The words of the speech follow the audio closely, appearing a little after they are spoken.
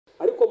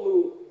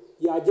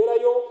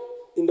yagerayo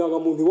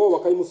indangamuntu iwabo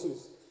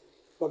bakayimusubiza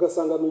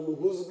bagasanga ni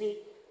umuntu uzwi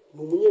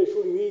ni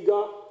umunyeshuri wiga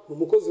ni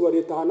umukozi wa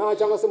leta hanaha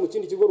cyangwa se mu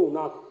kindi kigo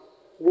runaka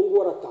uwo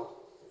nguwo arataha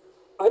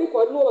ariko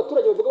hari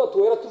n'abaturage bavuga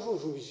batuwe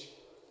yaratujujubije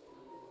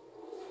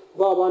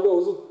babandi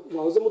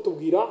bahoze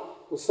mutubwira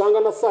usanga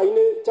na saa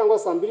 4 cyangwa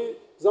saa 2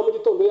 za mu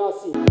gitondo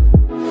yasinze.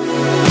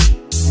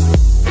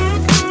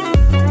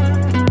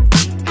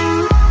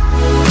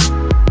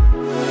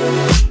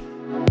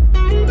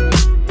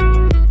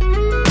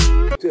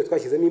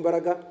 Twashyizemo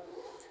imbaraga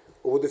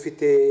ubu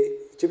dufite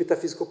icyo bita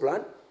physical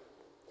plan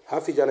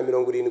hafi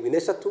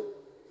 173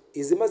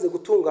 izimaze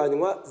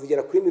gutunganywa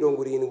zigera kuri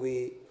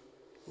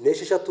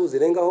 76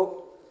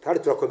 zirengaho kandi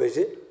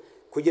turakomeje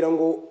kugira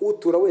ngo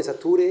utura wese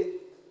ature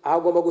aho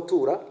agomba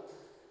gutura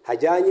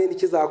hajyanye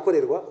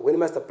n'ikizakorerwa ubwo ni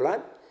master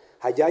plan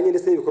hajyanye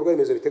ndetse n'ibikorwa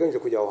remezo biteganyije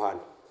kujya aho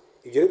hantu.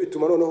 Ibyo rero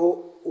bituma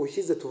noneho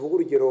ushyize tuvuga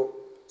urugero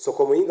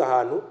soko muyinga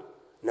ahantu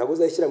ntabwo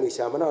uzayishyira mu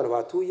ishyamba n'abantu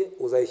batuye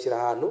uzayishyira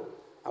ahantu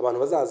abantu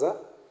bazaza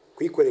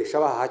kuyikoresha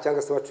bahaha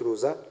cyangwa se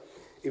bacuruza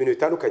ibintu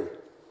bitandukanye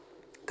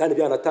kandi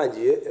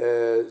byanatangiye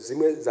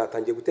zimwe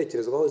zatangiye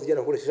gutekerezwaho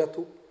zigera kuri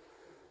 6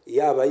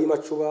 yaba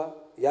y'Imacuba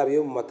yaba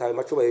yo mu Matawe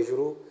Macuba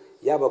hejuru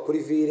yaba kuri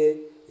Vire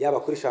yaba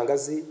kuri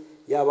Shangazi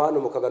yaba hano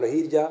mu Kagano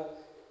hirya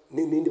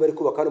n'indi bari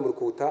kubaka hano mu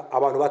Rukuta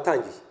abantu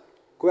batangiye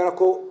kubera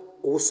ko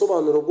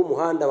ubusobanuro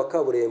bw'umuhanda wa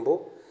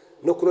kaburembo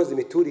no kunoza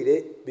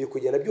imiturire biri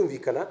kugenda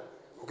byumvikana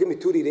kuko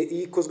imiturire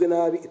ikozwe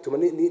nabi ituma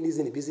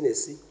n'izindi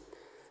business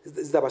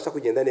zizabasha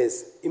kugenda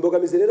neza.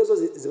 Imbogamizi rero zo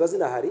ziba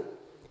zinahari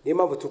niyo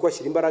mpamvu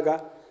tukwashyira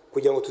imbaraga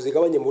kugira ngo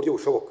tuzigabanye mu buryo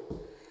bushoboka.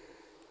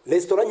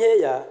 Restaurant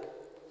nkeya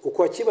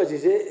uko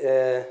akibajije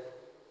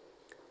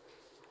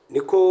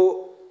niko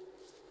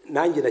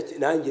nanjye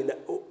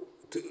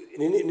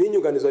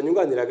n'inyunganizo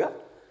nyunganiraga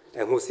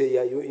nkuse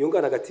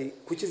yunganaga ati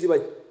kuki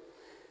zibanye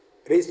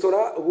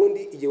restaurant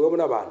ubundi igiye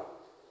wabona abantu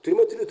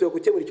turimo turi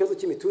gukemura ikibazo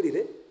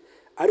cy'imiturire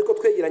ariko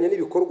twegeranya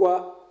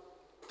n'ibikorwa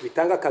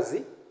bitanga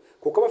akazi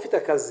kuko abafite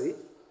akazi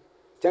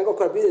cyangwa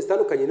kwa business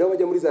zitandukanye nabo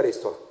bajya muri za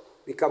restaurant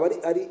bikaba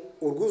ari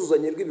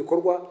urwuzuzanye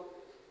rw'ibikorwa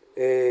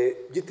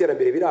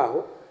by'iterambere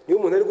biraho. Niyo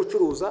umuntu ari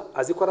gucuruza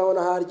azi ko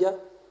arabona harya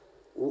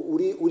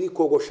uri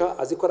kogosha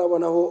azi ko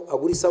arabona aho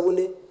agura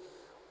isabune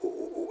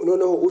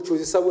noneho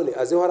ucuruza isabune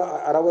azi ko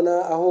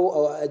arabona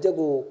aho ajya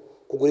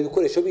kugura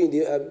ibikoresho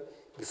bindi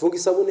bifunga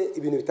isabune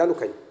ibintu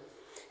bitandukanye.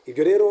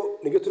 Ibyo rero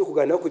nibyo turi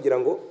kuganiraho kugira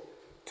ngo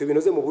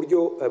tubinoze mu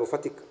buryo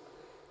bufatika.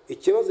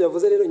 Ikibazo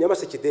yavuze rero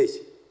Nyamasheke Day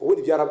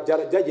ubundi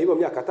byagiye mu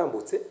myaka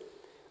atambutse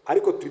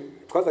ariko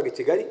twazaga i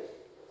Kigali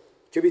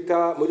cyo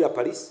bita muri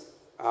Paris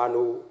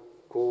ahantu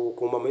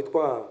ku mama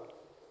yitwa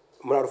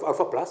muri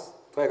Alpha Plus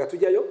twayaga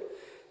tujyayo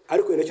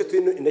ariko inacyo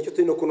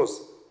turi no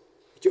kunoza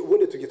icyo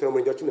ubundi tugitora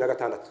muri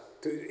 16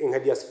 inka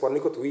diaspora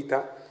niko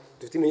tuwita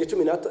dufite imenye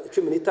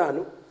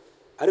 15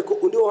 ariko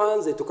undi wo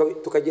hanze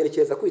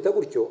tukagerekeza kwita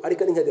gutyo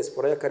ariko ni nka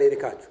diaspora y'akarere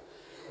kacu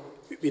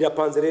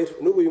birapanze rero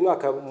n'ubu uyu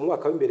mwaka mu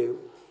mwaka w'imbere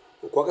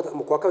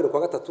mu kwa kabiri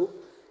kwa gatatu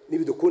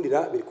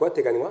nibidukundira biri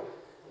kwateganywa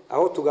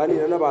aho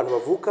tuganira n'abantu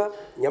bavuka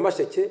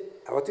Nyamasheke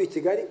abatuye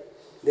Kigali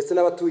ndetse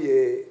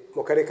n'abatuye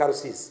mu karere ka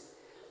Rusizi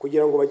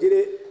kugira ngo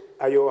bagire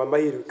ayo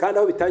amahirwe kandi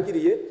aho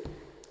bitangiriye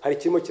hari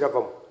kirimo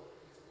kiravamo.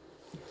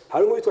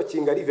 Hari nk'uwitwa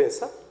Kingari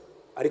Vincent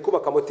ari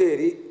kubaka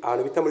moteri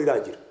ahantu bita muri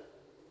Rangira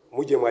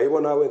mugiye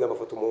mwayibona wenda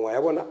amafoto mu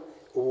mwayabona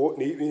ubu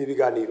ni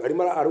ibiganiro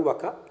arimo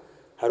arubaka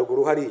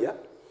haruguru hariya.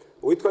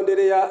 Uwitwa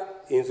Ndereya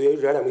inzu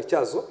yeje hariya mu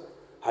Cyazo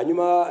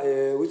hanyuma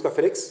witwa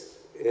Felix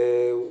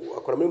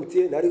akora muri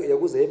MTN nari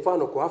yaguze hepfo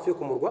hano ko hafi yo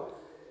kumurwa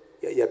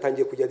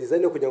yatangiye kujya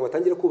design kugira ngo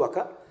batangire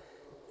kubaka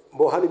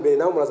mbo hano imbere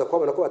naho muraza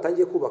kubona ko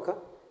batangiye kubaka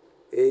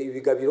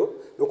ibigabiro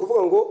no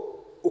kuvuga ngo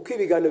uko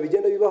ibiganiro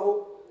bigenda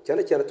bibaho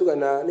cyane cyane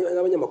tugana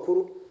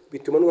n'abanyamakuru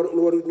bituma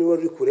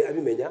n'uwari kure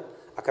abimenya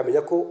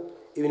akamenya ko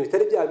ibintu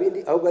bitari bya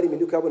bindi ahubwo ari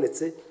impinduka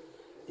yabonetse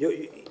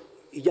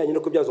ijyanye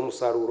no kubyaza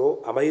umusaruro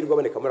amahirwe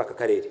aboneka muri aka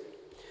karere.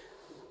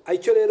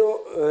 Icyo rero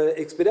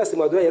experience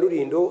mwaduha ya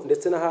Rurindo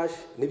ndetse na hash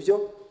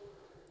nibyo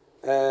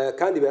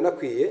kandi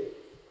biranakwiye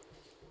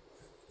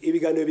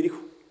ibiganiro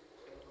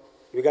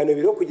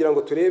biriho kugira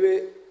ngo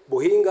turebe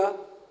Buhinga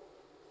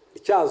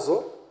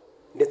Icyazo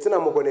ndetse na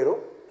Mugonero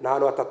na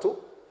hano batatu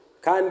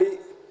kandi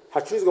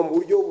hacurizwa mu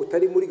buryo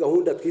butari muri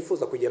gahunda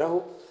twifuza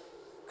kugeraho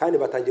kandi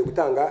batangiye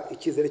gutanga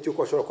ikizere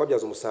cy'uko bashobora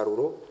kwabyaza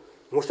umusaruro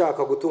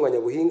nk'ushaka gutunganya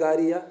Buhinga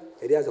hariya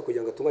yari yaza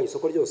kugira ngo atunganye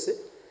isoko ryose.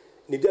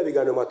 Ni bya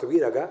biganiro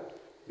matubwiraga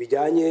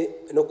bijyanye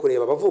no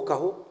kureba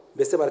bavukaho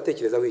mbese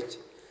baratekerezaho iki.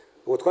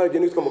 Ubu twarebye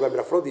n'itwa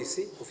Mugambira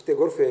Frodisi ufite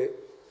golfe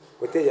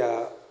hotel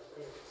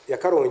ya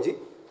Karongi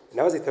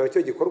nawe zitaba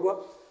cyo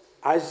gikorwa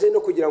aje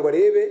no kugira ngo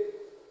arebe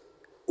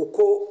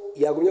uko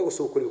yagumya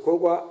gusukura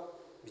ibikorwa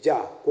bya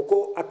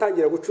kuko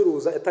atangira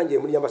gucuruza yatangiye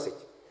muri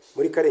Nyamasheke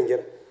muri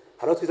Karengera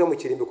hano twita mu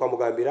Kirimbi kwa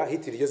Mugambira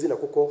hitira iryo zina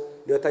kuko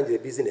niyo yatangiye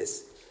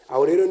business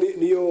aho rero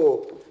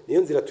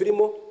niyo nzira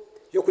turimo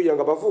yo kugira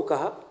ngo abavuka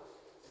aha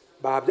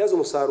bahabyaza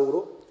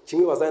umusaruro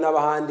kimwe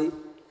bazanye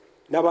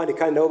n'abandi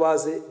kandi nabo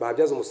baze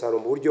bahabyaza umusaruro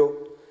mu buryo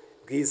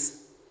bwiza.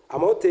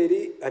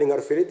 Amahoteli ari nka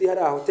Ruferedi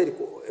hari hoteli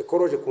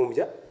ekoroje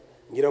kumbya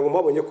ngira ngo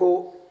mwabonye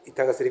ko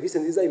itanga serivisi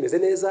nziza imeze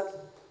neza,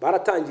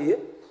 baratangiye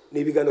ni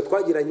ibiganiro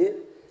twagiranye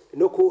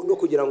no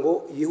kugira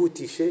ngo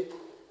yihutishe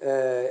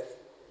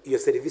iyo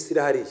serivisi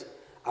irahariye.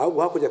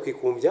 Ahubwo hakurya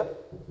kwikumbya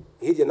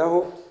hirya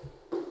naho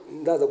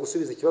ndaza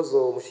gusubiza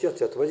ikibazo mushiki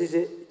wacu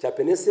yatubajije cya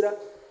Peninsula,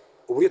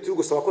 uburyo turi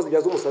gusaba abakozi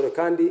byaza umusaruro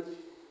kandi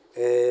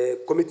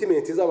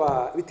commitment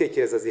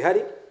z'ababitekereza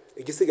zihari,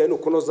 igisigaye ni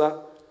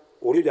ukunoza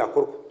uburyo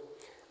byakorwa.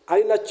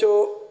 Ari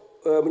nacyo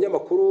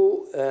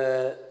munyamakuru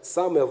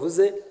Sam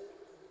yavuze,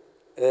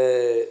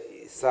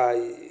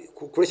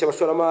 kuresha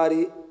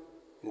abashoramari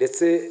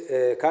ndetse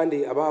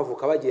kandi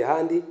abahavuka bagiye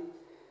handi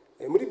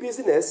muri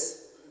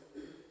business,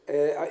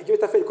 icyo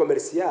bita fair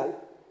commercial.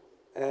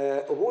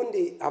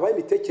 Ubundi habaye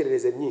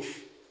imitekerereze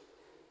myinshi.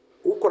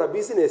 Ukora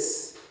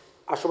business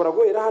ashobora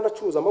guhera hano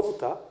acuruza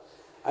amavuta,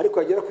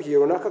 ariko yagera ku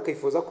kigero runaka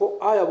akifuza ko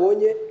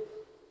yabonye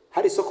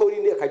hari isoko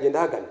rinini akagenda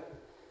hagana.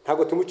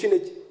 Ntabwo tumuca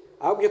intege,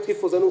 ahubwo icyo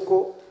twifuza ni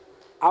uko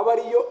aba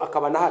ariyo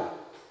akaba na hano.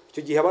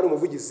 Icyo gihe aba ari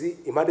umuvugizi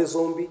impande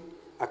zombi,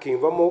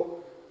 akiyumvamo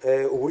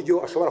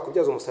uburyo ashobora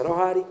kubyaza umusaruro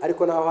ahari,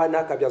 ariko naho hari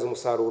ntakabyaza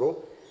umusaruro,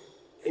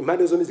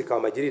 impande zombi zikaba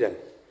amagirirane.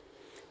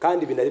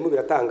 Kandi binarimo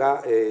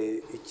biratanga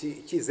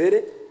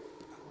icyizere,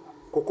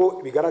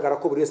 kuko bigaragara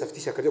ko buri wese afite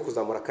ishyaka ryo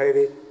kuzamura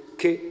akarere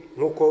ke,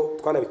 nk'uko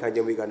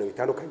twanabitangiye mu biganiro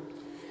bitandukanye.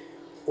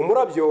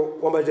 Umurabyo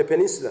wambaje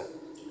Peninsula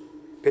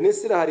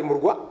hari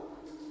murwa,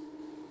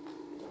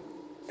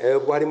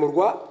 hari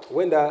murwa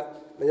wenda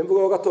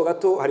nanyamvugaho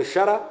gato hari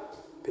Shara,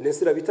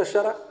 Peninsula bita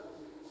Shara,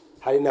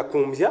 hari na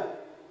Kumbya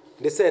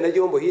ndetse hari na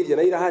Gihombo hirya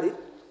nayo irahari.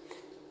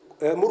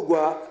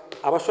 Murwa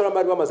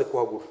abashoramari bamaze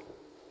kuhagura,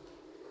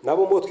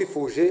 nabo mo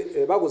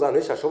twifuje baguze ahantu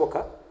henshi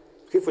hashoboka,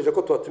 twifuje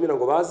ko tubatumira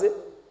ngo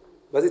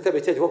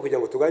bazitabire cyo kugira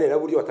ngo tuganire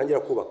nabo uburyo batangira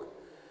kubaka.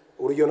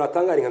 Urugero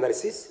natanga nka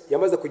Narcisse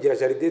yamaze kugira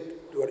jardin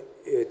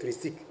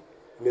touristique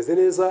imeze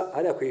neza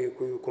hariya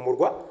ku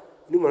murwa,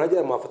 n'umuntu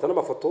agera mu afata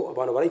n'amafoto,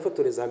 abantu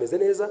barayifotoreza hameze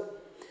neza.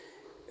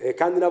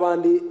 Kandi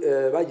n'abandi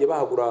bagiye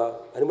bahagura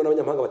harimo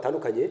n'abanyamahanga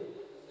batandukanye,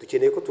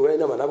 dukeneye ko tubana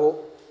inama nabo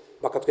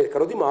bakatwereka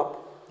road map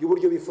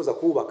y'uburyo bifuza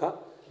kubaka,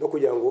 no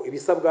kugira ngo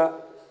ibisabwa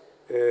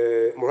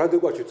mu ruhande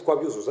rwacu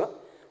twabyuzuza,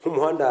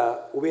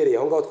 nk'umuhanda ubereye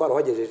aho ngaho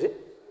twarahagejeje,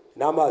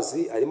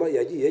 n'amazi arimo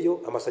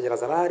yagiyeyo,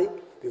 amashanyarazi arahari,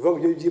 bivuga ngo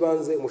ibyo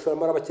by'ibanze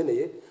umushoramari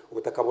abakeneye,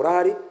 ubutaka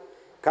burahari.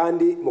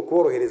 Kandi mu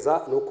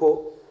kuborohereza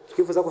nuko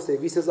twifuza ko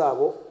serivisi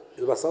zabo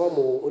zibasaba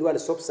muri one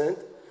stop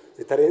center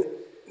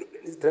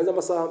zitarenze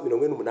amasaha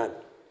 48.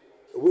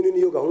 Ubundi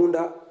niyo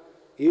gahunda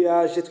iyo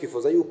yaje,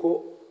 twifuza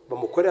yuko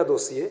bamukorera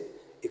dosiye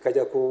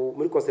ikajya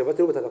muri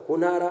conservateur y'ubutaka ku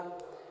ntara,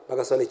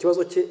 bagasana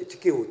ikibazo cye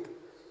kikihuta.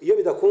 Iyo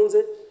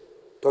bidakunze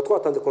tuba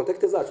twatanze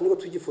contact zacu, niko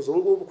tugifuza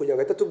ubungubu kugira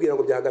ngo ahita tubwira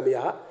ngo byahagamiye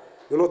aha,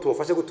 noneho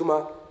tumufashe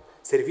gutuma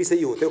serivisi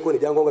yihuta, kuko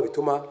n'ibyangombwa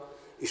bituma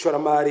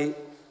ishoramari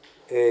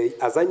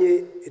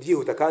azanye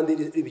ryihuta kandi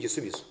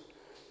ibigisubizo.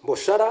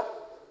 Mboshara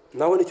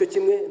naho nicyo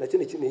kimwe, nacyo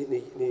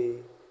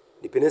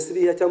ni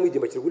Peninsula cyangwa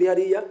igimba kiruguri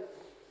hariya,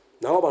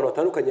 naho abantu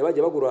batandukanye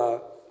bagiye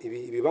bagura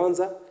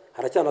ibibanza,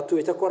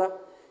 haracyanatuye cyakora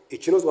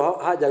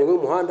ikinozwa hajyanywe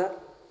n'umuhanda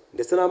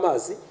ndetse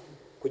n'amazi,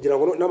 kugira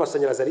ngo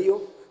n'amashanyarazi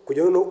ariyo,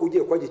 kugira ngo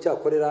ugiye kwagira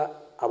icyakorera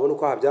abone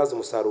uko habyaza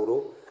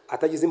umusaruro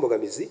atagize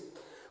imbogamizi.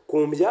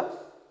 Kumbya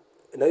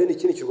nayo ni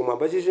ikindi kirwa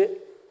mwambajije,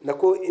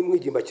 nako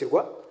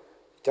imwigimbakirwa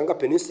cyangwa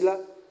Peninsula,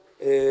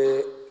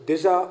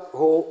 deja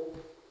ho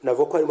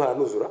navo ko harimo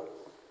haranuzura.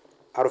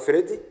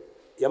 Alfred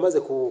yamaze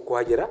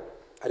kuhagera,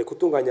 ari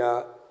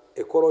kutunganya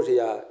ekoloje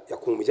ya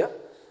Kumbya.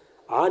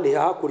 Ahandi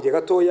hakurya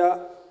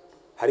gatoya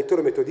hari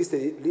Toro Methodiste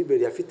Libre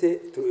yafite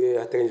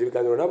hateganyije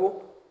ibiganiro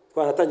nabo,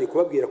 twanatangiye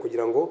kubabwira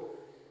kugira ngo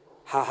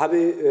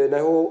habe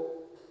naho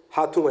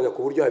hatunganya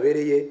ku buryo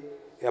habereye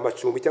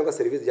amacumbi cyangwa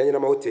serivisi zijyanye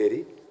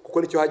n'amahoteli,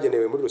 kuko nicyo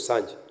hagenewe muri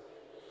rusange.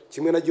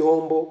 Kimwe na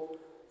Gihombo,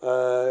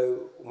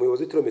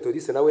 umuyobozi w'Itoro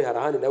Methodiste nawe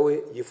harahandi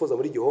nawe yifuza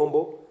muri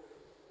Gihombo,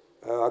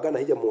 agana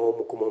hirya mu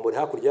Kumombore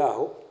hakurya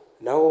yaho,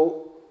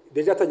 naho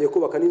deja atangiye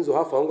kubaka n'inzu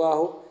hafi aho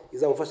ngaho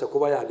izamufasha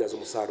kuba yahabyaza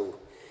umusaruro.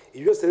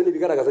 Ibi byose rero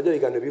bigaragaza bya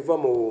biganiro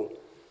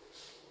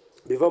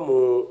biva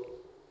mu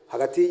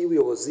hagati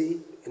y'ubuyobozi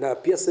na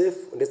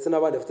PSF ndetse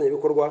n'abandi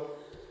bafatanyabikorwa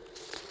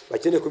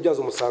bakeneye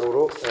kubyaza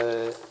umusaruro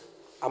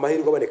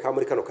amahirwe aboneka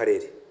muri kano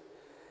karere.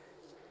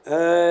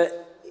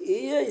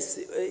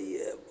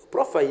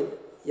 Profile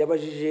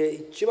yabajije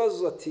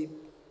ikibazo ati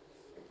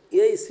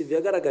EACV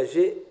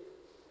yagaragaje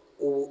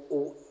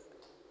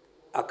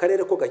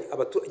akarere ko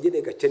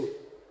abaturage gakene.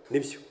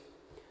 Nibyo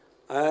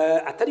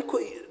atari ko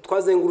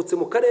twazengurutse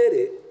mu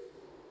karere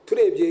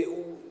turebye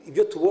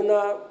ibyo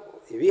tubona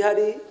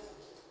ibihari,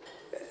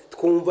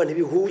 twumva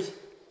ntibihuye,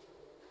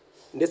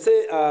 ndetse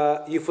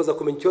yifuza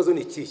kumenya ikibazo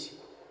ni ikihe,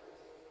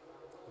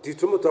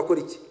 turimo turakora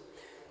iki.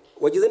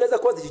 Wagize neza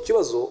kubaza iki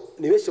kibazo,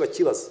 ni benshi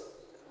bakibaza,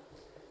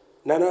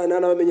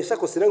 nabamenyesha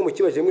ko sinanga mu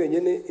kibaje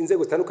mwenyene,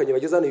 inzego zitandukanye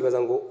bageze hano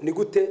bibaza ngo ni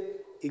gute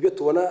ibyo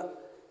tubona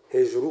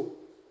hejuru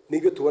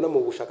n'ibyo tubona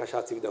mu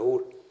bushakashatsi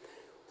bidahura.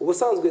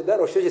 Ubusanzwe dans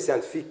la recherche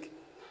scientifique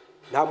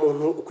nta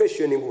muntu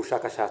ukwestioninga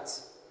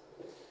ubushakashatsi.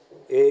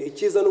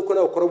 Ikiza nuko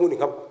nawe ukora ubundi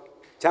nkabwo,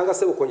 cyangwa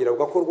se bukongera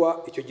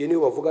bugakorwa, icyo gihe niyo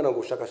bavugana ngo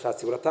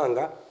ubushakashatsi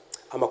buratanga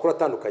amakuru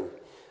atandukanye.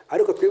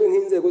 Ariko twebwe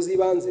nk'inzego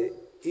z'ibanze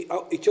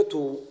icyo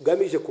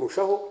tugamije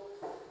kurushaho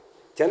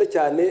cyane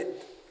cyane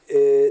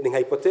ni nka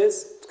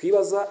hypothèse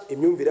twibaza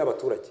imyumvire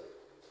y'abaturage.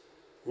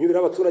 Imyumvire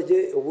y'abaturage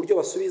uburyo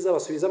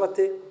basubiza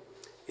bate,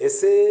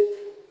 ese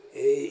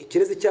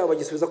ikirezi cyabo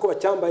bagisubiza ko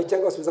bacyambaye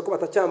cyangwa basubiza ko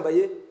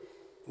batacyambaye.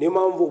 Niyo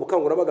mpamvu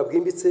ubukangurambaga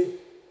bwimbitse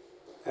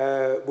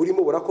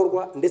burimo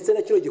burakorwa, ndetse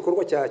na kino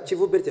gikorwa cya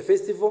Kivu Birthday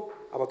Festival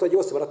abaturage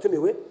bose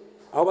baratumiwe,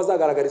 aho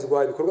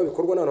bazagaragarizwa ibikorwa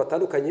bikorwa n'abantu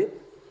batandukanye.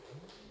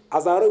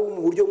 Azara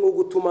mu buryo bwo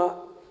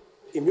gutuma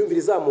imyumvire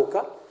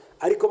izamuka,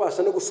 ariko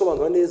basha no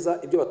gusobanura neza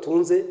ibyo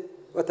batunze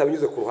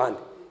batabinyuze ku ruhande.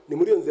 Ni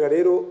muri iyo nzira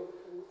rero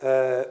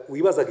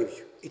wibazaga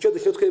ibyo. Icyo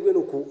dushyira twebwe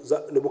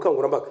ni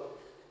ubukangurambaga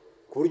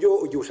ku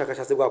buryo ugiye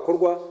ubushakashatsi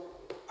bwakorwa,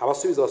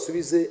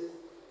 basubize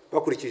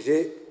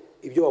bakurikije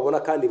ibyo babona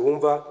kandi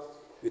bumva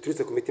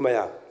biturutse ku mitima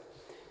yabo.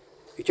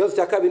 Ikibazo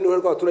cya kabiri ni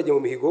uruhare rw'abaturage mu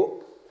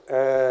mihigo.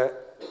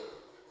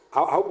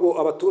 Ahubwo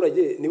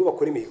abaturage nibo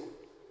bakora imihigo,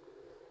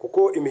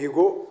 kuko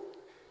imihigo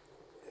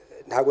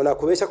ntabwo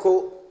nakubeshya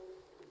ko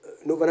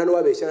nuva nta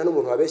n'uwabeshya, nta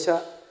n'umuntu wabeshya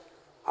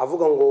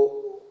avuga ngo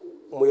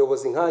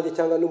umuyobozi nkanjye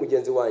cyangwa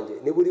n'umugenzi wanjye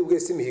niba uri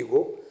bwese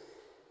imihigo,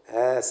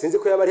 sinzi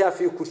ko yaba ari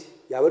hafi y'ukuri,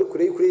 yaba ari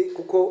kure y'ukuri,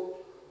 kuko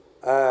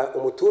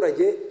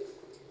umuturage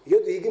iyo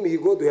duhiga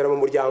imihigo duhera mu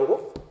muryango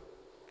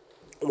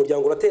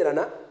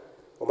uraterana,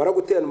 umara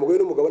guterana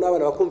umugore n'umugabo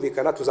n'abana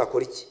bakumvikana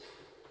tuzakora iki.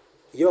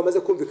 Iyo bamaze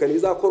kumvikana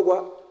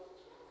ibizakorwa,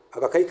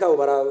 agakayi kabo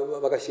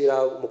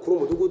bagashyira umukuru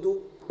w'umudugudu,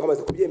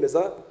 bamaze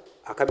kubyemeza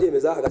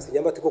akabyemeza agasinya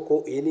amate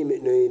koko iyi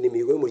ni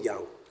imihigo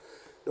y'umuryango.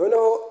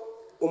 Noneho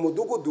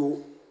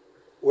umudugudu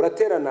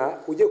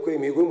uraterana ugiye kureba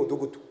imihigo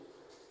y'umudugudu.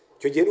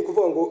 Icyo gihe ni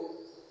ukuvuga ngo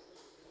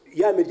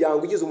ya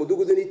miryango igize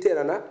umudugudu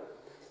n'iterana,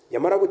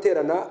 yamara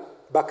guterana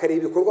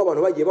bakareba ibikorwa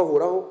abantu bagiye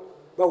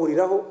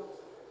bahuriraho.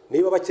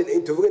 Niba bakeneye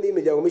tuvuge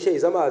n'imiryango mishya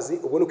yiza amazi,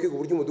 ubwo no kwiga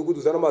uburyo umudugudu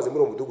uzana amazi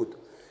muri uwo mudugudu.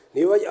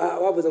 Niba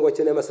bavuze ngo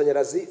bakeneye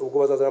amashanyarazi, ubwo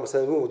bazazana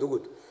amashanyarazi mu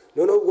mudugudu.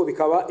 Noneho ubwo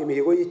bikaba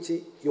imihigo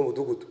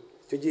y'umudugudu.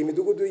 Icyo gihe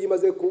imidugudu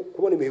yimaze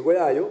kubona imihigo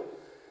yayo,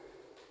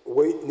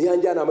 ubwo niya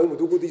njyanama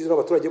y'umudugudu igizwe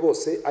n'abaturage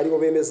bose aribo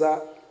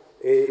bemeza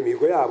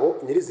imihigo yabo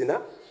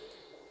nyirizina,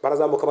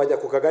 barazamuka bajya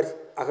ku kagari.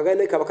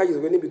 Akagari kaba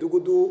kagizwe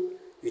n'imidugudu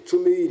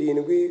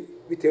 17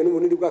 bitewe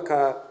n'ubunini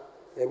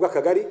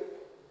bw'akagari.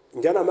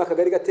 Njyanama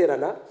y'akagari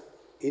gaterana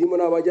irimo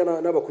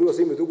n'abajyana n'abakuru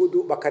bose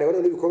b'imidugudu, bakareba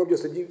n'ibikorwa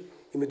byose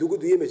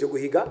by'imidugudu yiyemeje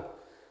guhiga,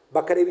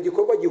 bakareba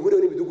igikorwa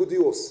gihuriweho n'imidugudu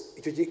yose.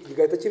 Icyo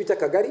kigahita kiba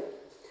icy'akagari,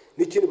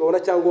 n'ikintu babona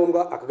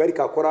cyangombwa akagari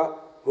kakora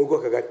mu rwego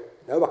rw'akagari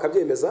nabo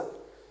bakabyemeza.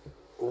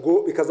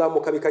 Ubwo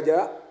bikazamuka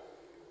bikagera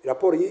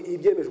raporo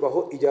y'ibyemejwe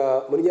aho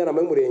ijya muri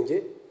njyanama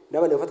y'umurenge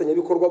n'abandi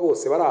bafatanyabikorwa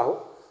bose bari aho.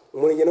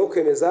 Umurenge nawo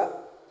ukemeza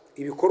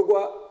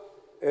ibikorwa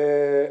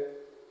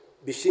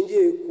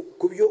bishingiye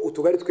ku byo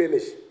utugari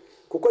twemeje,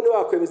 kuko niba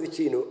wakwemeza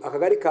ikintu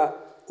akagari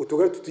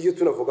utugari tugiye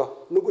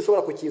tunavugaho, nubwo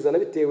ushobora kukizana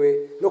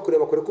bitewe no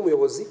kureba kure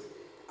k'umuyobozi,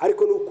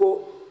 ariko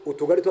nuko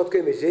utugari tuba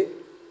twemeje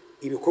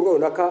ibikorwa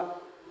runaka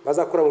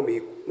bazakora mu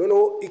mihigo.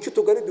 Noneho icyo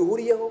utugari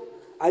duhuriyeho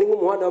ari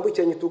nk'umuhanda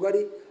wambukiranya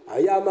utugari,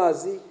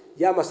 ay'amazi,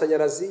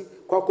 y'amashanyarazi,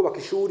 kwa kubaka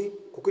ishuri,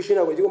 kuko ishuri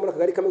ntabwo rigirwa muri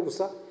akagari kamwe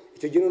gusa.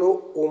 Icyo gihe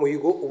noneho uwo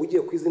muhigo uba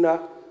ugiye ku izina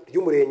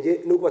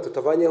ry'umurenge, nubwo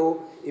batutavanyeho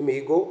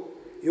imihigo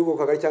y'ubwo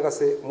kagari cyangwa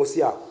se munsi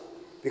yaho.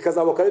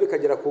 Bikazamuka rero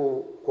bikagera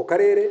ku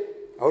karere,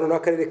 aho noneho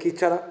akarere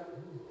kicara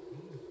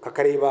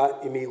kakareba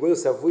imihigo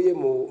yose yavuye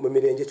mu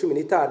mirenge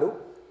 15,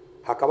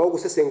 hakabaho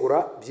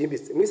gusesengura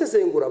byimbitse. Mu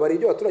isesengura bari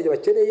ibyo abaturage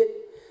bakeneye,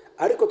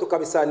 ariko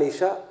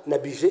tukabisanisha na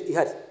budget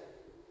ihari.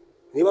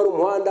 Niba ari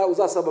umuhanda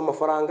uzasaba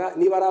amafaranga,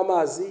 niba ari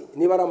amazi,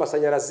 niba ari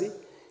amashanyarazi,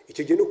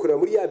 icyo gihe nukureba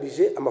muri ya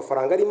budget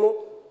amafaranga arimo,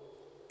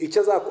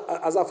 icyo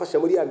azafasha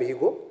muri ya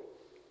mihigo.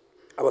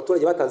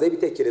 Abaturage batanze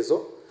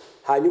ibitekerezo,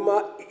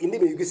 hanyuma indi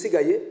mihigo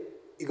isigaye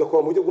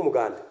igakora mu buryo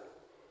bw'umuganda.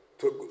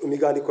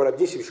 Imiganda ikora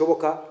byinshi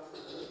bishoboka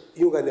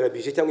yunganira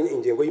budget cyangwa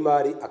ingengo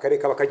y'imari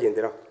akarere kaba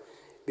kagenderaho.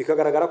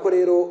 Bikagaragara ko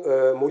rero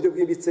mu buryo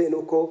bwimbitse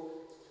nuko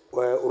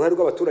uruhare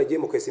rw'abaturage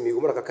mu kwesa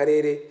imihigo muri aka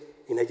karere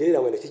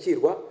intagereranywa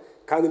ndashyikirwa,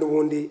 kandi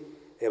n'ubundi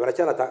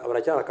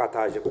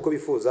baracyanakataje kuko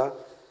bifuza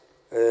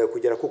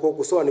kugera kuko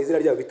gusobanura izina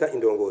ryabo bita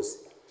indongozi.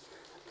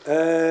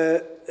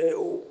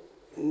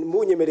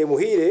 Munyemereye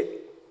Muhire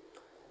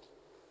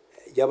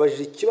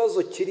yabajije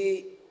ikibazo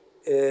kiri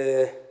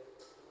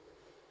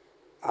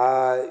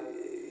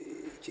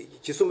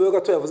kisumbuyeho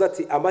gato, yavuze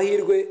ati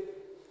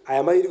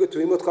aya mahirwe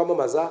turimo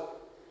twamamaza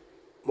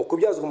mu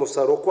kubyazwa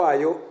umusaruro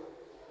kwayo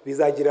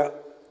bizagira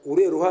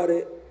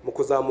uruhare mu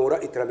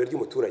kuzamura iterambere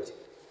ry'umuturage.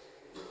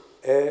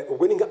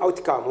 Ubwo ni nka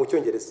outcome mu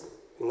Cyongereza.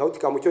 Nka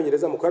outcome mu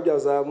Cyongereza mu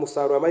kubyaza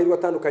umusaruro amahirwe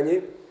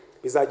atandukanye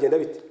bizagenda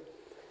bite.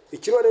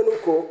 Ikirore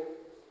nuko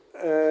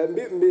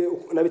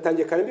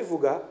nabitangiye kandi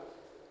bivuga,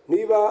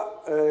 niba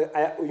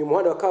uyu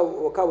muhanda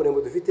wa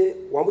kaburimbo dufite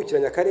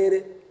wambukiranya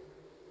akarere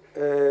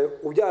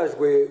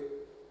ubyajwe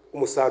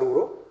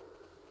umusaruro,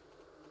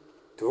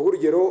 tuvuga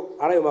urugero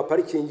ari ayo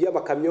maparikingi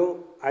y'amakamyo,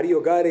 ari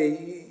iyo gare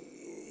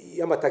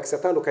y'amataxi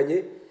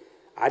atandukanye,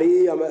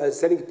 ari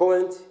selling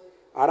point,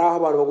 ari aho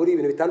abantu bagura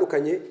ibintu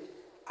bitandukanye,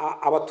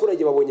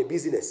 abaturage babonye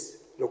business.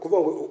 no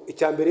kuvuga ngo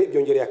icya mbere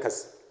byongereye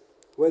akazi,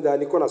 wenda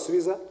niko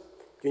nasubiza,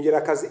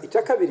 byongereye akazi.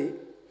 Icya kabiri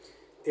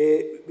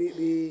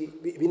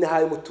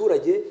binahaye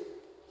umuturage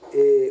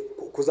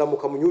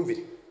kuzamuka mu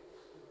myumvire.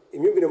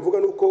 Imyumvire mvuga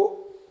nuko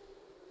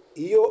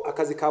iyo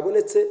akazi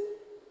kabonetse,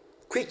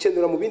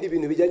 kwikenura mu bindi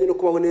bintu bijyanye no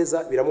kubaho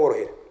neza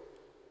biramworohera,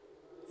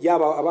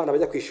 yaba abana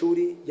bajya ku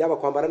ishuri, yaba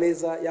kwambara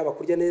neza, yaba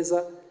kurya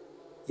neza,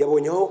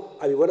 yabonyeho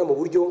abibona mu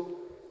buryo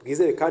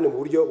bwizewe kandi mu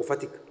buryo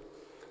bufatika.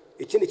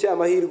 Ikindi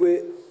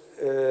cy'amahirwe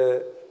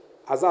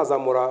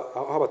azazamura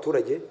aho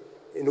abaturage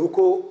ni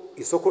uko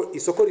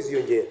isoko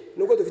riziyongera.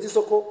 Nubwo dufite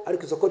isoko,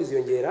 ariko isoko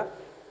riziyongera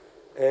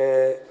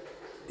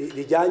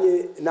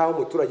rijyanye n'aho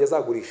umuturage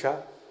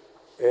azagurisha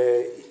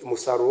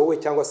umusaruro we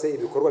cyangwa se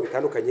ibikorwa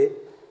bitandukanye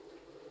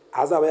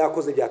azaba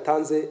yakoze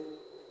byatanze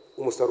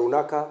umusaruro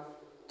runaka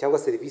cyangwa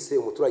serivisi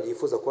umuturage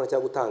yifuza kubona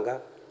cyangwa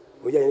gutanga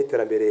mu bijyanye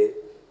n'iterambere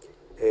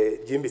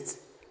ryimbitse.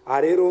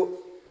 Aha rero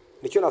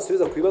nicyo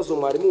nasubiza ku bibazo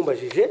mwari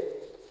mumbajije,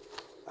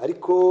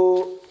 ariko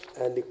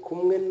ndi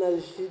kumwe na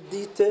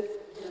Judith.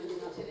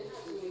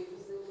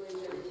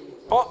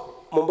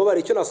 Mumbabare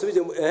icyo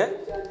nasubije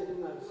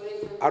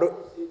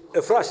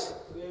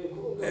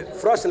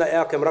flash na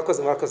yake.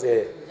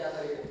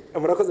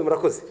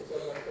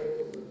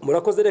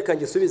 Murakoze reka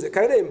ngisubize.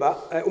 Karemba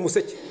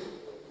umuseke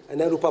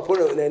na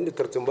rupapuro n'indi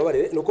turutse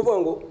mumbabare, no kuvuga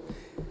ngo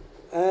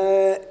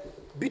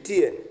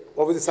BTN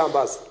wavuze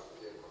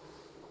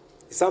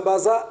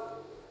isambaza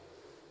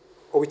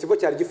ubu ikigo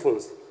cyari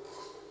gifunze,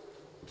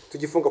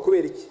 tugifunga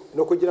kubera iki?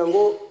 No kugira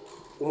ngo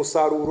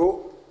umusaruro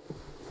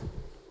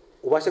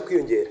ubashe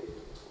kwiyongera.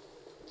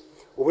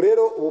 Ubu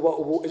rero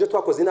ubu ejo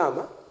twakoze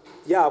inama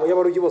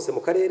y'abarobyi bose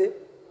mu karere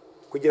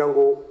kugira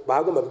ngo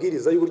bahabwe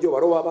amabwiriza y'uburyo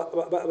baroba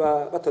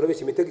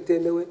batarobesha imitego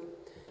itemewe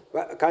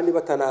kandi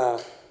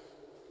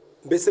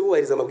mbese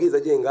bubahiriza amabwiriza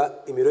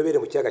agenga imirobere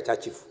mu kiyaga cya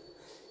Kivu.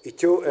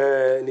 Icyo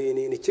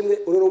ni kimwe.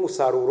 Urero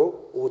umusaruro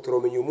ubu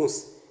turomenya uyu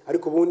munsi,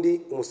 ariko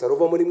ubundi umusaruro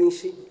uva muri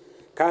mwinshi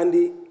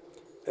kandi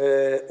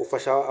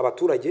ufasha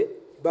abaturage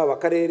baba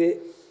akarere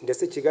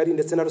ndetse Kigali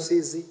ndetse na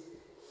Rusizi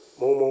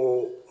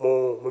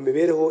mu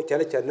mibereho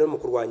cyane cyane no mu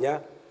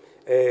kurwanya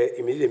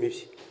imirire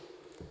mibi.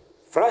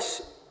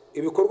 Flash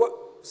ibikorwa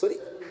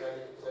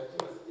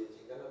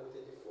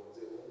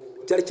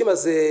cyari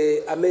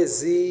kimaze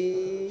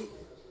amezi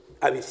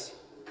abiri.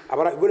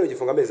 Ibone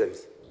gifunga amezi abiri.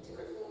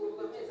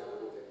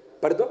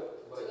 Pardon?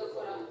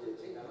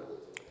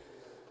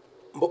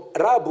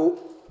 Rabu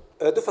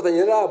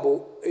dufatanye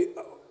Rabu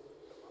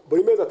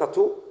buri mezi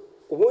 3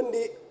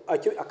 ubundi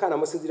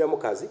akanamo sinzira mu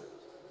kazi.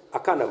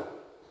 Akanamo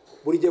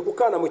buri gihe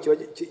kukanamo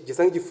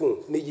gisa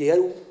nk'igifungo, ni gihe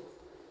ari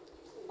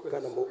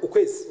kanamo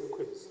ukwezi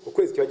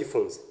kiba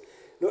gifunze.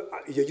 No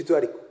iyo gito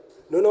ariko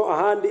noneho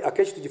ahandi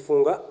akenshi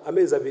tugifunga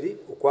amezi abiri,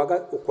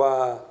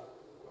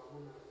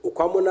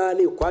 ukwa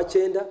munani, ukwa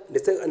 9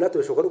 ndetse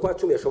natwe bishoboka n'ukwa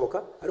 10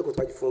 yashoboka, ariko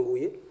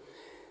twagifunguye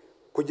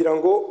kugira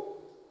ngo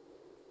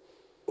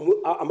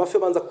amafi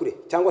banza kure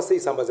cyangwa se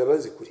isambaza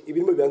banze kure,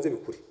 ibirimo bibanze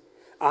bikure.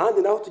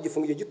 Ahandi naho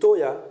tugifungiye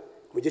gitoya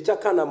mu gihe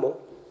cy'akanamo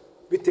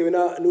bitewe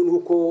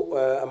n'uko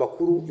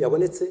amakuru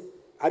yabonetse,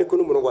 ariko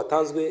n'umurongo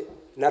watanzwe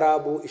na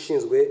Rabu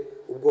ishinzwe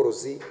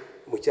ubworozi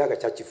mu kiyaga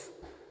cya Kivu.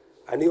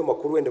 Aniyo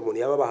makuru wenda umuntu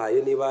yaba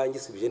bahaye niba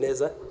ngisubije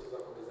neza.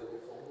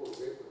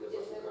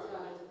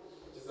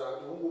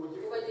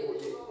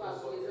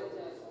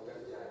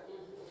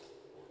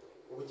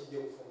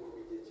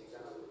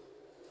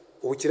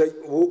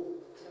 Ubu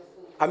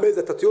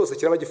amezi 3 yose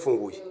kiraba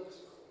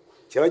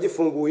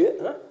gifunguye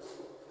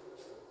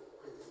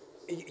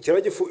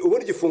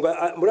ubundi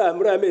gifunga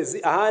muri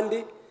amezi,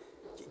 ahandi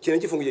kina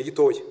gifungiye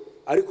gitoya,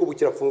 ariko ubu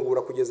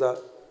kirafungura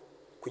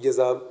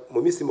kugeza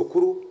mu minsi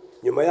mukuru.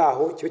 Nyuma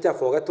yaho kibe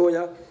cyafunga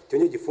gatoya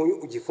cyonye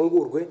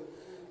gifungurwe.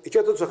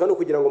 Icyo dushaka no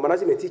kugira ngo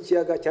management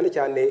y'ikiyaga cyane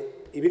cyane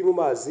ibiri mu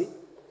mazi,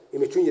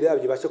 imicungire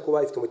yabyo ibashe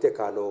kuba ifite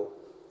umutekano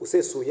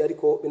usesuye,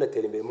 ariko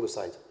binatera imbere muri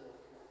rusange.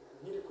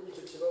 Nyiri kuri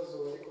icyo kibazo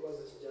ariko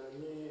baza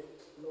kijyanye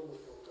no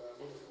gufunga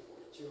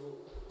Kivu,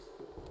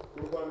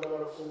 mu Rwanda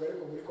barafunga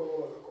ariko muri Kongo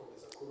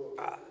bagakomeza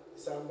kuroba.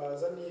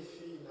 Isambaza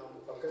n'ifi nta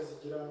mupaka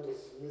zigira ngo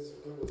zimwe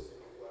zivuge ngo ziri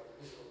mu Rwanda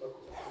zigomba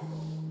kujya.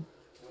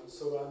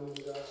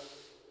 Namusobanurira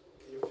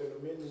iyo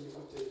fenomene ni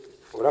gute?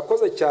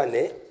 Urakoze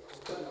cyane.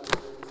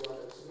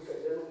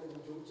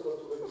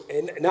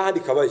 N'ahandi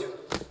kabayo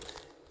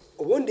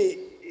ubundi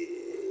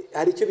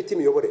hari icyo biti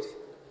imiyoborere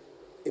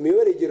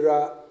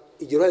igira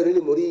uruhare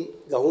runini muri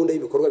gahunda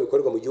y'ibikorwa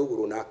bikorwa mu gihugu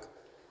runaka,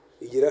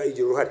 igira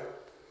uruhare.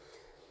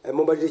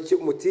 Mumbaje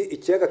muti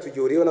ikiyaga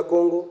tugihuriyeho na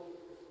Kongo,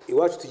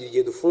 iwacu tugira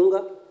igihe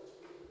dufunga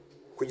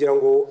kugira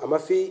ngo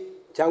amafi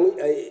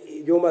cyangwa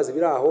ibyo mu mazi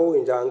biraho,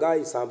 injanga,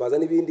 isambaza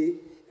n'ibindi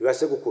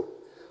bibashe gukura.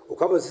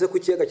 Ukabaza se ku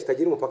kiyaga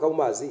kitagira umupaka mu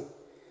mazi,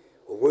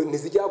 ubwo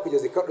ntizijya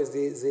kugeza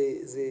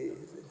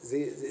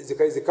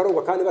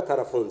zikarongwa kandi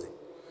batarafunze.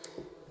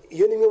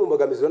 Iyo ni imwe mu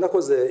mbogamizi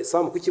nakoze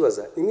Sam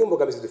kukibaza, imwe mu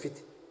mbogamizi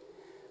dufite.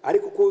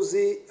 Ariko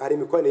kuzi hari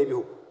imikoranire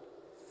y'ibihugu,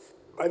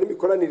 hari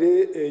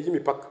imikoranire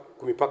y'imipaka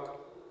ku mipaka.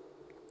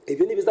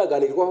 Ibyo ni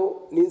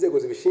bizaganirwaho n'inzego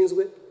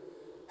zibishinzwe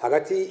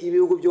hagati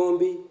y'ibihugu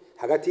byombi,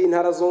 hagati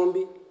y'intara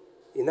zombi,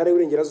 intara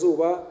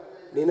y'uburengerazuba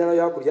n'intara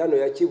yo hakurya hano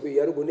ya Kivu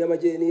ya ruguru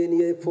n'amajyepfo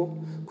n'iyepfo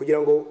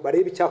kugira ngo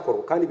barebe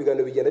icyakorwa kandi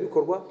ibiganiro bigenda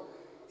bikorwa.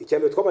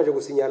 Icyambere twabanje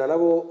gusinyana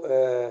nabo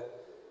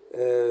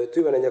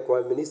tubibananya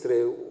kwa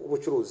ministre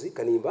w'ubucuruzi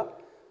Kanimba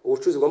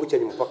ubucuruzi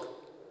bwambukiranya umupaka.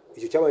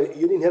 Icyo cyaba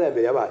iyo ni intera ya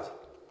mbere yabaye.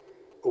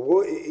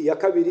 Ubwo ya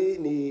kabiri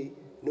ni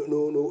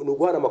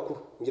uguhana amakuru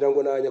ngira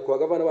ngo na nyakubahwa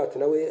gavana bacu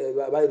nawe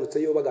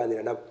baherutseyo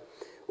baganira nabo.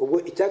 Ubwo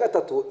icya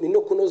gatatu ni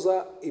no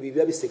kunoza ibi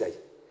biba bisigaye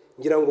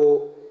ngira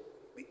ngo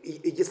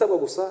igisabwa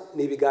gusa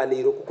ni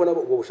ibiganiro kuko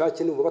nabo ubwo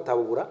bushake n'ubwo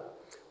batabubura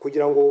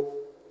kugira ngo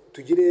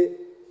tugire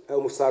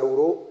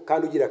umusaruro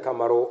kandi ugira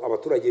akamaro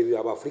abaturage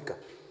b'Afrika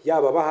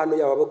yaba bahano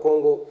yaba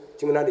Kongo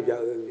kimwe n'andi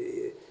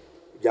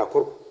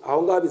byakorwa.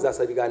 Aho ngaho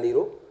bizasaba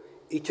ibiganiro.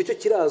 Icyo cyo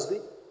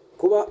kirazwi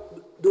kuba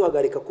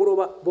duhagarika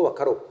kuroba bo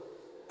bakaroba,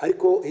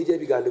 ariko hirya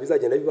y'ibiganiro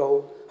bizagenda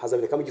bibaho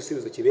hazabonekamo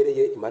igisubizo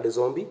kibereye impande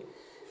zombi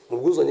mu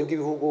bwuzuzanye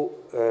bw'ibihugu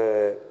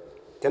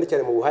cyane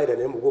cyane mu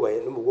buhahirane no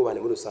mu bwubahane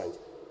muri rusange.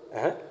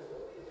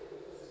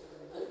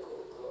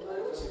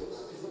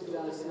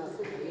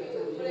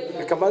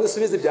 Reka mbanze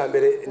subize ibya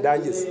mbere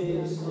ndangize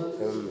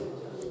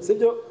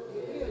sibyo.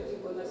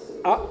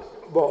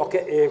 Bon, ok,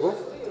 yego.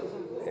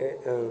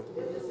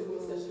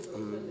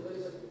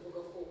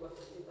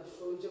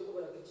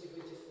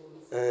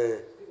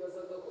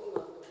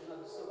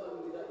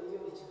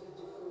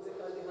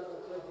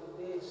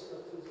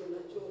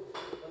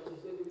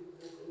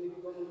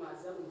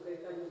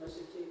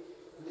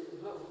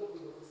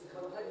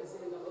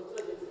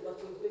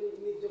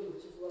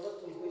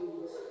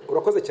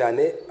 Urakoze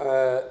cyane.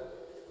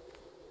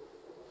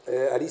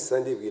 Alisa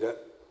ndibwira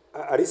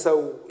Alisa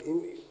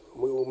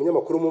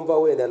umunyamakuru mumva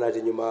wenda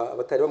naje nyuma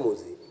abatari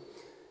bamuzi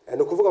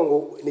no kuvuga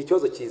ngo ni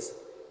ikibazo cyiza.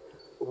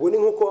 Ubwo ni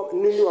nkuko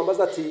nini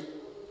wambaza ati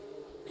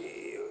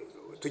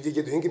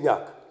tugige duhinga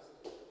imyaka.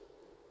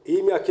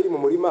 Iyi myaka iri mu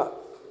murima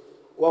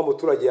wa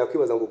muturage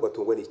yakwibaza ngo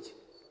gatungwa niki.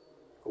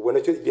 Ubwo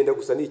nacyo genda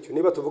gusa nicyo.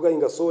 Niba tuvuga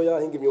hinga soya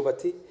hinga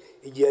imyumbati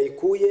igihe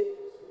ayikuye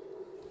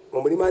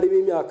mu murima hari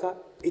imyaka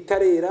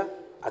itarera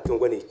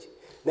atungwa niki.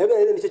 Nabe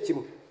rero nicyo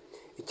kimwe.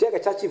 Ikiyaga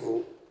cya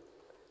Kivu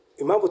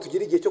impamvu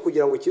tugira igihe cyo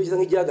kugira ngo kibe kiza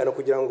nk'igihagana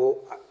kugira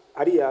ngo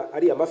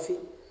ari amafi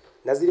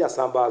na ziriya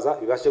sambaza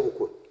bibashe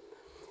gukura.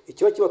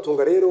 Ikiba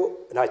kibatunga rero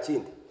nta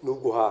kindi ni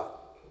uguhaha.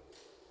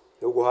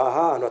 Ni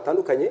uguhaha ahantu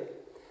hatandukanye.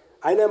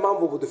 Ari nayo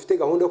mpamvu ubu dufite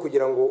gahunda yo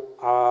kugira ngo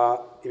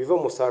ibiva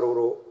mu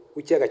musaruro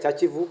w'ikiyaga cya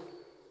Kivu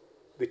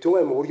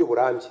bitunganye mu buryo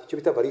burambye cyo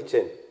bita bari.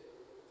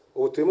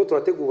 Ubu turimo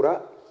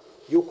turategura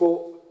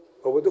yuko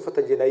ubu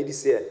dufatanyije na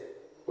IDCL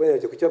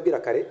wenda ku cyabwira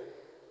kare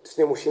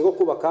tusinye umushinga wo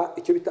kubaka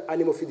icyo bita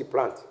animal feed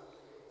plant.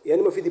 Iyi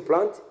animal feed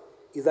plant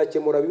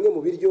izakemura bimwe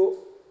mu biryo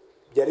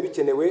byari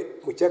bikenewe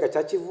mu kiyaga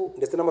cya Kivu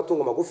ndetse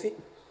n'amatungo magufi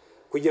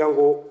kugira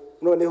ngo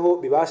noneho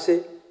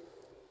bibashe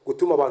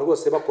gutuma abantu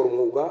bose bakora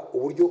umwuga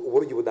uburyo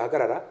uburugi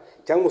budahagarara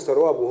cyangwa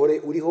umusaruro wabo uhore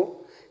uriho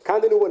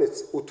kandi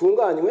n'ubonetse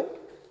utunganywe.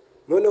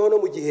 Noneho no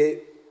mu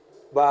gihe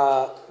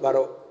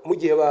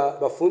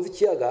bafunze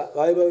ikiyaga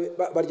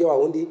barya wa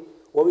wundi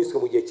wabiswe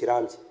mu gihe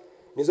kirambye.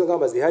 Nizo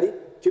ngamba zihari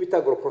cyo bita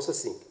agro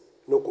processing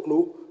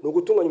no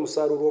gutunganya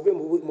umusaruro uvuye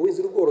mu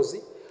buhinzi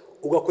n'ubworozi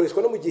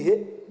ugakoreshwa no mu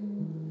gihe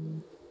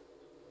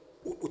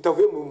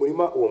utavuye mu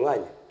murima uwo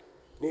mwanya.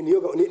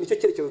 Nicyo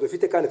cyerekezo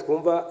dufite kandi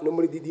twumva no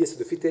muri DDS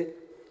dufite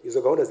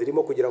izo gahunda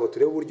zirimo kugira ngo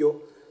turebe uburyo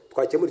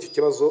twakemura icyo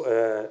kibazo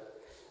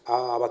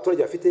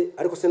abaturage bafite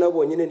ariko se nabo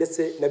bonyine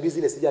ndetse na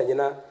business ijyanye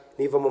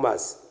niva mu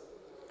mazi.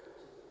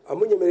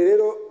 Amunyemere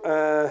rero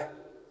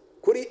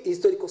kuri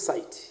historical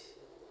site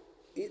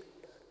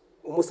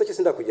umusake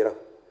sindakugeraho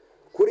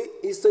kuri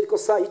historical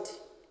site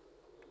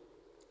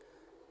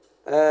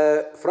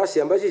Flash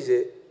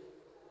yambajije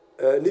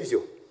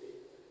nibyo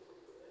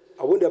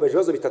abundi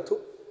abajibazo bitatu.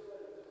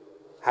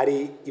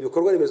 Hari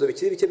ibikorwa remezo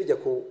bikiri bike bijya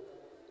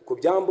ku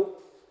byambu.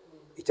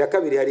 Icya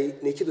kabiri hari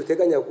niki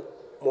duteganya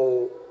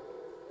mu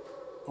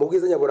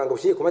bwiza nyaburanga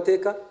bushingiye ku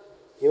mateka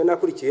niyo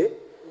nakurikiye.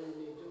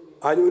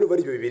 Hanyuma n'ubu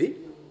ari bibiri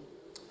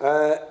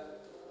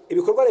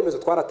ibikorwa remezo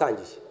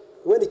twaratangiye.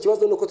 Wenda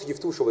ikibazo nuko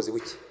tugifite ubushobozi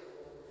buke.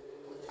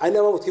 Ari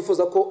nabo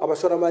twifuza ko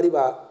abashoramari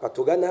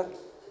batugana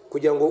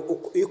kugira ngo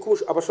uko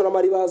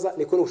abashoramari baza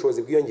niko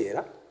n'ubushobozi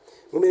bwiyongera.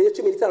 Mu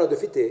mirenge 15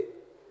 dufite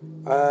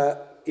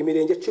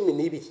imirenge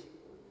 12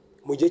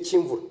 mu gihe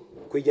cy'imvura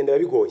kuyigendera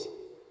bigoye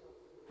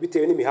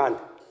bitewe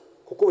n'imihanda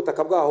kuko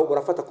ubutaka bwaho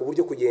burafata ku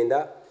buryo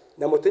kugenda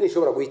na moto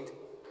nishobora guhita.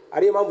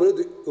 Ariyo mpamvu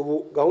rero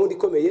ubu gahunda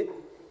ikomeye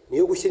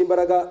niyo gushyira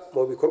imbaraga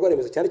mu bikorwa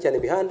remezo cyane cyane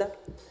imihanda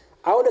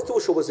aho ndetse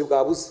ubushobozi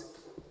bwabuze.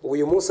 Ubu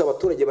uyu munsi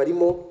abaturage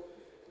barimo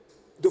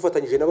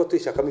dufatanyije nabo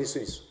tuyishakamo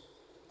ibisubizo.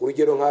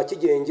 Urugero nka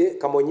Kigenge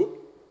Kamonyi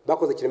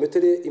bakoze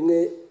kilometero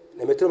 1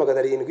 na metero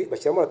 700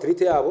 bashyiramo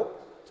latrite yabo.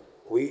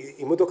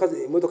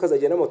 Imodoka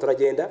zagenda moto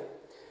ragenda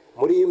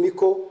muri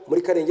Miko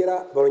muri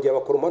Karengera barongera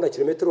bakora umuhanda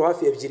kilometero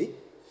hafi 2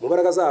 mu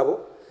mbaraga zabo.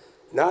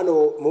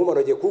 Nano mu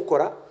maroge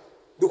kukora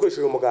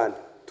dukoresheje umuganda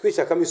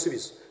twishakamo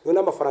ibisubizo. None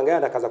amafaranga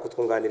yandi akaza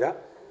kutwunganira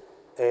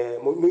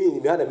mu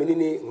mihanda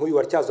minini nk'uyu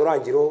wa Cyazo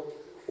Rangiro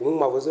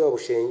umwavuze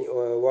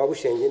wa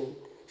Bushenge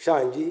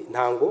Shangi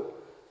Ntango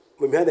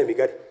mu mihanda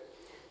migari.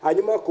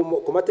 hanyuma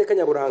ku mateka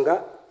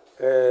nyaburanga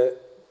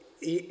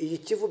iyi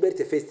Kivu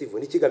Belt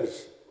Festival ni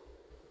kigamije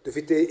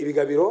dufite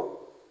ibigabiro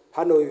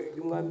hano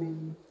y'umwami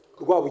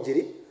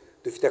Rwabugiri,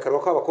 dufite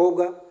akarwa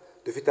k'abakobwa,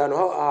 dufite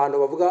ahantu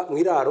bavuga mu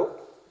iraro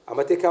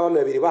amateka y'abami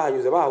babiri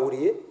bahanyuze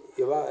bahahuriye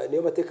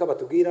niyo mateka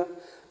batubwira,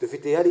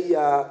 dufite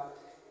hariya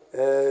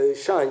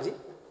Shangi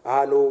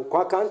ahantu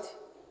kwa Kanti,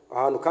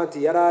 ahantu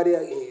Kanti yarari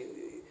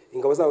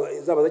ingabo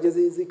zaba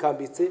zageze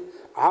zikambitse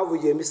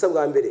ahavugiye misa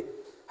bwa mbere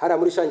hari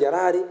muri Shangi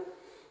yarari.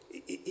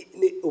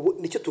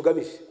 Nicyo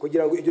tugamije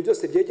kugira ngo ibyo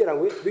byose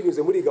byegeranywe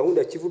binyuze muri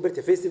gahunda ya Kivu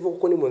Belt Festival,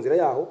 kuko ni mu nzira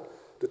yaho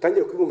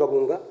dutangire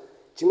kwibungabunga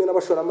kimwe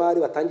n'abashoramari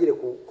batangire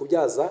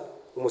kubyaza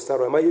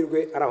umusaruro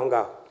w'amahirwe ari aho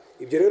ngaho.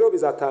 Ibyo rero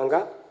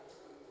bizatanga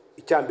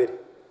icya mbere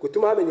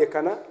gutuma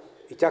hamenyekana,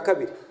 icya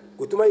kabiri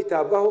gutuma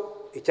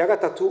yitabwaho, icya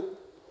gatatu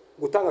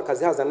gutanga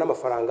akazi hazana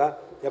n'amafaranga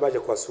y'abaje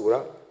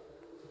kwasura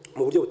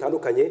mu buryo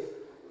butandukanye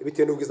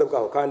bitewe n'ubwiza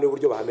bwaho kandi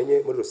n'uburyo bahamenye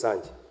muri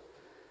rusange.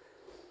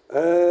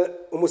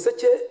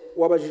 Umuseke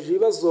wabajije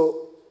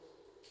ibibazo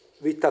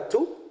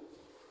bitatu.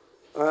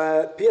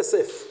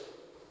 PSF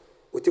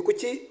uti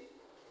kuki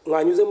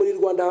mwanyuze muri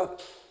Rwanda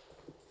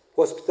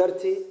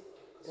Hospitality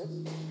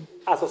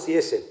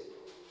Association,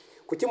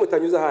 kuki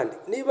mutanyuze ahandi?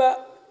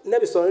 Niba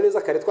nabisobanura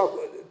neza kare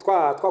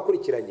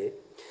twakurikiranye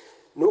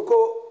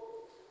nuko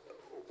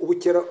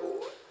ubukera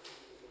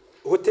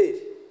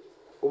hoteli,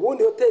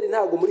 ubundi hoteli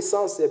ntabwo muri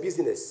sense ya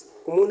business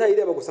umuntu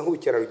ayireba gusa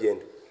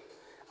nk'ubukerarugendo,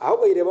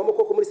 ahubwo yirebamo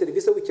koko muri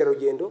serivisi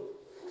y'ubukerarugendo,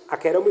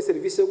 akayira muri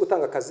serivisi yo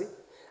gutanga akazi,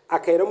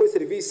 akayira muri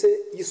serivisi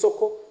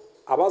y'isoko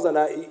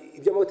abazana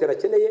ibyo amahoteli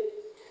akeneye,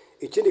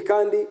 ikindi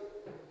kandi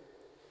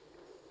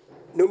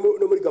no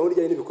muri gahunda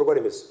ijyanye n'ibikorwa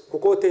remezo,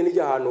 kuko hoteli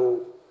ijya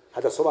ahantu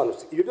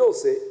hadasobanutse. Ibyo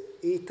byose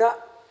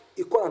ihita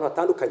ikora ahantu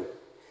hatandukanye.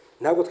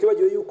 Ntabwo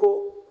twibagiwe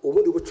yuko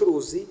ubundi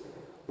bucuruzi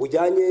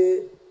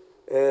bujyanye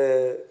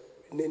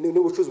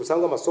n'ubucuruzi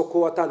busanga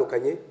amasoko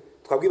atandukanye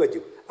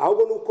twabwibagiwe,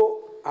 ahubwo nuko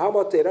aho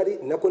amahoteli ari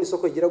nako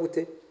n'isoko rigira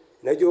gute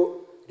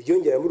naryo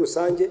ryongera muri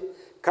rusange,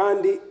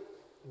 kandi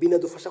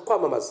binadufasha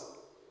kwamamaza.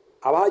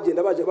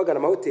 Abahagenda baje bagana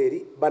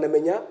amahoteli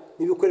banamenya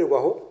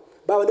n'ibikorerwaho,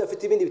 babandi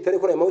bafite ibindi bitari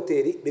kuri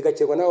amahoteli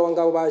bigakerwa n'abo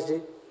ngabo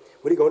baje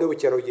muri gahunda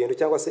y'ubukerarugendo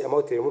cyangwa se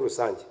amahoteli muri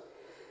rusange.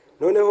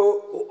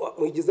 Noneho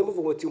mugize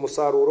muvuga uti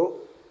umusaruro,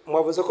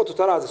 mwavuze ko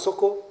tutarazi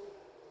isoko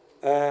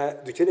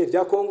dukeneye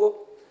rya Kongo,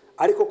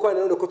 ariko kwa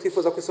none ko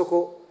twifuza ko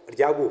isoko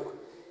ryaguka.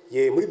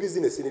 Muri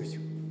business nibyo.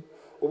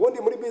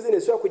 Ubundi muri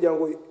business yo kugira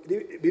ngo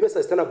bibe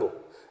sustainable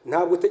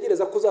ntabwo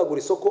utegereza ko uzagura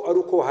isoko ari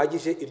uko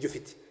wahagije iryo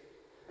ufite,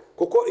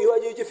 kuko iyo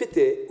wagiye iryo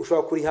ufite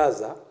ushobora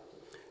kurihaza,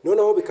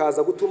 noneho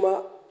bikaza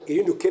gutuma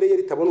irindi ukereye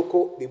ritabona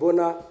uko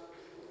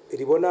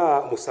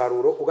ribona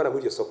umusaruro ugana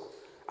muri iryo soko.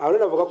 Aho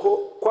rero navuga ko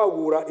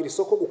kwagura iri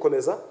soko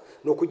gukomeza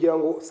no kugira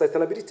ngo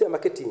sustainability ya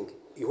marketing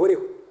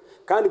ihoreho,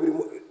 kandi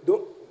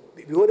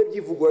bihore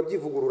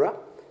byivugurura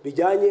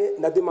bijyanye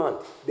na demand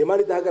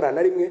idahagarara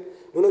na rimwe,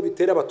 noneho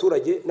bitera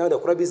abaturage n'abandi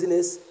bakora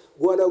business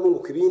guhana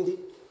bunguka ibindi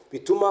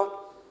bituma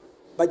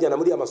bajyana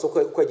muri amasoko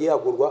uko yagiye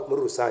yagurwa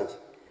muri rusange.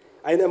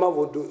 Ari nayo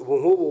mpamvu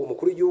nk'ubu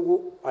umukuru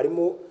w'igihugu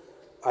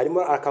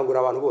arimo arakangurira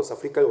abantu bose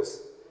Afurika yose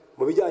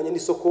mu bijyanye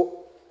n'isoko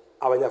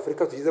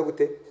abanyafurika tugize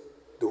gute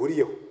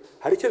duhuriyeho.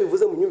 Hari icyo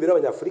bivuze mu myumvire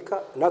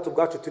y'abanyafurika, natwe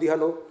ubwacu turi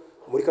hano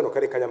muri kano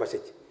karere ka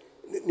Nyamasheke.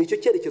 Nicyo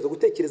cyerekezo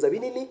gutekereza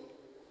binini,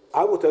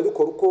 ahubwo tuba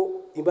dukora uko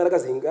imbaraga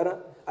zingana,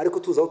 ariko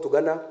tuzi aho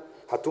tugana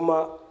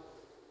hatuma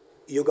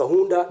iyo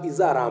gahunda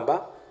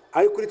izaramba,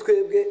 ari kuri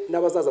twebwe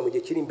n'abazaza mu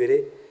gihe kiri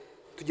imbere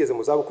tugeze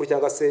mu zabukuru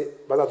cyangwa se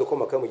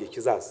bazadukomaka mu gihe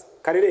kizaza.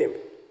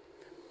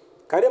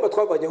 Karemba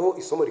twavanyeho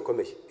isomo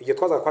rikomeye igihe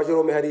twazaga kwa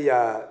Jerome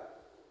hariya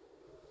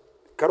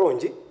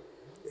Karongi,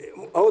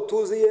 aho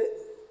tuziye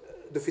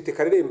dufite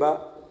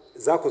karemba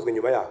zakozwe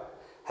nyuma yaho.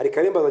 Hari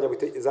karemba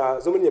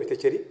zo muri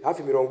Nyabitekeri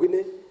hafi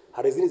 40,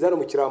 hari izindi zari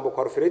mu Kirambo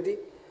kwa Rufredi,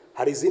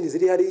 hari izindi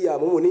ziri hariya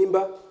mu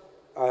Munimba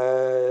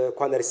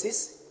kwa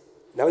Narcisse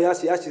nawe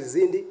yashyize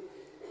izindi.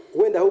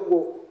 Wenda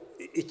ahubwo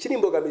ikiri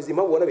imbogamizi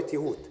impamvu ubona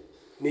bitihuta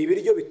ni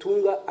ibiryo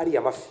bitunga ari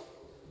amafi,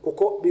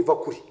 kuko biva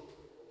kuri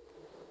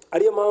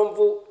ariyo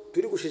mpamvu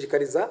turi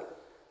gushishikariza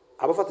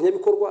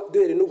abafatanyabikorwa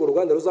duhere n'urwo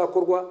ruganda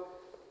ruzakorwa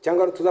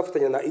cyangwa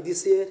tuzafatanya na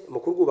EDCL mu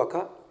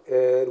kurwubaka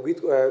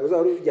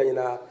ruzaba rujyanye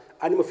na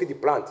animal feed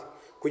plant,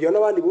 kugira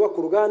n'abandi bubaka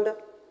uruganda,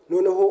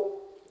 noneho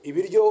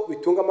ibiryo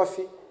bitunga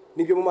amafi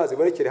n'ibyo mu mazi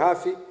bonekere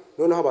hafi,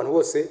 noneho abantu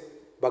bose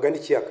bagana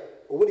ikiyaga.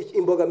 Ubundi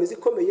imbogamizi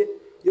ikomeye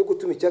yo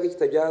gutuma ikiyaga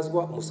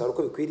kitabyazwa umusaruro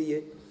uko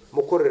bikwiriye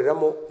mu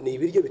kororeramo ni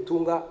ibiryo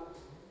bitunga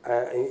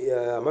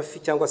amafi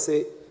cyangwa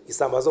se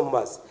isambaza zo mu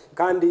mazi,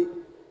 kandi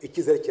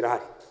ikizere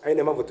kirahari. Ari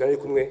nayo mpamvu turi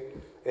kumwe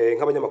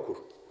nk'abanyamakuru.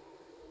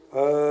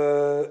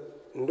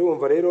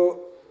 Ndumva rero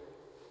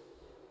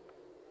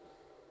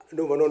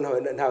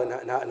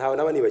ntawe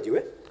naba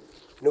nibagiwe,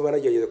 ndumva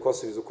nagerageza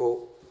kubasubiza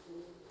uko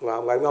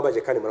mwari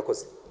mwabaje kandi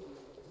murakoze.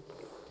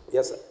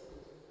 Yes.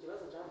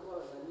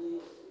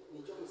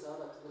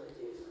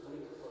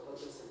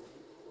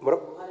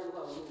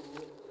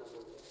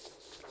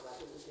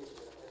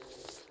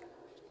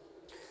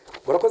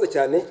 Murakoze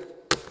cyane,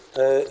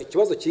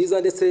 ikibazo cyiza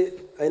ndetse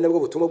ari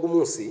nabwo butumwa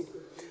bw'umunsi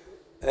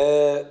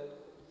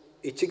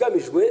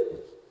ikigamijwe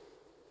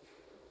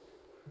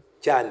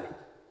cyane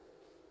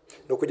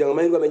no kugira ngo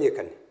amahirwe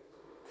amenyekane.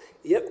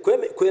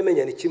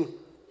 Kuyamenya ni kimwe,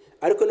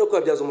 ariko no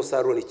kuyabyaza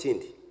umusaruro ni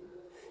ikindi.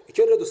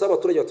 Icyo rero dusaba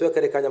abaturage batuye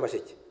akarere ka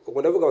Nyamasheke, ubwo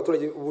ndavuga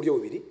abaturage uburyo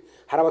bubiri.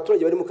 Hari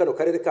abaturage bari mu kano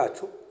karere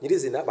kacu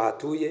nyirizina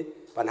bahatuye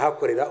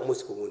banahakorera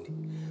umunsi ku wundi,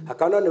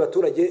 hakaba n'abandi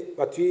baturage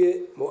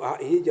batuye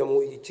hirya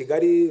mu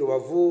Kigali,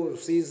 Rubavu,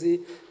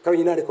 Rusizi,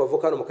 Karongi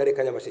bavuka hano mu karere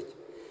ka Nyamasheke.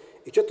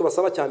 Icyo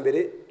tubasaba cya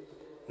mbere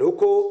ni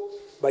uko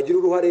bagira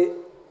uruhare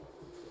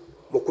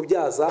mu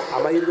kubyaza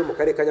amahirwe mu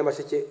karere ka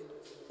Nyamasheke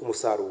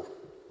umusaruro,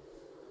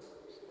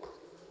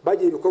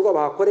 bagira ibikorwa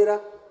bahakorera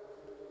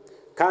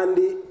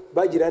kandi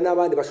bagira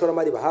n'abandi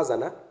bashoramari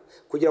bahazana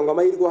kugira ngo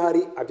amahirwe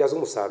ahari abyaze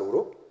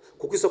umusaruro,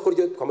 kuko isoko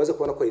ryo twamaze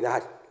kubona ko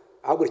rinahari,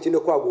 ahubwo rikindi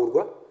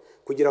kwagurwa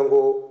kugira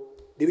ngo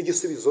ribe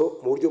igisubizo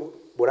mu buryo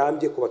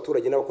burambye ku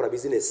baturage n'abakora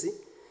bizinesi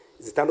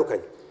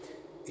zitandukanye.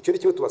 Icyo ni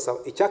kimwe tubasaba.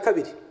 Icya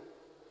kabiri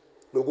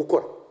ni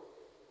ugukora.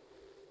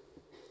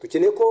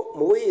 Dukeneye ko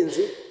mu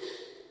buhinzi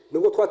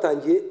nubwo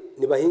twatangiye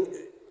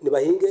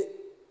nibahinge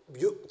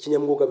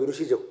kinyamwuga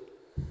birushijeho.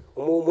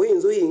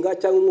 Umuhinzi uhinga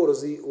cyangwa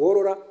umworozi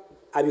worora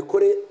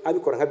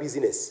abikora nka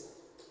bizinesi.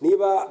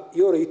 Niba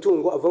yoroye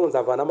itungo avuga ngo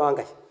nzavana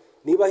amangahe,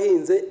 niba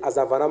ahinze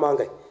azavana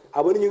amangahe,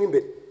 abona inyungu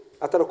imbere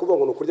atarakuvuga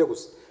ngo nukurya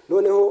gusa.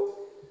 Noneho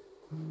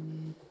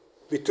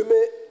bitume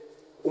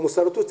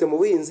umusaruro ututse mu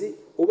buhinzi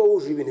uba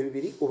wujuje ibintu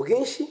bibiri,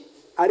 ubwinshi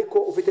ariko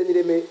ufite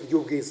n'ireme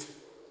ry'ubwiza.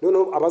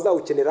 Noneho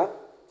abazawukenera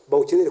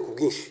bawukenere ku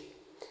bwinshi.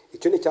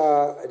 Icyo ni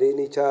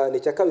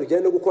cya kabiri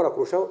bijyanye no gukora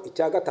kurushaho.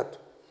 Icya gatatu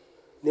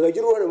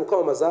nibagira uruhare mu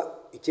kwamamaza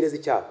ikirezi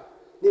cyabo.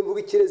 Nimvuga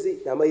ikirezi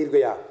ni amahirwe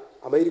yabo,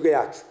 amahirwe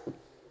yacu.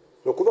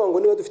 Ni ukuvuga ngo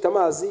niba dufite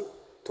amazi,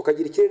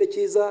 tukagira ikirere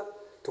cyiza,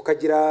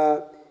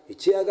 tukagira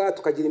ikiyaga,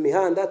 tukagira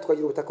imihanda,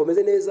 tukagira ubutaka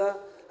bumeze neza,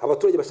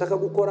 abaturage bashaka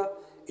gukora,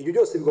 ibyo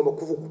byose bigomba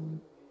kuvugwa.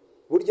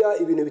 Burya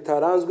ibintu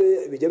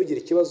bitaranzwe bijya bigira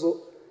ikibazo,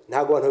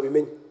 ntabwo abantu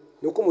babimenya.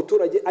 Ni uko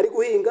umuturage ari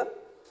guhinga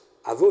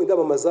avuga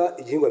ndamamaza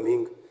igihingwa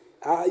mpinga,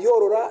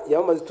 yorora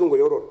yamamaza itungo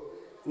yorora,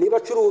 niba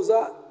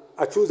acuruza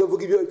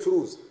avuga ibyo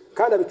acuruza,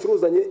 kandi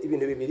abicuruzanye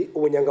ibintu bibiri,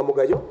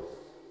 ubunyangamugayo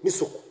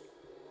n'isuku,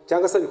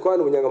 cyangwa se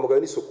bikorana ubunyangamugayo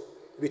n'isuku.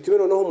 Bitume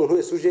noneho umuntu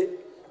wese uje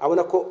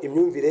abona ko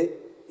imyumvire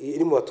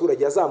iri mu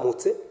baturage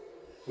yazamutse,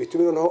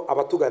 bitume noneho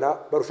abatugana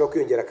barushaho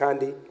kwiyongera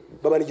kandi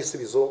baba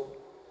n'igisubizo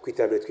ku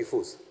iterambere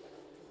twifuza.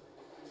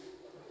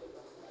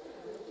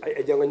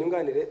 Ajya ngo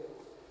nyunganire.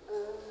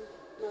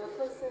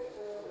 Nakoze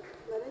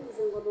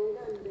narengize ngo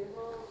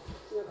nunganireho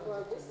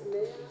nyakubahwa Visi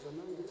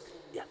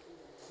Meya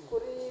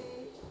kuri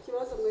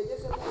ikibazo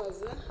mwegeze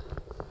mubaza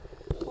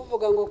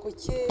uvuga ngo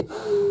kuki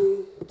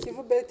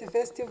Kivu Belt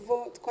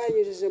Festival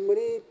twanyujije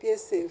muri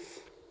PSF.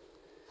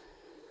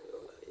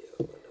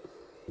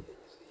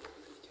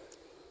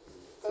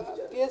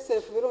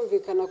 PSF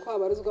birumvikana ko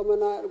habarizwamo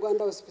na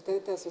Rwanda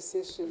Hospitality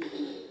Association.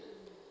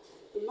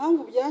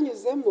 Impamvu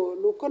byanyuzemo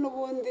ni uko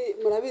n'ubundi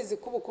murabizi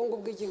ko ubukungu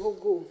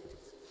bw'igihugu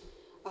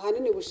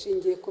ahanini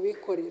bushingiye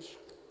kubikorera.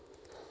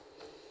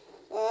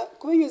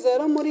 Kubinyuza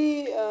rero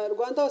muri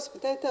Rwanda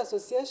Hospitality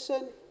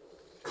Association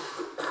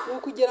ni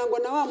ukugira ngo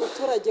na wa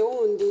muturage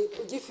wundi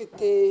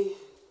ugifite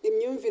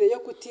imyumvire yo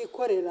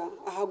kutikorera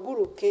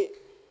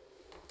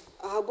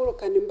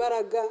ahagurukana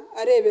imbaraga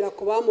arebera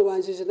ku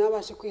bamubanjije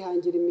n'abashe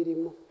kwihangira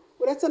imirimo.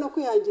 Uretse no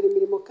kwihangira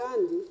imirimo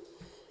kandi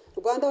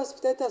Rwanda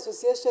Hospitality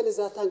Association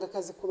izatanga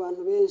akazi ku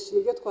bantu benshi,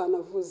 nibyo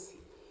twanavuze.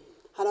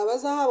 Hari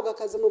abazahabwa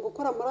akazi mu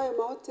gukora muri ayo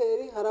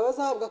mahoteli, hari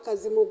abazahabwa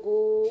akazi mu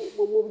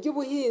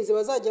by'ubuhinzi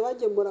bazajya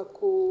bagemura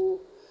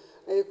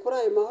kuri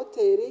ayo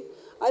mahoteli,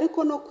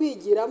 ariko no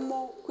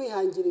kwigiramo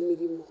kwihangira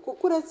imirimo.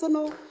 Kuko uretse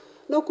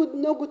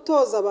no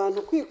gutoza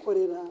abantu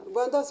kwikorera,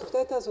 Rwanda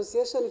Hospitality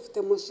Association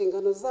ifite mu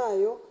nshingano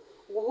zayo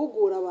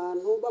guhugura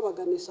abantu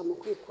babaganisha mu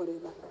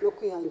kwikorera no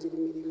kwihangira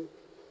imirimo.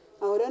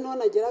 Aho rero niho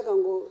nageraga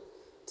ngo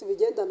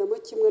tubigendanamo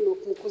kimwe mu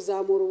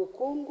kuzamura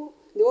ubukungu,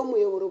 niwo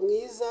muyoboro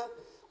mwiza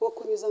wo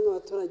kunyuza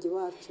n'abaturage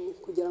bacu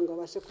kugira ngo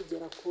babashe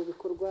kugera ku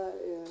bikorwa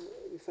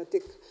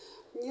bifatika.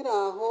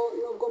 Nyiraho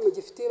nubwo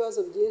mugifite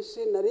ibibazo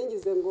byinshi,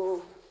 naringize ngo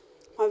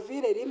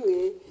mpavire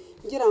rimwe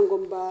ngira ngo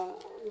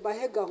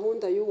mbahe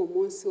gahunda y'uwo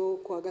munsi wo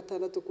kuwa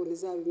gatandatu ukuntu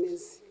izaba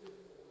imeze.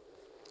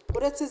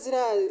 Uretse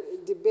ziriya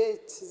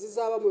debate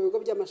zizaba mu bigo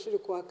by'amashuri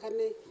kuwa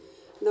kane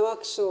na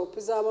workshop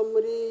izaba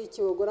muri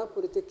Kibogora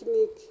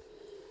Polytechnic,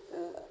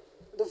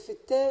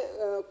 dufite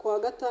kuwa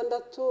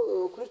gatandatu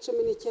kuri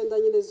 19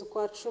 nyine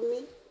z'ukwa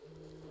 10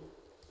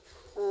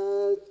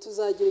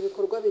 tuzagira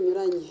ibikorwa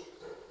binyuranye.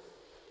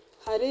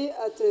 Hari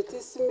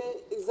atletisme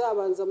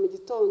izabanza mu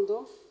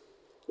gitondo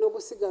no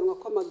gusiganwa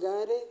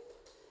kw'amagare,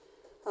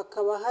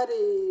 hakaba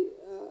hari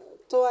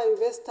tour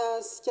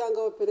investors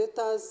cyangwa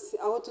operators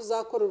aho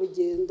tuzakora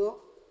urugendo,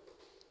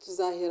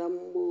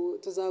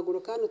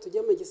 tuzahaguruka hano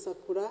tujye mu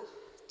Gisakura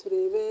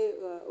turebe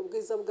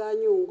ubwiza bwa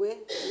Nyungwe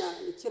na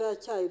kiriya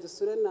cyayi,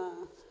 dusure na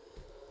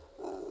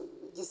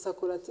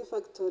Gisakura Tea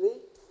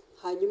Factory,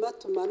 hanyuma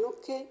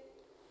tumanuke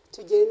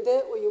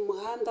tugende uyu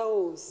muhanda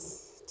wose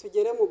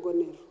tugere mu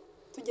Gonero.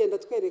 tugenda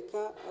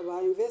twereka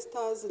aba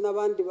investors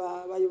n'abandi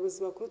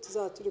bayobozi bakuru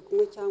tuzaba turi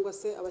kumwe cyangwa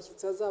se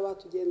abashyitsi bazaba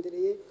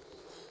batugendereye,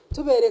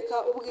 tubereka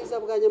ubwiza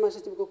bwa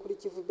Nyamasheke bwo kuri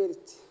Kivu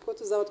Belt, ko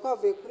tuzaba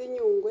twavuye kuri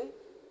Nyungwe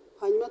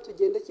hanyuma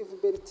tugende Kivu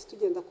Belt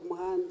tugenda ku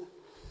muhanda.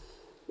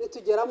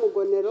 Nitugera mu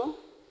Gonero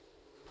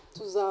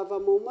tuzava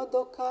mu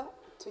modoka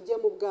tujye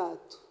mu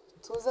bwato,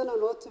 tuze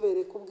noneho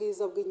tubereka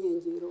ubwiza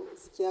bw'inkengero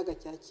z'ikiyaga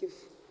cya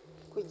Kivu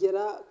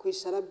kugera ku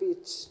Ishara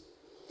Beach.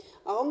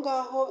 Aho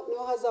ngaho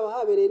niho hazaba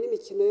habereye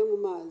n'imikino yo mu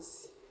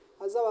mazi,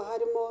 hazaba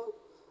harimo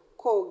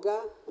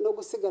koga no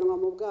gusiganwa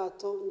mu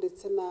bwato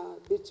ndetse na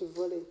beach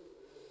volley.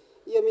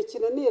 Iyo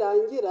mikino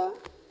nirangira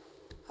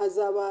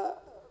hazaba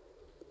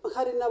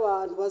hari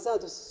n'abantu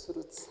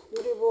bazadususurutsa,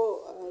 muri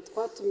bo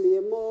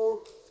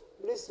twatumiyemo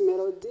Bruce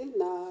Melody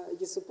na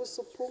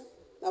Gisupusupu.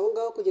 Abo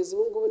ngabo kugeza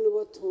ubu ngubu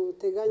nibo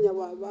tuteganya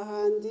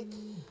bahandi,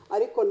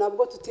 ariko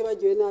nabwo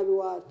tutibagiwe nabi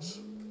wacu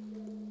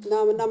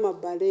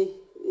n'amabare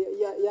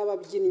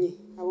y'ababyinnyi,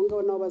 abo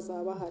ngabo nabo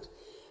bazaba bahari.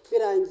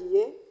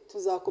 Birangiye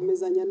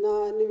tuzakomezanya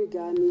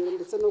n'ibiganiro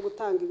ndetse no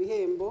gutanga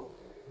ibihembo.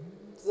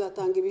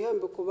 Tuzatanga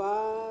ibihembo ku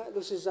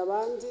barushije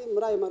abandi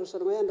muri ayo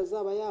marushanwa yandi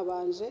azaba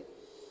yabanje,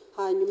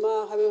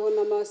 hanyuma habeho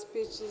n'ama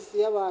speeches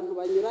y'abantu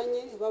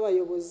banyuranye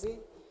b'abayobozi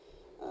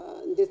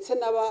ndetse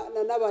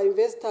n'aba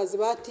investors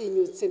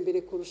batinyutse mbere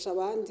kurusha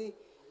abandi,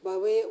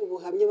 babe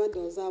ubuhamya abandi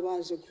bazaba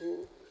baje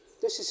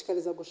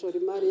dushishikariza gushora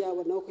imari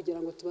yabo nabo kugira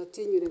ngo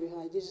tubatinyure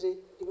bihagije,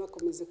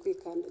 ntibakomeze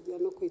kwikandagira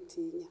no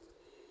kwitinya.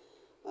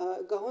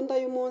 Gahunda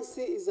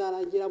y'umunsi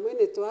izarangira muri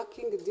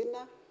networking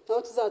dinner,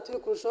 aho tuzaba turi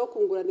kurushaho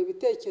kungurana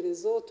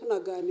ibitekerezo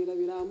tunaganira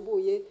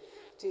birambuye,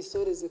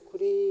 tuyisoreze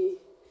kuri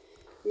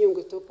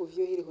Nyungwe Top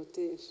View Hill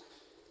Hotel.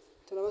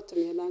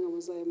 Turabatumiye namwe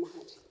muzaye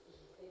muhari.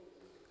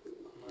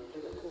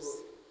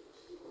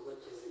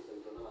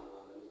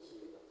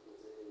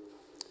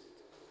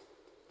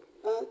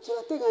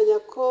 Turateganya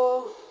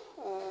ko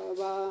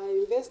ba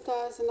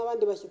investors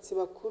n'abandi bashyitsi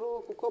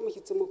bakuru, kuko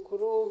umushyitsi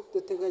mukuru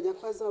duteganya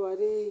ko azaba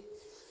ari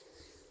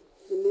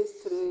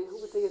Minisitiri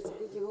w'Ubutegetsi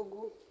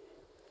bw'Igihugu,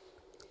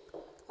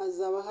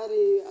 hazaba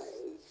hari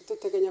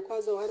duteganya ko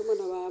hazaba harimo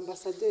na ba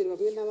ambasaderi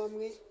bamwe na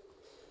bamwe.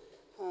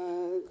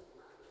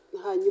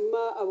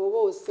 Hanyuma abo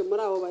bose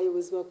muri abo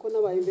bayobozi bakuru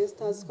n'aba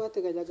investors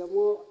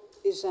twateganyagamo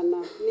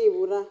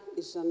nibura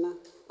ijana,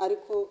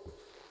 ariko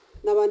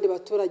n'abandi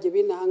baturage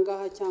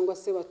b'inahangaha cyangwa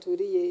se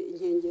baturiye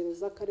inkengero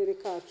z'akarere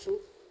kacu,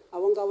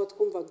 abo ngabo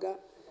twumvaga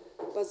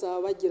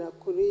bazaba bagira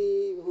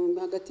kuri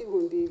hagati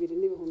y'ibihumbi 2,000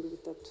 n'ibihumbi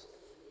 3,000.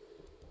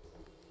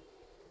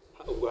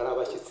 Ubwo hari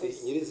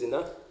abashyitsi nyirizina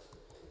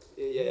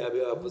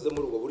yavuze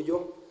muri ubwo buryo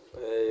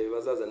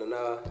bazazana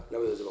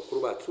n'abayobozi bakuru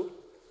bacu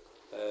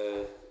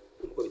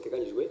uko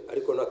biteganyijwe,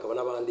 ariko hakaba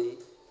n'abandi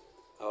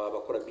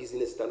abakora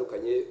business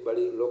zitandukanye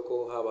bari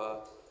local,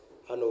 haba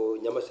hano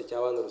Nyamasheke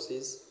cyangwa hano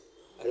Rusizi,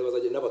 ari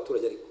bazajya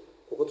n'abaturage, ariko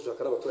kuko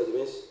dushaka n'abaturage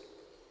benshi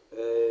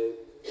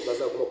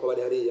bazaguma ko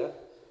bari hariya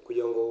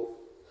kugira ngo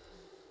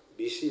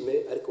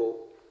bishime,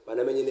 ariko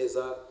banamenye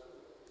neza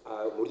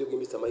mu buryo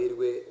bw'imbitse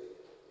amahirwe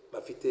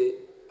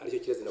bafite, aricyo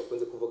kibazo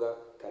nakunze kuvuga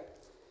kare.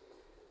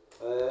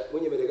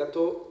 Munyemere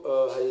gato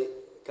hari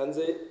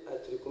kanze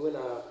turi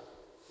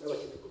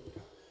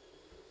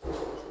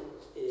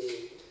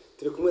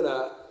kumwe na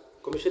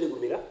Komisheni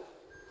Gumira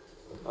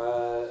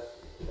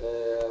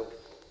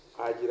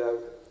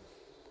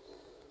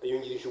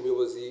yungirije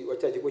umuyobozi wa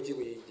cya kigo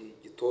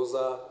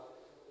gitoza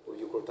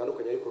urubyiruko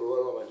rutandukanye, ariko ruba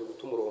rwabanje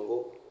guta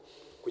umurongo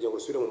kugira ngo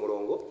rusubire mu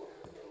murongo,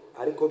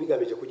 ariko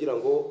bigamije kugira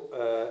ngo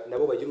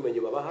nabo bagire ubumenyi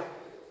babaha,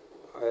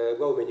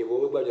 bwa bumenyi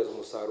bowe bwabyaza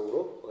umusaruro.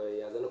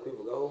 Yaza no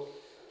kwivugaho.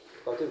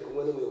 Twaba turi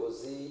kumwe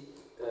n'umuyobozi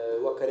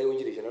w'akarere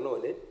wungirije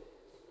nanone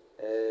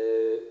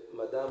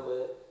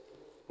Madame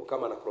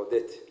Mukamana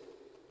Claudette,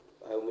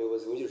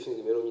 umuyobozi wungirije ushinzwe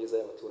imibereho myiza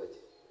y'abaturage.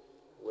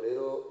 Ubu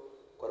rero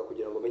twara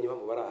kugira ngo menye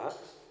impamvu bari aha.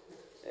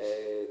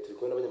 Turi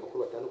kumwe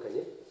n'abanyamakuru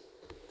batandukanye,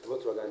 turimo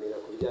turaganira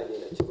ku bijyanye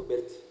na Kivu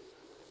Belt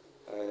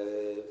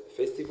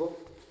Festival,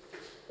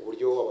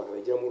 uburyo abantu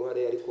bagiramo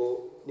uruhare ariko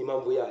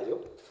n'impamvu yayo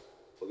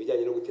mu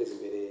bijyanye no guteza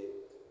imbere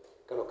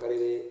kano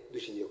karere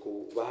dushingiye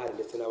ku bahari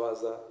ndetse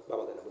n'abaza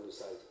babagana muri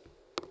rusange.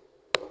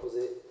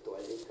 Abakoze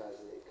tubaye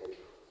ikaze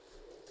karibu.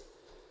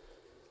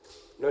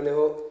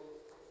 Noneho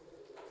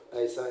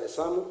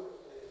Samu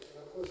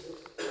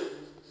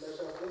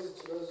ndashaka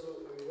kubaza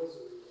ibibazo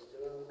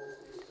bigera nko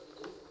kuri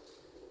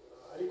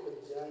 3, ariko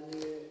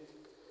bijyanye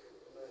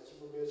na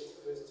Kivu Belt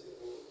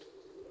Festival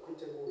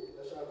kwiteguye.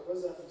 Ndashaka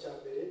kubaza icya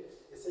mbere,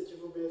 ese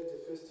Kivu Belt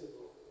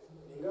Festival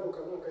ni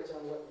ngarukamwaka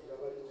cyangwa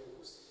iraba rimwe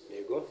gusa?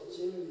 Yego.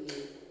 Ikindi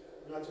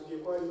mwatubwiye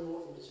ko harimo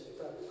imikino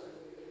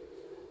itandukanye.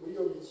 Muri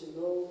iyo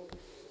mikino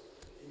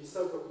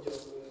ibisabwa kugira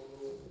ngo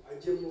umuntu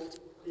ajyemo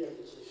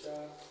kwiyandikisha,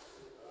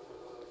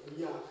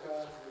 imyaka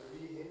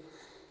ibihe.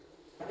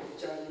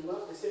 Icyanyuma,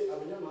 ese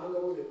abanyamahanga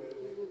bo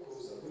bemerewe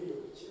kuza muri iyo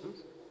mikino?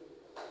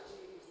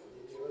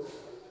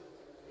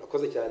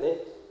 Nakoze cyane.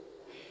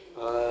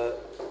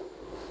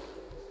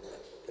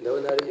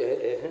 Ndabona hari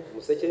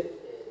Museke.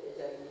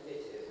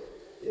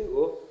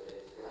 Yego.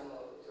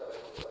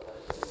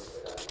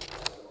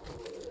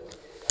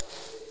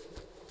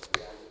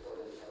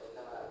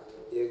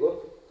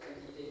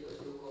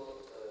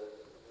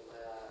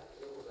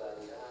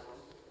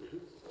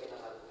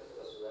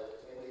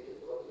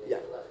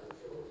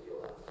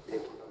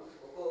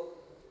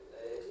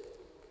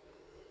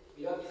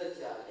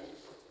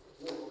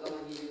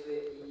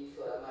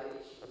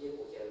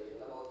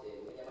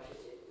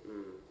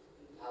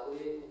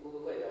 uri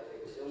gukorera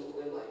televiziyo ngo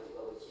ube mwari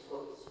kigabo cyitwa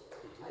iki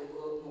ariko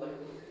mubari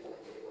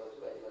kugikurikirana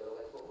abaturage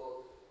bavuga ko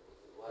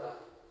wara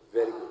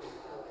very good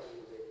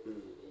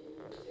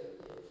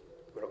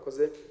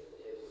murakoze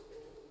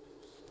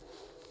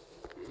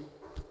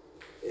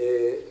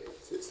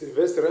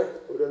Sylvestre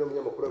uri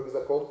n'umunyamakuru wa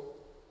Bwiza.com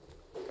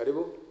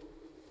karibu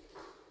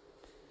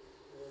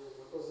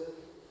murakoze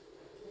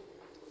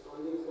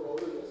kandi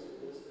twabonye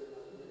Sylvestre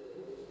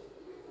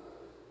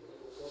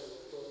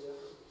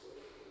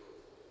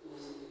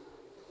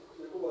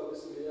nyakubahwa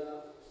bisigaye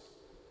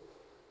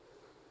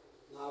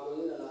ntabwo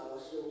nyine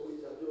nabashije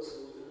gukurikira byose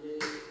mu gihe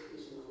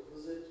ishimwe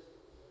kuvuze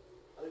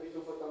ariko icyo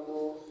mfatamo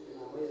ni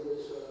amahirwe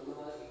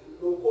y'ishoramari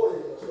ni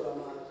ukorohereza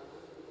abashoramari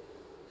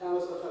cyangwa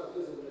se abashaka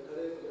guteza imbere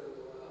akarere kugira ngo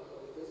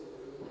bateze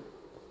imbere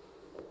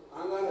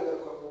aha ngaha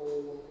ndagaruka ku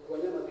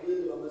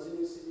banyamadini bamaze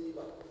iminsi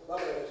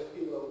bagaragaje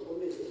kwiyubaka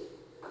gukomeye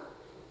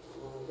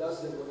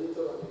byasembuwe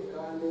n'itora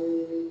amerikani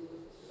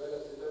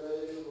bagatungana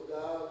n'ibivuga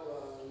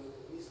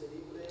bise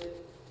libre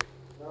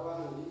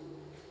n'abandi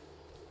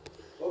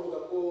bavuga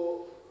ko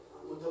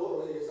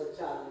mutaborohereza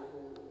cyane ku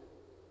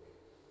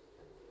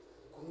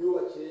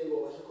myubakire ngo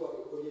babashe kuba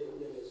bikoreye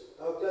ibyemezo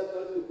aba twari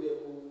tubikuye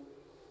ku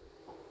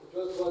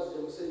kibazo twazije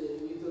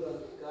musenyeri w'itora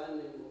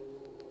amerikani mu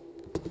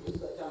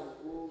gihugu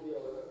cy'amakuru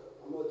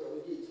amota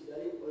wagiye i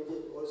Kigali wari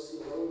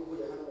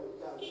uvuye hano mu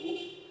Cyangugu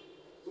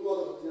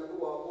tumaze gutinya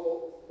kubaha ko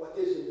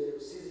wateje imbere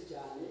Rusizi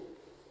cyane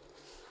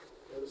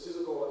Rusizi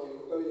ukubaka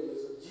ibikorwa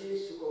biremezo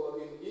byinshi ukubaka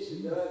ibintu byinshi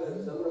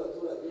bigaragariza muri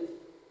abaturage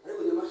ariko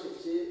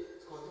Nyamasheke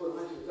tukaba tubona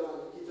nta kintu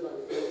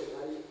cy'iterambere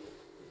gihari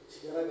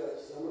kigaragara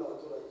kizamura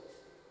abaturage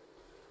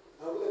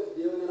aravuga ati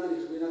yewe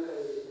nananijwe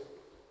n'akarere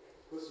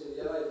rwose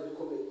yaraye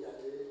ikomeye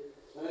cyane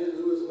nananijwe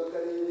n'ubuyobozi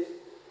bw'akarere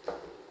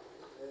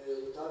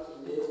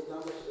utatumye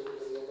utamfashije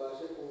kugira ngo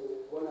mbashe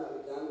kubona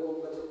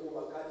ibyangombwa byo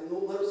kubaka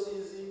nka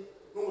Rusizi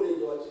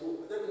n'umurenge wa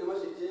Kibuga atari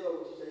Nyamasheke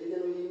bagucisha hirya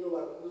no hino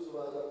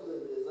barakuzubaza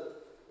bakuzengeza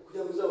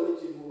kugira ngo uzabone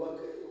ikintu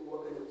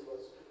wubakanye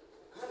ikibazo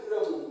kandi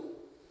uriya muntu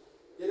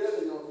yari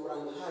yazanye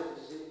amafaranga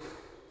ahagije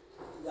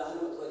yaha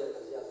n'abaturage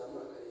akazi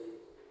yazamura akarere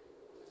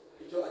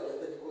icyo agiye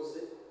atagikoze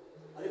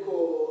ariko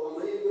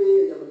amahirwe ye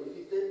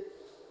yamugifite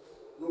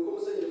ni uko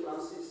Musenyeri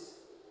Francis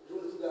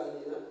ejo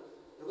tuganira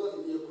yavuga ati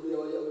ngiye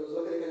kureba abayobozi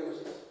b'akarere ka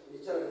Nyamasheke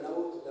bicarane nabo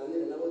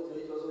tuganire nabo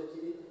turebe ikibazo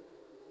kiri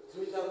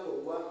turebe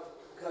icyakorwa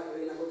kariya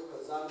karere nako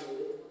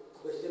tukazamure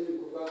tugashyiramo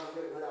ibikorwa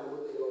nk'ariya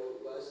amahoteli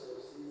bashyize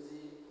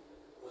Rusizi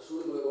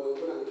amashuri mu bayobozi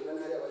ko n'amerikani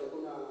hariya abayeko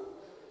na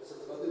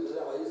satubadiri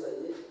hariya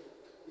bayizanye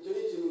icyo ni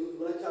ikintu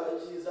mbona cyaba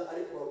cyiza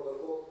ariko bavuga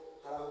ko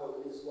hari aho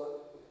bamirizwa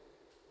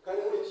kandi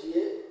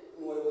nkurikiye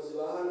mu bayobozi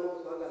ba hano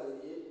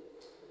twaganiriye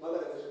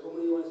bagaragaje ko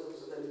muri one stop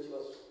center harimo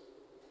ikibazo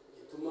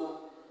gituma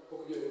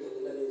koko ibyo bintu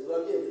bitagenda neza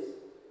barabyemeza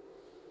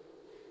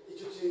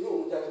icyo kintu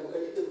cyakemuka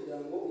gite kugira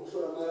ngo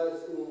umushoramari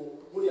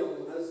nkuriya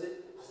muntu aze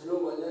asa no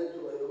mu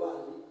banyacyubahiro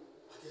bandi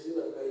ateze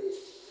imbere akarere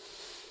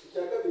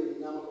icya kabiri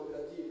ni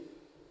amakoperative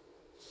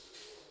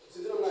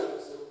sinzi no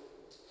mwabivuzeho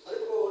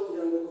ariko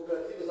ngira ngo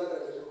koperative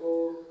zagaragaje ko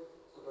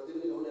koperative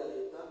ni gahunda ya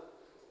leta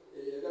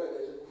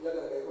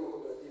yagaragaye ko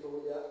amakoperative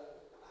burya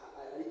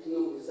ari kimwe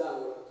mu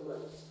bizamura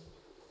abaturage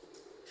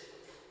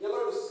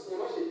nyamara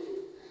Nyamasheke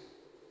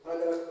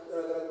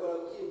haragaragara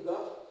kwibwa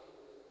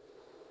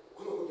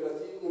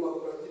kw'amakoperative mu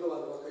makoperative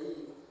abantu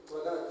bakayiba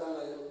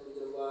turagaratangaje ku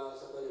rugero rwa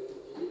Sakare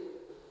ebyiri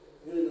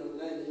miliyoni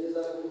 84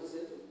 zaragurutse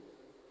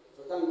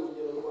turatanga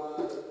urugero rwa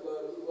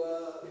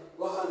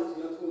hano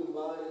tugenda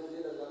twumva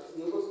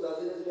nuko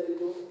tutazi neza ibyo ari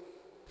byo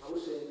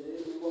abushengere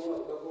nuko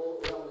mwavuga ko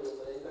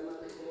uramuyobozi arengana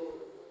ariko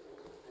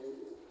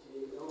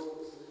aho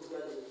sinzi ko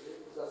byagenze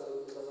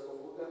tuzaza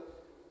kuvuga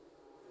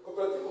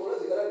koperative ubona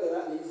zigaragara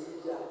ni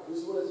iz'ibya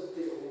uzibona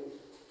zifite gahunda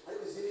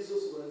ariko izindi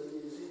zose ubona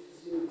ziri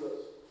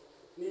n'ibibazo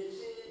ni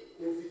iki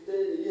mufite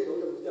niyihe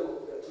gahunda mufite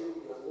amakoperative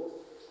kugira ngo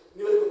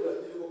niba ari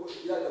koperative koko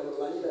igira akamaro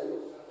ba nyirayo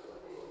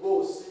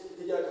bose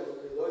igira akamaro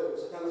perezida wayo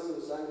gusa cyangwa se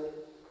rusange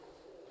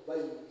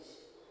bayibye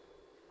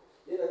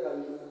rero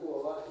akamenya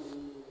kubaha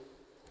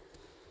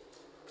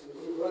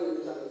imikoranire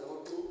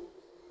n'itangazamakuru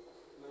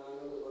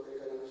n'akarere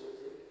ka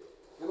Nyamasheke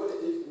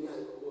Nyamasheke ifite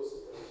umwihariko rwose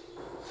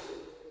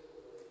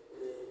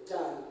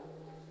cyane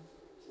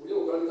uburyo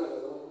bukorana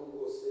n'itangazamakuru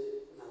rwose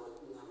nta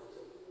makemwa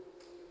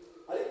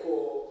ariko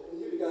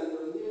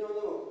nk'ibiganiro nk'ibi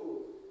n'abanyamakuru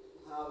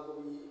ntabwo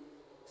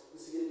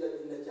bisigaye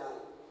biratinda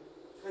cyane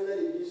kandi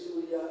hari byinshi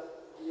burya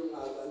iyo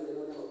mwaganira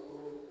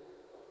n'abanyamakuru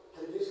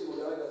hari byinshi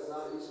mugaragaza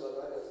hari byinshi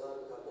bagaragaza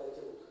bikaba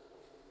byakemuka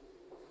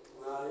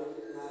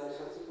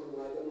mwashatse ukuntu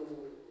mwajya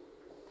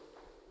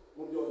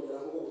mubyongera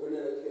nk'uko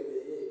guverineri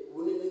yabitwemereye ubu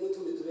ni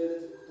n'utundi turere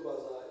turi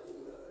kutubaza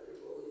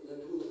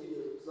inatuguzo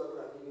tw'igihe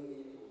tuzakora ibi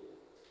ngibi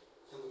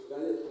cyangwa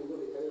tuganire twumve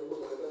bikari uko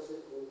gahagaze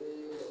twumve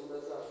gahunda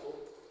zabo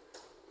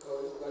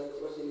tukaba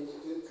tubashimira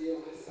icyo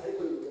tuyemo ariko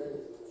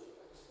nibigerageze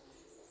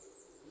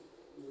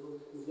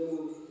mujye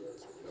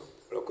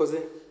urakoze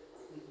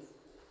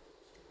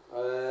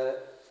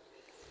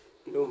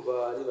ndumva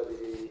ari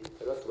babiri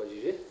bari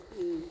batubajije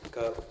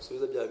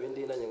kasubiza bya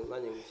bindi nanjye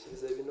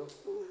ngusubize bino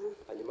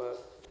hanyuma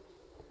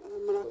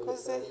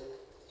murakoze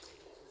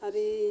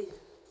hari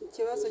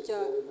ikibazo cya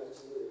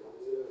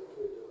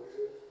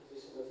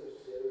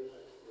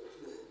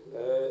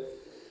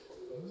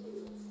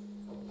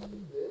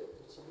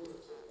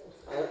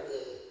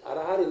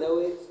arahari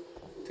nawe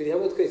turi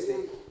hamwe twese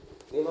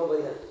niyo mpamvu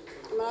ari hano.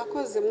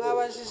 murakoze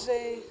mwabajije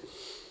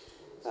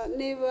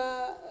niba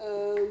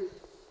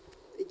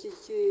iki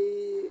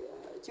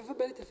Kivu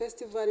Berite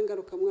Festival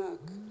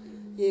ngarukamwaka.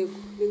 Yego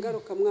ni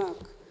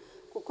ngarukamwaka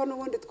kuko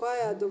n'ubundi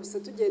twayadobuse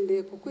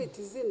tugendeye ku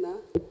kwita izina.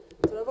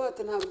 Turavuga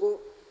ati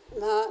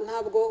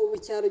ntabwo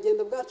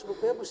ubukerarugendo bwacu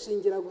bukwiye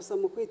gushingira gusa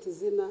mu kwita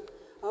izina,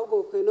 ahubwo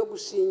bukwiye no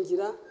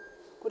gushingira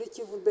kuri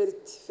Kivu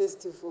Berite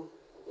Festival,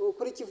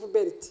 kuri Kivu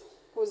Berite,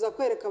 kuza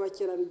kwereka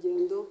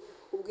abakerarugendo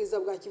ubwiza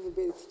bwa Kivu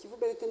Berite. Kivu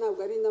Berite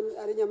ntabwo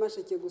ari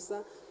Nyamasheke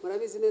gusa,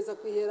 murabizi neza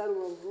ko ihera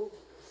Rubavu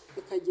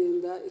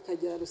ikagenda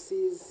ikagera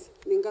Rusizi.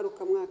 Ni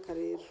ngarukamwaka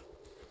rero.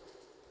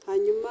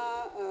 Hanyuma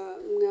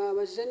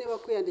mwabajije niba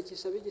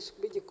kwiyandikisha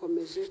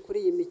bigikomeje kuri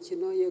iyi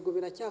mikino. Yego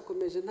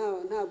biracyakomeje,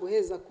 nta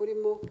guheza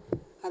kurimo,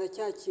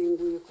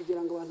 haracyakinguye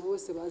kugira ngo abantu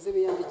bose baze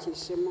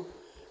biyandikishemo,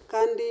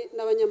 kandi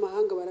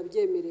n'abanyamahanga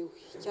barabyemerewe.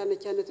 Cyane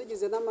cyane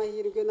tugize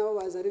n'amahirwe nabo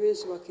baza ari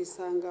benshi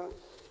bakisanga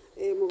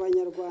mu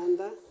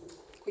banyarwanda,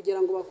 kugira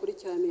ngo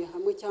bakurikirane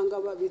hamwe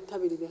cyangwa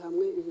bitabirire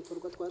hamwe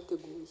ibikorwa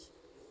twateguye.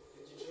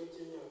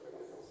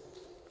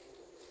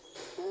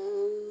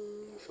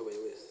 ushoboye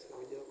wese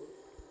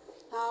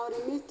nta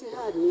limiti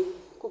ihari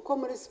kuko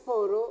muri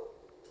siporo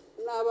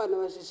n'abana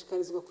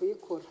bashishikarizwa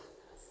kuyikora.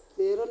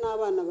 Rero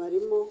n'abana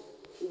barimo,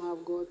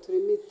 ntabwo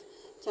turimita,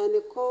 cyane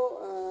ko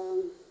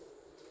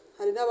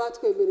hari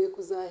n'abatwemereye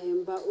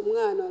kuzahemba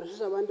umwana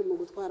warushije abandi mu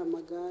gutwara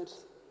amagare,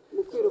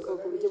 mu kwiruka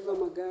ku buryo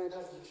bw'amagare.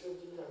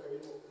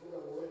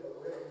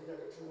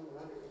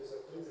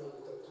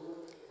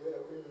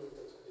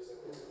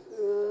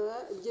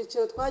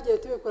 Ibyiciro twagiye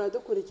tubikora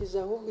dukurikije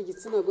ahubwo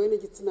igitsina gore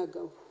n'igitsina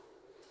gabo.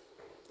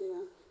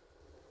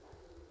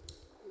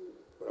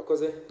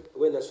 murakoze.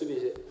 wenda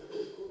nashubije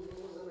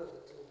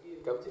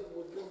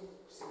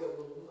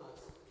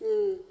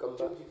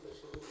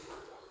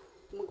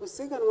mu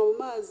gusiganwa mu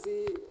mazi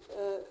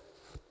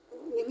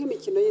ni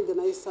nk'imikino yindi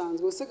nayo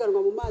isanzwe. Gusiganwa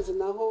mu mazi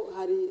naho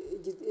hari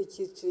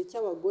icyiciro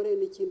cy'abagore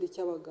n'ikindi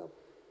cy'abagabo.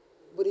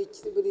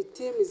 Buri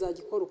timu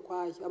izajya ikora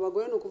ukwayo.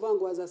 Abagore ni ukuvuga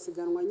ngo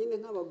bazasiganwa nyine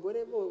nk'abagore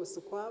bose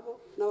ukwabo,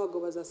 n'abagabo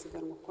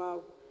bazasiganwa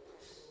ukwabo.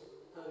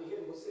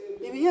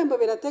 Ibihembo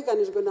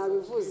birateganijwe,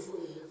 nabivuze.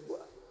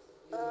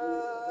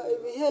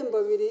 Ibihembo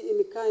biri in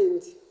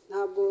kind,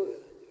 ntabwo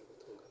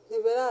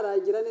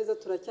ntibirarangira neza,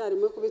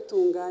 turacyarimo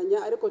kubitunganya,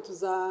 ariko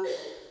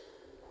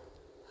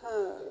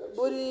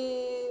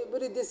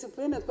buri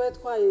disipurine twari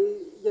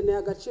twayigeneye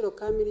agaciro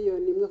ka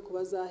 $1,000,000 ku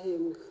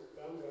bazahembwa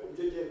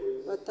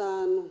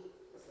 5.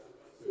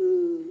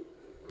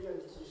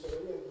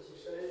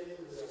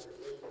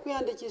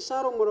 Kwiyandikisha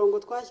hari umurongo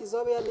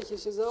twashyizeho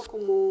biyandikishijeho ku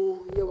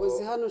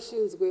muyobozi hano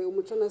ushinzwe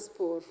umuco na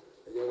siporo.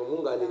 kugira ngo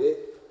mwunganire,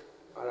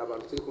 hari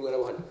abantu turi kumwe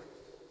nabo hano,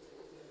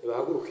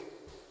 nibahaguruke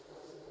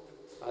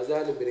baze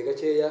hano imbere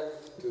gakeya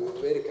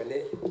tuberekane,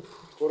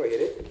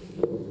 tworohere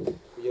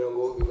kugira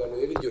ngo ibiganiro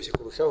bibe biryoshye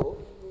kurushaho.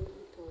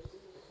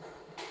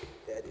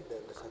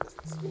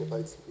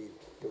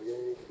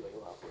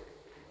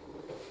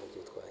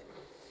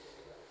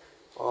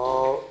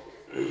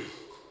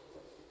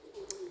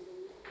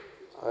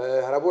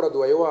 harabura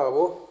duwaye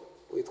wabo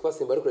witwa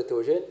Simba ariko Leta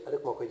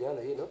ariko makwege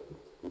hano hino.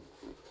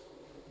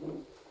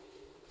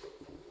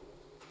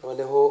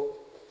 Noneho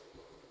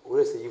buri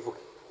wese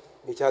yivuge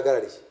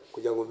n'icyahagarariye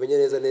kugira ngo umenye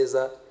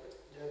neza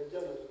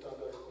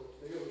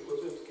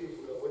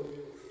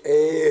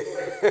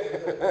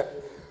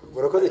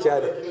murakoze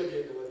cyane.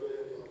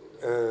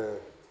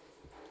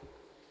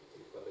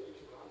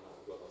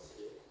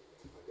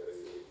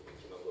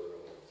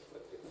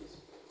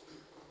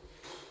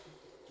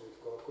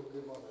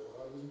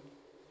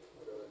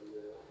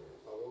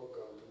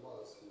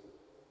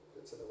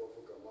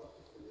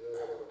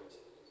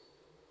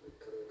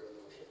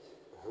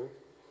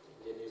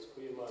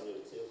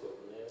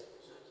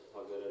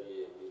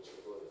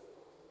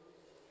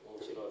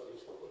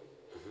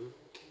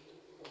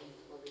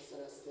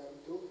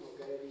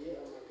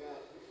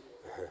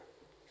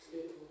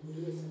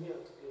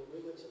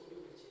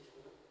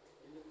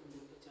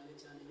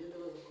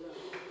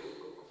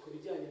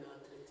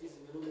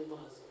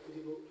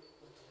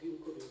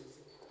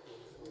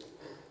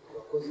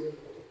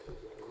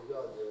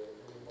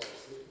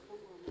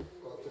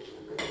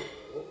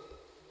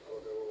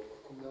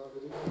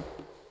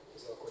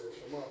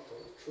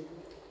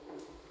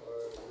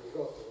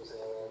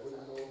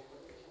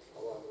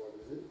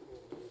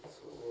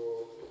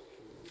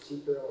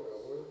 Ikipe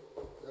y'abagabo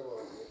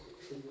y'abantu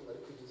 10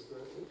 ariko igizwe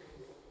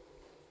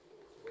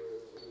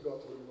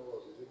ubwato burimo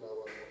babiri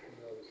n'abantu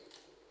 20.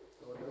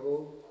 Noneho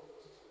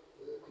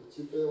ku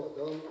ikipe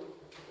y'abadamu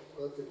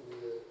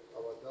twateguye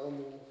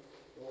abadamu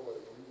nabo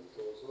bari mu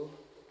myitozo,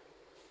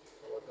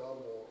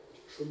 abadamu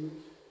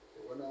 10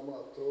 ubwo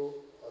n'amato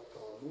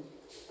 5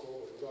 kuko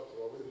buri bwato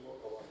buba burimo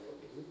abantu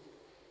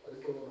 2,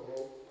 ariko noneho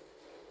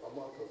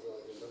amato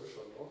azagenda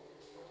arushanwa,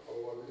 abo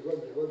babiri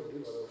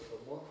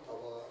bararushanwa,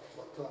 aba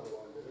 5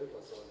 ba mbere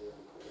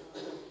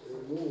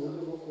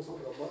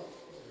kuvugama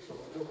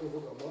irushanwa ryo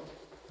kuvugama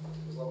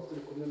tuzaba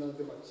turi kumwe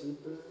n'andi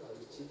makipe,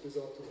 hari ikipe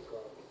izaturuka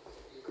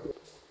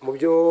mu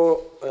byo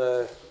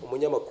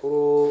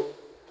umunyamakuru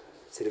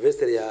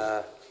Sylvestre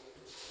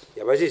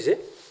yabajije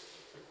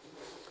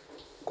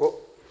ko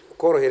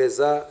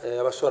korohereza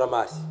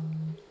abashoramari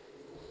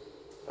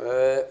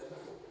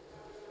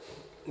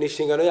ni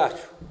inshingano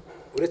yacu,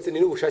 uretse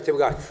n'ubushake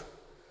bwacu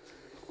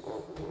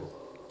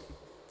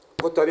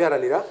ko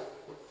tubiharanira.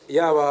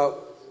 Yaba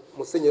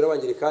musenyeri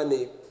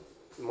w'Abangirikani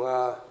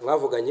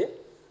mwavuganye,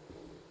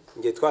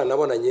 ngiye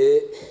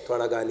twanabonanye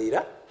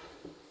turanaganira,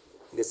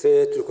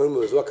 ndetse turi kumwe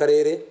n'umuyobozi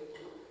w'akarere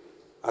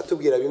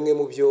atubwira bimwe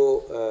mu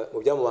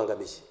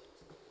byamubangamiye,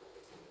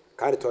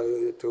 kandi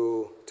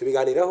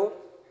tubiganiraho.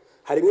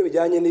 Hari bimwe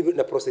bijyanye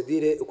na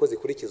procedure uko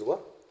zikurikizwa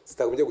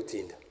zitagombye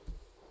gutinda.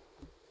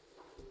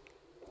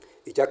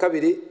 Icya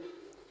kabiri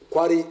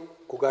kwari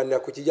kuganira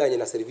ku kijyanye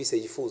na serivisi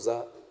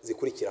yifuza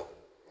zikurikiraho.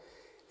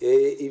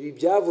 Ibi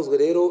byavuzwe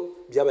rero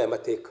byabaye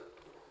amateka,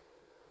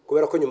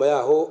 kubera ko nyuma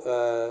yaho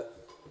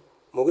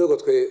mu rwego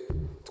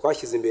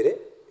twashyize imbere,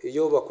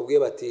 iyo bakubwiye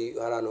bati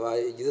hari ahantu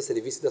hagize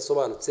serivisi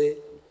idasobanutse,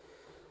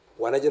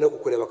 wanajya no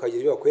kukureba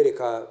bakagira ibyo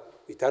bakwereka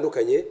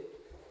bitandukanye,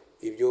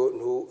 ibyo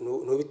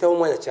ntubitaho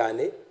umwanya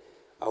cyane,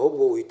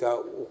 ahubwo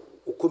uhita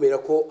ukumira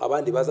ko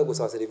abandi baza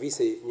gusaba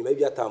serivisi nyuma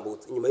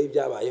y'ibyatambutse, nyuma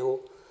y'ibyabayeho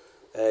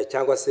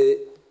cyangwa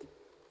se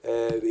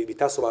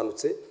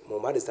bitasobanutse mu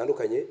mpande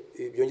zitandukanye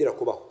byongera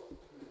kubaho.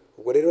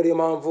 Ubwo rero niyo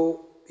mpamvu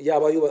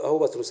yaba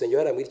ahubatse urusengero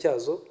hariya mu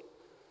Ityazo,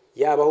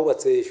 yaba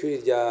ahubatse ishuri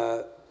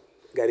rya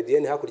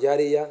Gardien hakurya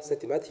hariya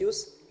St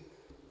Matthews,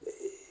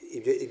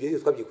 ibyo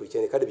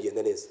twabyikurikiranye kandi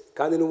bigenda neza.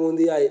 Kandi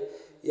n'ubundi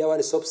ya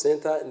One Stop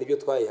Center nibyo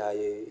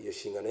twayihaye iyo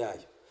nshingano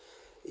yayo.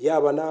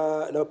 Yaba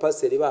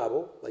n'abapasiteri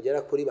babo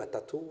bagera kuri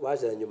 3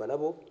 baje nyuma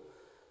nabo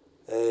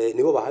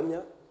nibo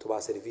bahamya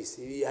tuba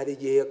serivisi. Hari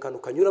igihe akantu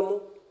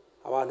kanyuramo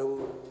abantu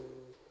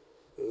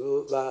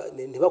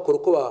ntibakora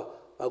uko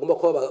bagomba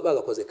kuba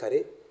bagakoze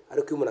kare,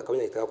 ariko iyo umuntu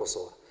akamenya ahita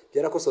agakosora.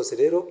 Byarakosose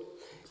rero,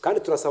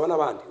 kandi turasaba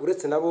n'abandi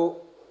uretse nabo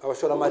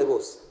abashoramari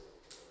bose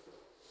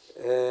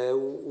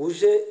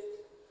uje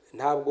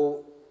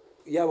ntabwo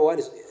yaba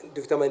wani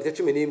dufite amayinite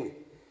 11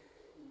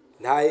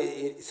 nta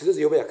isizo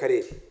ziyoboye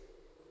akarere,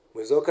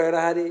 muzo w'akarere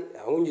ahari,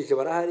 abungirije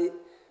barahari,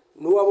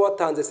 n'uwaba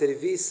watanze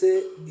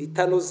serivisi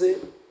itanoze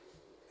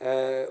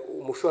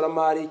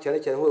umushoramari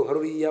cyane cyane nka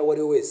ruriya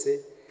wari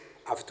wese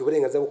afite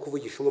uburenganzira bwo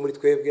kuvugisha umwe muri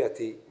twebwe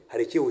ati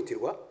hari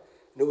ikihutirwa,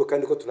 n'ubwo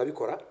kandi ko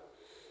tunabikora,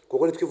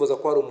 kuko nitwifuza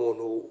ko hari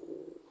umuntu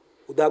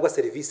udahabwa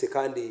serivisi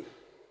kandi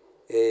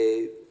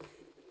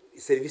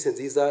serivisi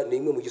nziza ni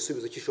imwe mu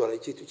gisubizo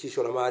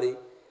cy'ishoramari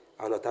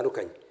ahantu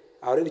hatandukanye.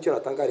 Aho rero icyo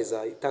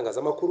natangariza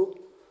itangazamakuru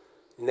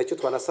ni nacyo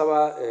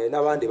twanasaba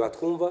n'abandi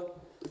batwumva,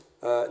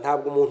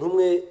 ntabwo umuntu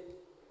umwe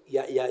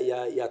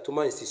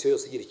yatuma institution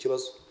yose igira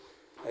ikibazo,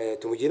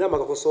 tumugira inama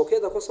agakosoka,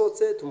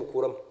 adakosotse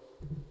tumukuramo.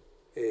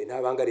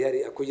 Nta banga rihari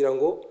kugira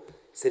ngo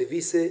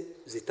serivisi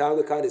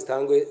zitangwe kandi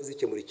zitangwe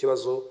zikemura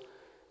ikibazo,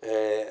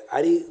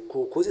 ari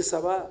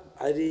kuzisaba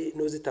ari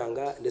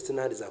n'uzitanga ndetse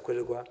n'ahandi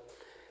zakorerwa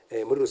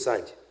muri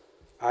rusange.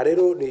 Aha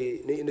rero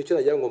nicyo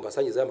nagira ngo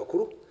mbasangize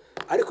amakuru,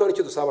 ariko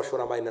nicyo dusaba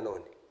abashoramari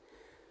nanone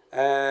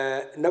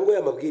nabwo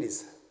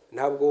yamabwiriza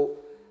ntabwo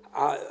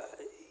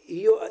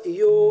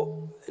iyo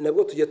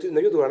nabwo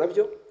nabyo duhura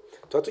nabyo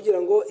tuba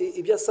tugira ngo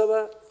ibyo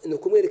asaba ni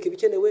ukumwereka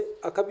ibikenewe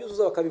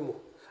akabyuzuza bakabimuha,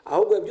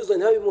 ahubwo yabyuzuza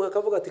ntibabimuha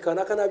akavuga ati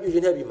kanaka nabyuje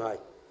ntiyabimpaye.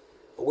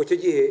 Ubwo icyo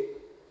gihe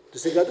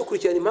dusigaye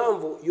dukurikirana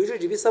impamvu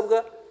yujuje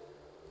ibisabwa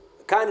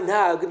kandi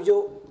ntabwo ibyo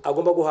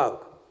agomba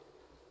guhabwa.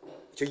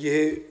 Icyo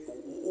gihe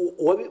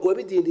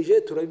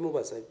uwabidindije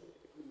turabimubaza,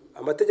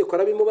 amategeko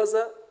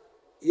arabimubaza,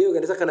 yewe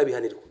ndetse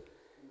akanabihanirwa.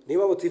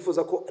 Niba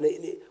utifuza ko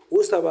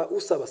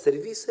usaba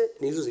serivisi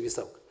nizuze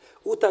ibisabwa,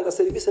 utanga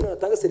serivisi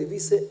natanga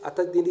serivisi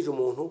atadindije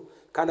umuntu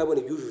kandi abone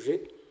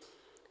ibyujuje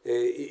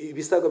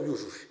ibisabwa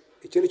byujuje.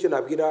 Icyo nicyo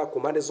nabwira ku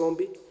mpande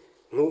zombi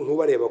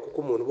ntubareba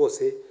kuko umuntu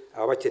bose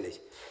aba bakeneye.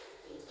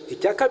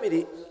 Icya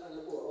kabiri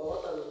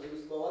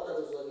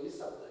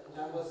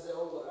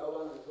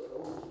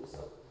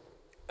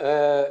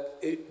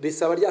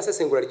bisaba rya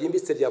sesengura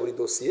ryimbitse rya buri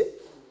dosiye,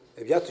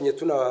 byatumye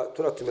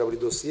tunatumira buri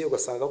dosiye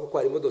ugasanga kuko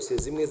harimo dosiye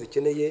zimwe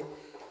zikeneye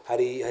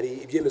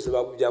hari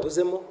ibyemezo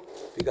byabuzemo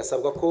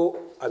bigasabwa ko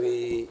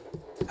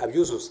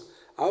abyuzuza.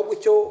 Ahubwo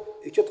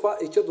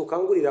icyo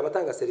dukangurira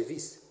abatanga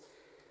serivisi,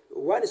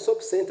 One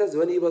Stop Center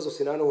ziba n'ibibazo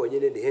sinano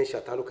honyine, ni henshi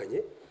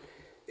hatandukanye.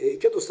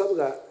 Icyo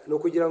dusabwa ni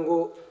ukugira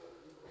ngo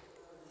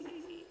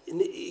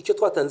icyo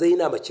twatanzeho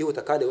inama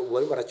cyihuta kandi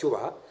bari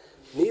baracyubaha,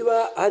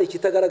 niba hari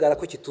ikitagaragara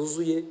ko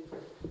kituzuye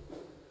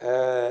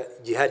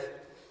gihari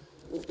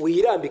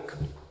uyirambika,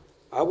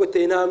 ahubwo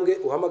teye intambwe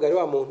uhamagare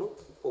wa muntu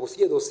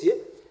ugusiye dosiye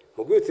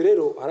mubwite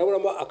rero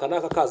harabonamo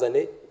akanaka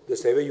kazane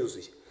dosiye yabe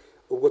yuzuye.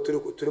 Ubwo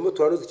turimo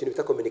turanoza ikintu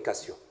bita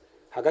communication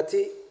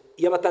hagati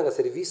y'abatanga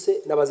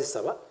serivisi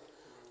n'abazisaba,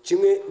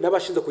 kimwe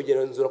n'abashinzwe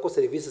kugenzura ko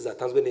serivisi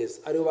zatanzwe neza,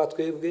 aribo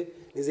batwebwe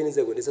n'izindi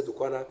nzego ndetse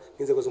dukwana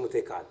n'inzego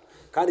z'umutekano.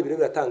 Kandi ibintu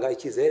biratanga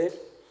icyizere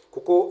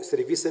kuko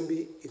serivisi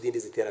mbi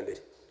idindiza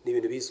iterambere, ni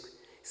ibintu bizwi.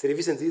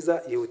 serivisi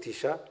nziza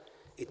yihutisha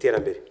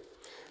iterambere.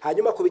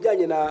 Hanyuma ku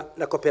bijyanye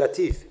na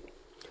koperative,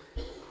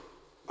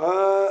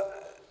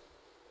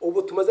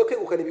 ubu tumaze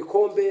kwegukana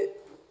ibikombe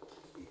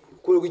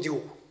ku rwego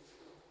rw'igihugu,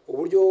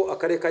 uburyo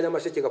akarere ka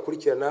Nyamasheke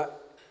gakurikirana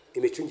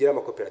imicungire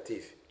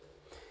y'amakoperative.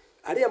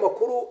 Ariya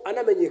makuru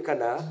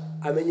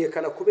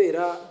amenyekana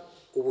kubera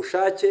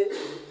ubushake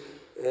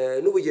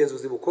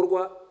n'ubugenzuzi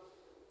bukorwa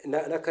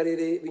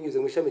n'akarere binyuze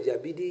mu ishami rya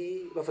BD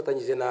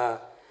bafatanyije na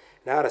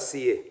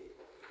RCA.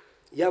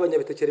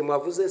 Y'abanyabitekeri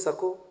mwavuze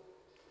sako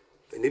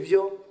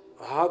nibyo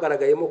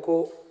hagaragayemo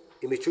ko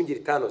imicungire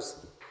itanoze.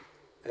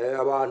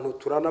 Abantu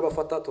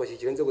turanabafata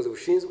tubashyikira inzego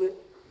zibushinzwe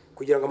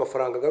kugira ngo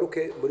amafaranga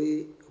agaruke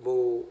muri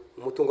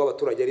umutungo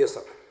w'abaturage ariyo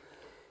sako.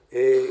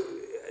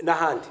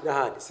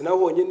 N'ahandi sinaho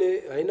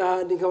honyine, hari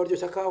n'ahandi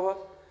nk'abaryoshya kawa.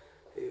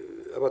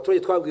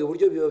 Abaturage twabwiye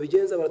uburyo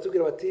bibabigenza,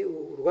 baratubwira bati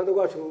u Rwanda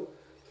rwacu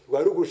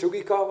rwari rugurishije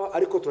rw'ikawa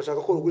ariko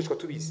turashaka ko rugurishwa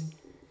tubizi.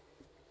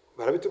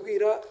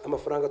 Barabitubwira,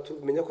 amafaranga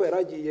tumenya ko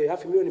yaragiye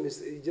hafi miliyoni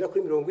igera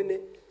kuri 40,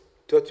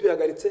 tuba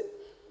tubihagaritse,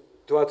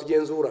 tuba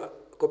tugenzura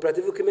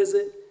koperative uko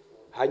imeze,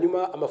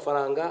 hanyuma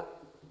amafaranga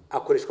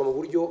akoreshwa mu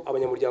buryo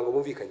abanyamuryango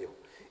bumvikanyeho.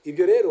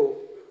 Ibyo rero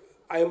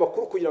ayo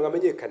makuru kugira ngo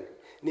amenyekane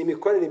ni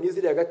imikoranire myiza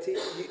iri hagati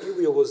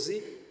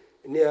y'ubuyobozi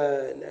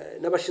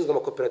n'abashinzwe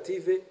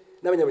amakoperative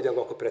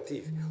n'abanyamuryango ba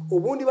koperative.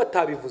 Ubundi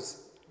batabivuze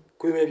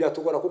kubimenya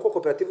byatugora kuko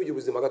koperative igira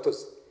ubuzima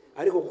gatozi,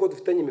 ariko kuko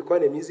dufitanye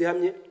imikoranire myiza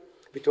ihamye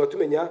bituma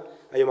tumenya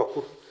ayo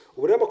makuru.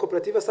 Ubu rero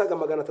amakoperative asaga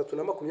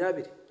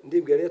 320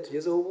 ndibwira rero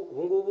tugezeho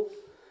ubu ngubu.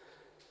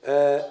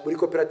 Buri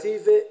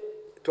koperative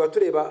tuba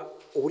tureba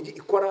uburyo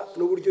ikora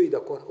n'uburyo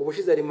idakora.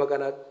 Ubushize ari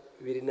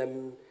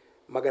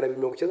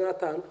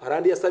 295,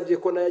 harandi yasabye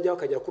ko najya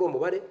akajya kuri uwo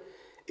mubare.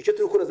 Icyo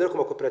turi gukora ku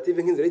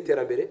makoperative nk'inzira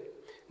y'iterambere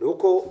ni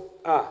uko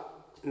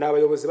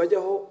n'abayobozi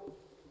bajyaho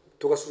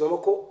tugasuzuma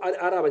ko ari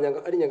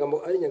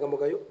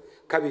inyangamugayo.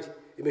 Kabiri,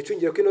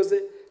 imicungire ko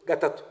inoze.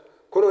 Gatatu,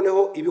 ko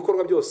noneho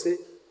ibikorwa byose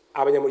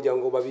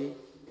abanyamuryango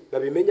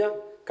babimenya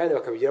kandi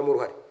bakabigiramo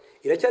uruhare.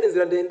 Iracyari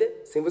inzira ndende,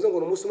 simvuze ngo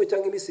umunsi umwe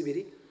cyangwa iminsi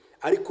 2,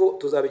 ariko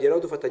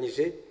tuzabigeraho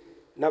dufatanyije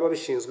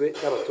n'ababishinzwe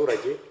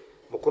n'abaturage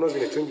mu kunoza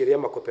imicungire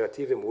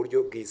y'amakoperative mu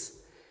buryo bwiza.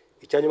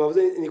 Icyanyuma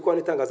mvuze ni ko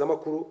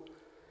n'itangazamakuru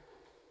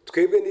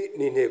twebwe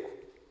ni intego.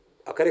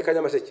 Akarere ka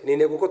Nyamasheke ni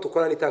intego ko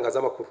tukora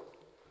n'itangazamakuru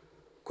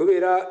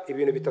kubera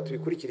ibintu bitatu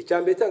bikurikira.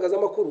 Icyambere,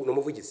 itangazamakuru no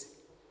muvugizi,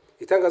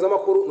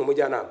 itangazamakuru no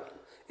mujyanama,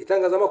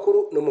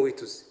 itangazamakuru no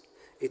muwituzi,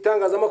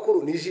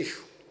 itangazamakuru ni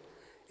ijisho.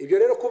 Ibyo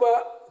rero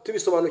kuba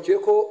tubisobanukiye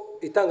ko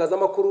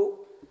itangazamakuru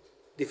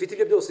rifite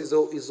ibyo byose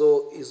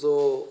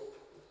izo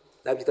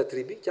nabyita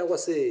tribi cyangwa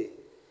se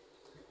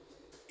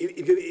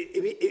ibyo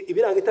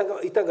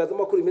ibiranga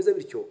itangazamakuru imeze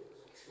bityo,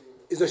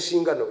 izo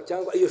nshingano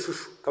cyangwa iyo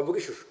shusho, kavuga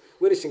ishusho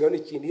wera inshingano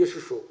n'ikindi, iyo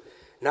shusho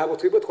ntabwo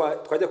twebwe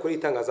twajya kuri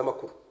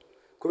itangazamakuru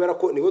kubera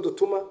ko nibo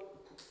dutuma,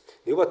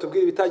 nibo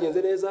batubwira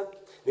ibitagenze neza,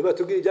 nibo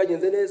batubwira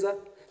ibyagenze neza,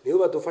 nibo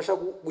badufasha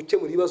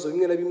gukemura ibibazo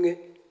bimwe na bimwe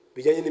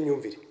bijyanye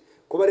n'imyumvire.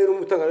 Kuba rero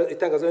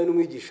itangazamakuru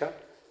n'umwigisha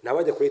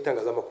nabajya kuri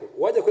itangazamakuru,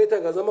 wajya kuri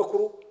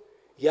itangazamakuru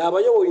yaba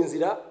ayoboye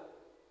inzira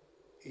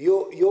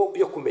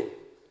yo kumenya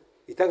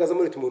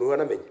itangazamakuru rituma umuntu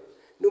anamenya.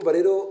 Numva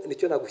rero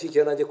nicyo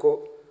nagushyikira nanjye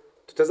ko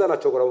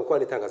tutazanacogora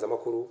gukora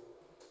itangazamakuru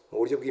mu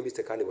buryo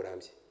bwimbitse kandi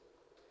burambye.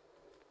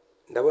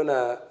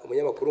 Ndabona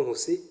umunyamakuru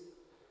Nkusi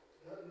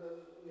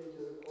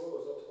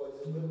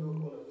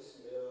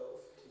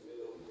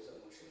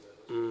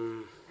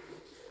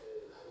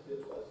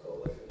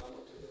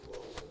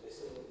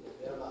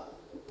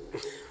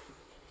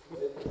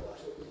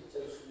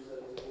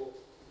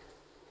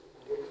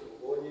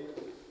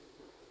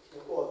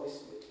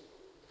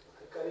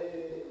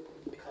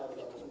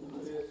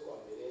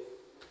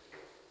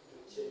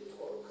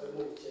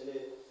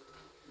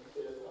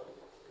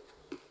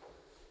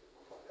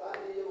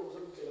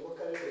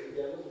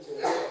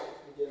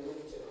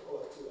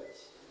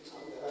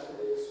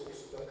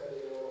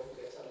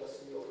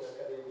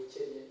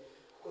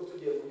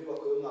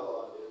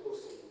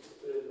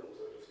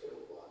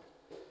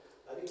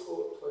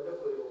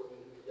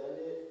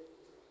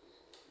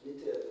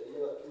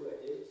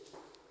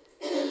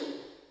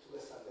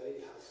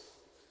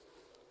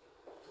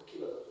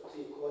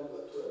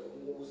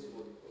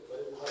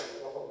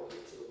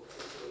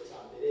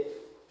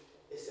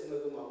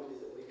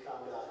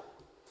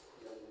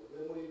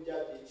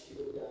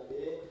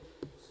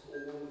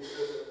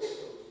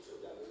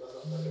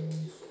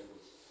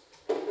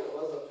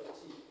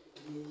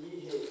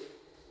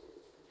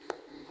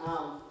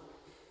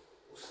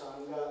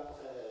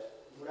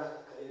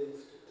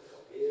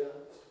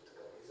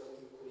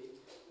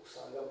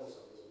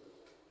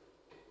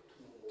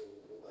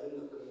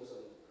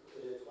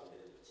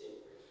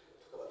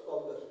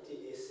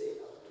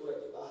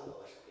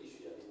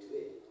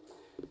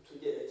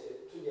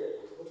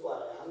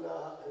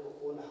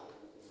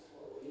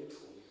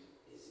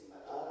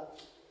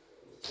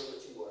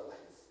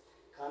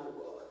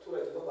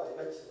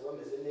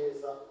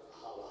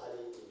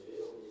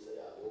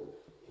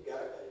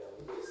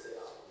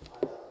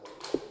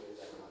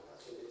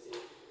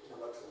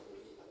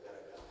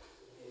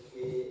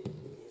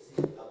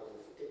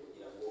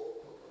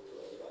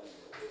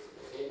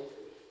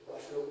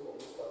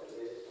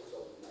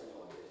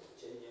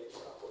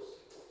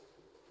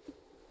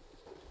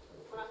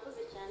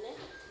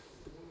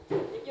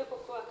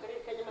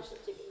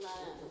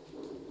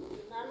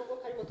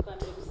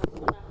twambere gusa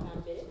kuko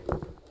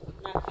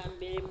ni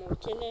akambere mu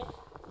bukene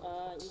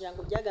ngira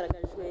ngo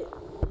byagaragajwe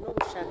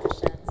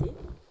n'ubushakashatsi.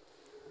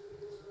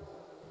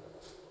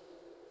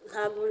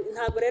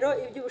 Ntabwo rero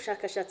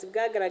iby'ubushakashatsi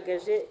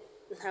bwagaragaje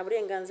nta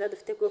burenganzira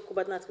dufite bwo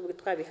kuba natwe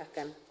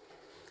twabihakana.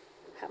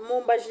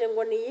 Mumbajije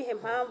ngo ni iyihe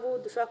mpamvu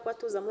dushobora kuba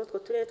tuza muri utwo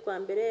turere twa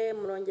mbere,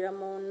 murongera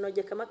mu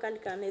nogekamo akandi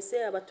kanese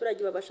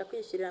abaturage babasha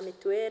kwiyishyurira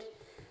mituweli.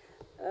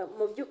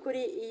 Mu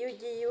by'ukuri iyo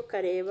ugiye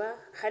ukareba,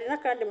 hari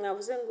n'akandi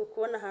mwavuze ngo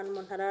kubona ahantu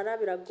umuntu arara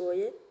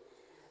biragoye,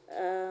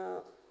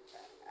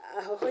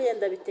 aho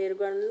yenda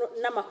biterwa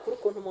n'amakuru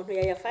ukuntu umuntu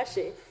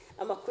yayafashe,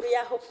 amakuru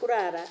y'aho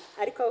kurara,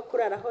 ariko aho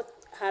kurara ho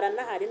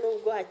haranahari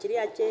nubwo hakiri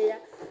hakeya.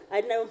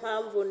 Ari nayo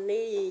mpamvu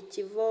n'iyi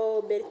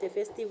Kivo Berite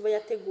Festival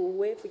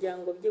yateguwe kugira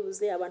ngo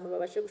byibuze abantu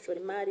babashe gushora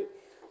imari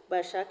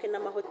bashake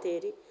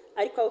n'amahoteli.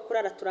 Ariko aho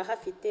kurara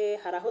turahafite,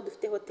 hari aho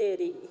dufite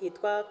hoteli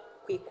hitwa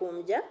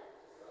Kwikumbya,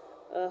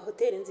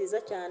 hoteli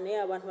nziza cyane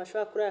abantu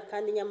bashobora kurara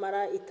kandi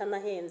nyamara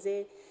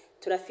itanahenze.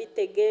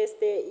 Turafite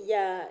guest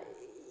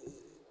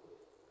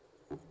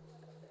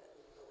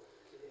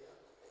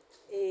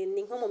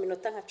ni nko mu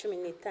minota nka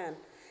 15.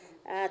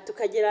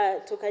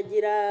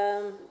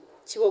 Tukagira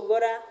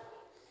Kibogora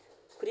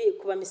kuri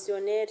kuba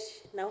missionnaire,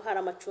 naho hari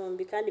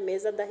amacumbi kandi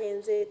meza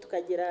adahenze.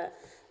 Tukagira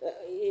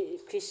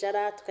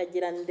Kwishara,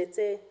 tukagira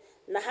ndetse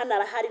na hano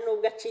arahari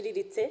nubwo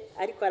aciriritse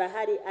ariko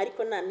arahari,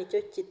 ariko nta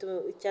nicyo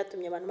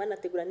cyatumye abantu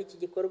banategura n'iki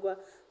gikorwa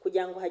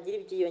kugira ngo hagire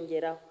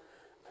ibyiyongeraho.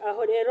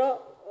 Aho rero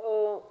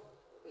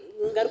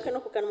ngaruke no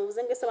kukana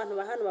muvuze ngo ese abantu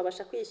bahano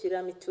babasha kwiyishyurira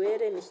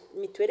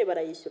mituweli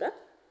barayishyura.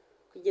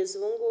 Kugeza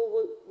ubu ngubu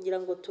ngira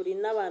ngo turi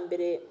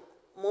n'abambere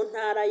mu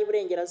ntara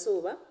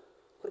y'Iburengerazuba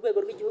ku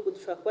rwego rw'igihugu.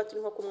 Dushobora kuba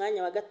turi nko ku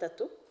mwanya wa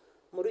 3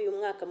 muri uyu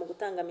mwaka mu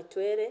gutanga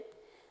mituweli,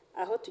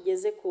 aho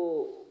tugeze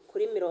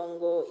kuri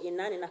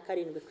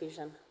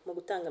 87% mu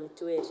gutanga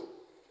mituweli.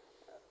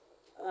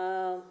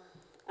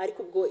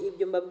 Ariko ubwo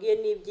ibyo mbabwiye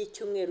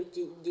n'iby'icyumweru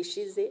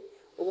gishize.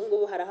 Ubu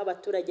ngubu hari aho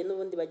abaturage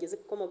n'ubundi bageze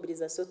kuko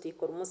mobilisation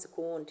tuyikora umunsi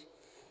ku wundi.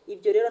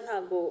 Ibyo rero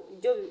ntabwo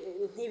byo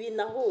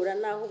ntibinahura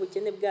naho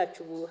ubukene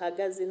bwacu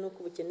buhagaze nuko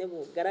ubukene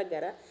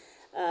bugaragara.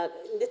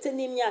 Ndetse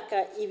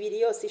n'imyaka 2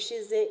 yose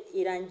ishize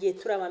irangiye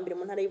turabambire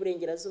mu ntara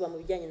y'Iburengerazuba mu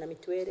bijyanye na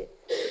mituweli,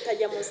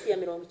 tutajya munsi ya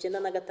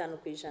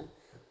 95%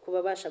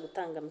 kubabasha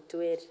gutanga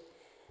mituweli.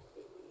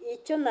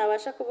 Icyo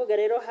nabasha kuvuga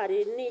rero,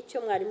 hari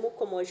n'icyo mwarimu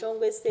ukomojeho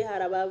ngo ese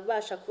hari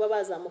ababasha kuba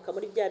bazamuka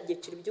muri bya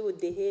byiciro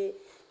by'ubudehe,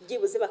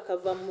 byibuze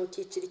bakava mu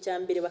cyiciro cya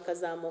mbere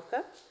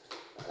bakazamuka.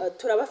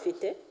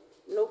 Turabafite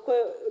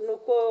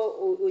nuko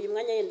uyu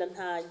mwanya yenda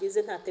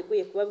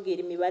ntateguye kubabwira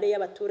imibare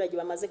y'abaturage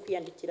bamaze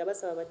kwiyandikira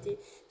basaba bati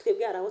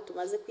twebwe hari aho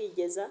tumaze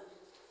kwigeza,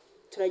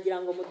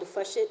 turagira ngo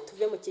mudufashe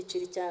tuve mu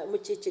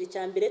cyiciro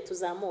cya mbere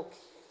tuzamuke.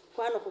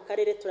 Ko hano ku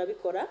karere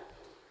turabikora,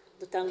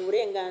 dutanga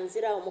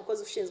uburenganzira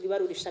umukozi ushinzwe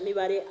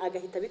ibarurishamibare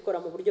agahita abikora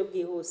mu buryo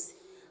bwihuse,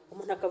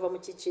 umuntu akava mu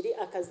cyiciro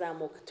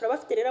akazamuka.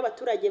 Turabafite rero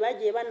abaturage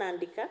bagiye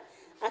banandika,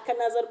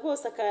 akanaza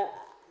rwose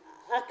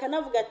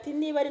akanavuga ati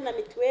niba ari na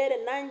mituweli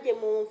nanjye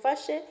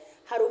mumfashe,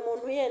 hari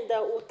umuntu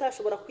yenda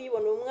utashobora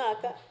kuyibona uyu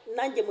mwaka,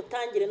 nanjye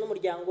mutangire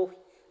n'umuryango we,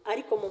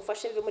 ariko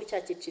mumfashe mve muri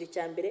cya cyiciro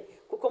cya mbere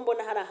kuko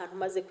mbona hari ahantu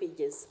maze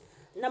kwigeza.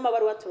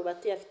 N'amabaruwa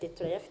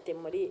turayafite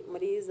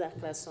muri za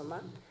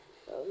klasoma,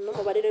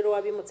 n'umubare rero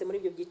wabimutse muri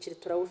ibyo byiciro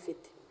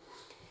turawufite.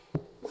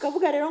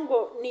 Mukavuga rero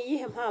ngo ni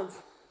iyihe mpamvu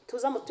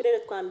tuza mu turere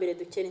twa mbere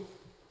dukennye.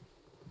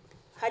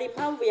 Hari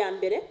impamvu ya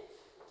mbere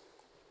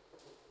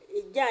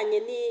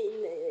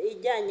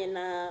ijyanye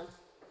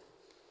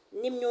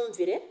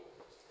n'imyumvire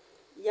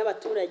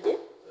y'abaturage,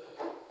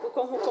 kuko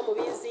nk'uko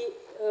mubizi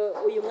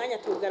uyu mwanya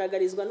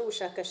tugaragarizwa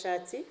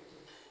n'ubushakashatsi,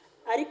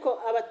 ariko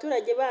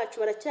abaturage bacu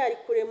baracyari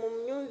kure mu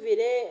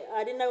myumvire.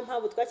 Ari nayo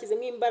mpamvu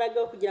twashyizemo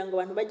imbaraga kugira ngo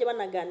abantu bajye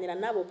banaganira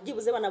nabo,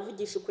 byibuze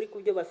banavugisha ukuri ku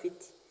byo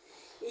bafite.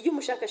 Iyo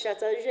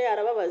umushakashatsi aje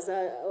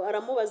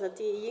aramubaza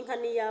ati iyi nka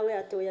ni yawe,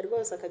 atoya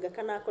rwose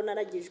akagaka nako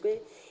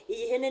naragijwe.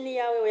 Iyi hene ni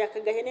yawe, oya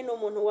akagahene ni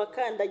umuntu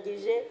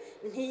wakandagije.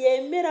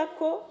 Ntiyemera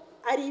ko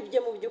ari ibyo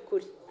mu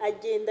by'ukuri,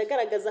 agenda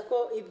agaragaza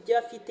ko ibyo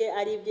afite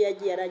ari ibyo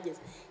yagiye arageza.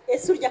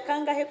 Ese urya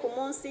kangahe ku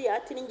munsi?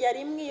 Ati njya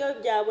rimwe iyo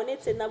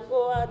byabonetse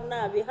nabwo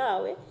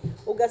nabihawe.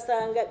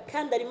 Ugasanga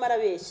kandi arimo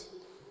arabeshya.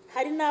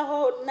 Hari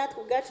naho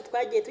natwe ubwacu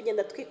twagiye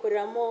tugenda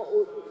twikoreramo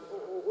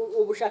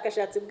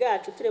ubushakashatsi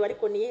bwacu tureba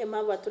ariko niyihe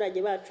mpamvu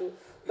abaturage bacu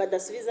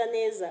badasubiza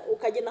neza.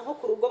 Ukagena nko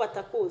ku rugo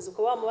batakuzi,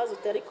 ukaba wamubaza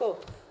uti ariko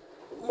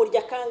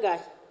murya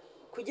kangahe,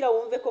 kugira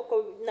wumve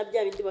koko na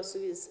bya bindi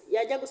basubiza.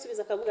 Yajya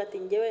gusubiza akavuga ati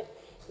ngewe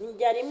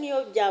njya rimwe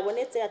iyo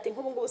byabonetse, ati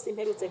nk'ubu ngubu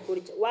simperutse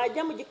kurya.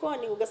 Wajya mu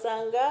gikoni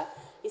ugasanga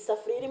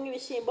isafuriya irimo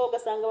ibishyimbo,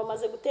 ugasanga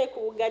bamaze guteka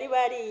ubugari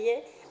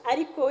bariye,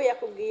 ariko we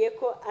yakubwiye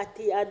ko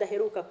ati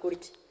adaheruka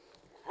kurya.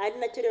 Ari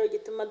nacyo rero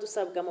gituma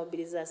dusabwa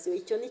mobilisation.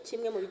 Icyo ni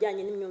kimwe mu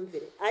bijyanye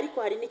n'imyumvire.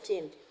 Ariko hari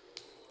n'ikindi,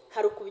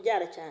 hari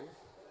ukubyara cyane,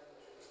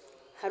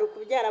 hari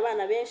ukubyara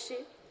abana benshi.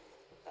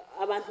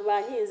 Abantu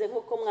bahinze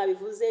nk'uko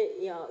mwabivuze,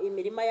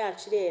 imirima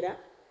yacu irera,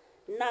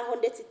 naho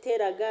ndetse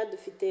iteraga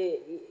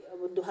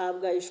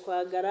duhabwa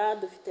ishwagara,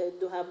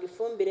 duhabwa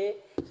ifumbire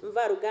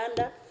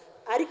mvaruganda,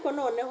 ariko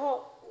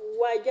noneho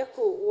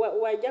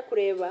wajya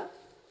kureba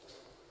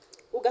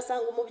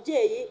ugasanga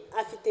umubyeyi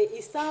afite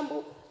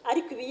isambu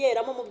ariko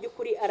ibiyeramo mu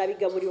by'ukuri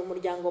arabigaburira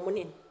umuryango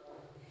munini,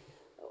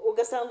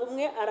 ugasanga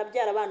umwe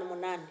arabyara abana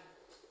 8,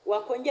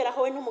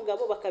 wakongeraho we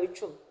n'umugabo bakaba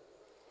 10,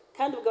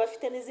 kandi ubwo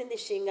bafite n'izindi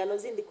nshingano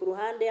zindi ku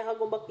ruhande, aho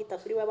agomba kwita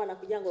kuri ba bana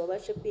kugira ngo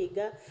babashe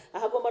kwiga,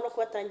 aho agomba no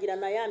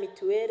kubatangirana ya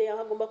mituweli, aho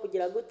agomba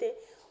kugira gute,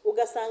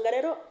 ugasanga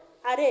rero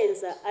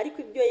areza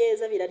ariko ibyo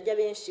yeza birarya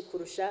benshi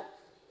kurusha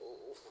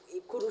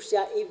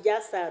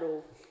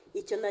ibyasaruwe.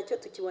 Icyo nacyo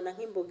tukibona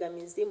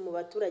nk'imbogamizi mu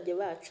baturage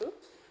bacu,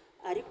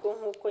 ariko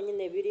nk'uko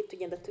nyine biri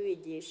tugenda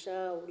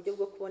tubigisha uburyo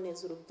bwo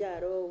kuboneza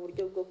urubyaro,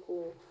 uburyo bwo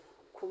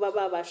kuba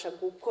babasha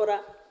gukora,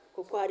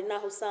 kuko hari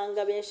n'aho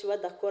usanga benshi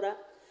badakora.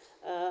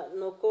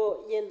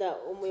 Nuko yenda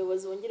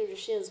umuyobozi wungirije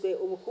ushinzwe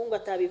ubukungu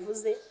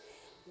atabivuze,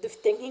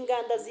 dufite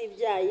nk'inganda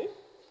z'ibyayi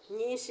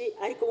nyinshi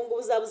ariko ubu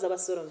ngubu zabuze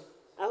abasoromyi,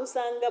 aho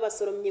usanga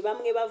abasoromyi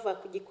bamwe bava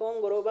ku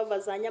Gikongoro,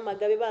 bava za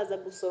Nyamagabe baza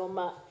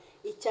gusoroma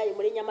icyayi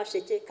muri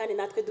Nyamasheke, kandi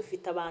natwe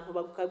dufite abantu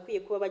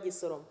bakwiye kuba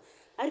bagisoroma,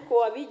 ariko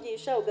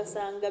wabigisha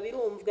ugasanga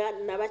birumvwa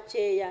na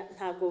bakeya,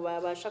 ntago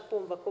babasha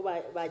kumva ko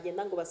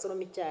bagenda ngo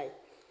basorome icyayi.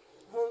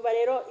 Nkumva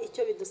rero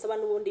icyo bidusaba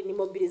n'ubundi ni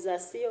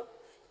mobilisation.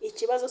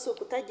 Ikibazo si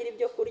ukutagira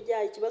ibyo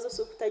kurya, ikibazo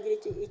si ukutagira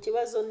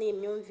ikibazo ni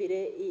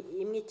imyumvire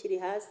imwe ikiri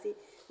hasi,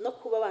 no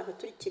kuba abantu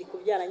turikiri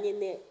kubyara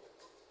nyine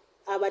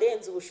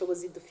abarenze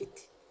ubushobozi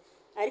dufite.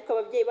 Ariko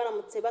ababyeyi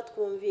baramutse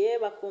batwumviye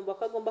bakumva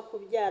ko agomba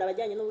kubyara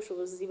abajyanye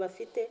n'ubushobozi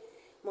bafite,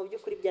 mu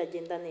by'ukuri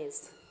byagenda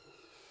neza.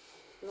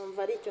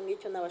 Numva ari icyo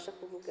ngicyo nabasha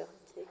kuvuga.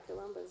 Cyeka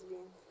bambaza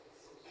ibintu.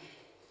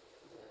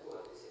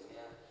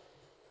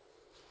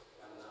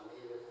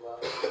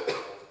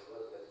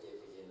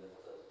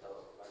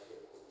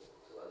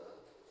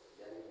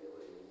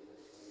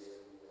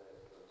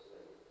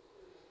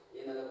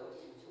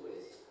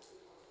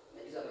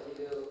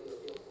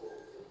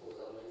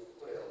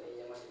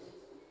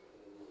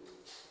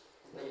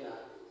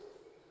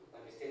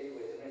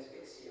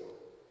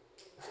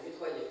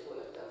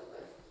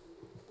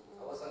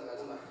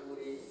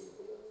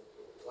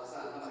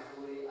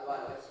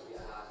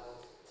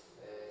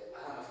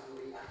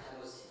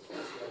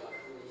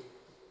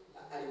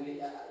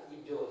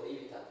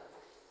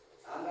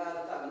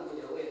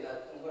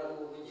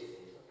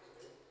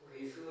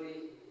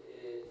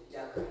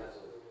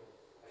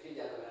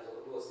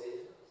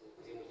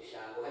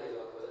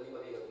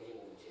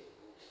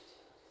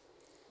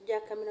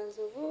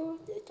 Kamiranzovu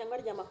cyangwa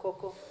rya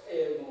Makoko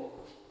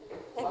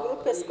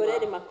groupe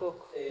scolaire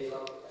Makoko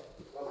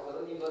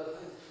bavuga nimba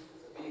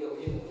biga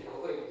guhimuje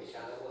kuko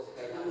ibishanga bose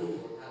kandi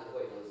ntabwo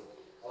bayobozi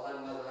aho hano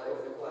maze hari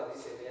byo kwa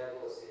disete ya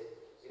bose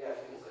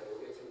zirashye mu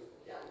karere cyo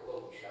byakuba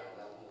mu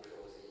bishanga mu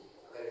bushobozi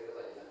akarere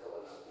kazagenda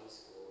kabona umunsi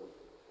ku wundi.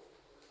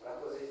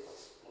 Murakoze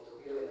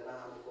mutubwire wenda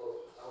n'ahandi ko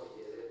aho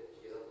bigeze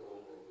kugeza ku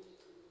bungu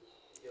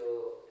byo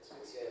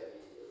inspection ya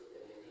Mineduc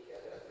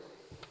yagaragaje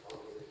aho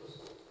bigeze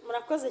gusa.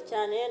 Murakoze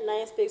cyane. Na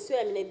inspection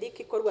ya Mineduc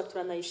ikorwa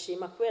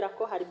turanayishima kubera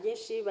ko hari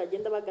byinshi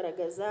bagenda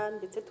bagaragaza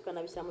ndetse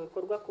tukanabishyira mu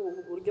bikorwa ku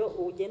buryo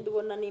ugenda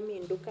ubona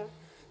n'impinduka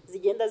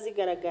zigenda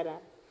zigaragara.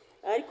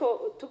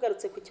 Ariko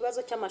tugarutse ku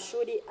kibazo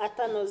cy'amashuri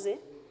atanoze,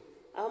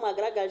 aho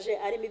mwagaragaje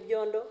arimo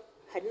ibyondo,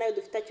 hari nayo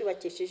dufite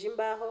acyubakishije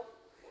imbaho,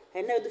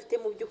 hari nayo dufite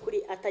mu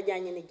by'ukuri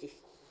atajyanye n'igihe.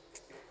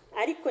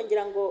 Ariko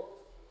ngira ngo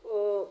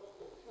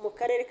mu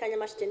karere ka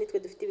Nyamasheke nitwe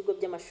dufite ibigo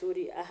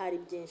by'amashuri ahari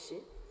byinshi.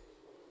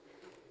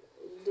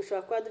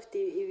 Dushobora kuba dufite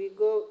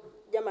ibigo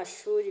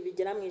by'amashuri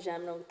bigera mu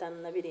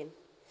 157.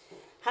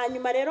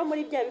 Hanyuma rero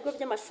muri bya bigo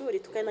by'amashuri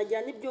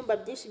tukanagira n'ibyumba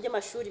byinshi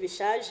by'amashuri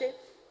bishaje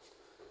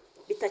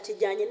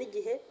bitakijyanye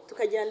n'igihe,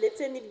 tukagira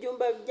ndetse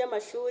n'ibyumba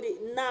by'amashuri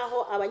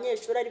naho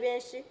abanyeshuri ari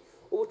benshi,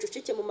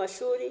 ubucucike mu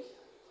mashuri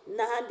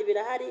n'ahandi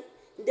birahari,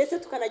 ndetse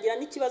tukanagira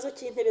n'ikibazo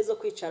cy'intebe zo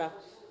kwicaraho.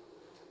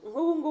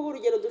 Nk'ubu ngubu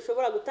urugero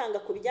dushobora gutanga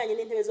ku bijyanye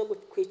n'intebe zo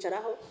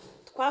kwicaraho,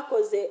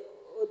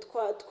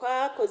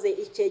 twakoze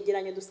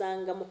icyegeranyo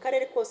dusanga mu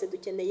karere kose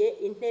dukeneye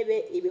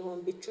intebe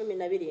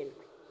 17,000.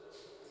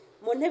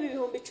 Mu ntebe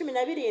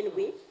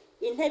 17,000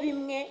 intebe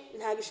imwe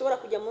ntabwo ishobora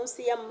kujya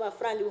munsi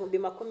y'amafaranga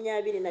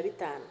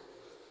 25,000.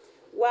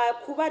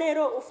 Wakuba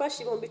rero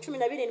ufashe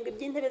 17,000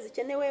 by'intebe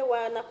zikenewe,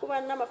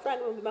 wanakuba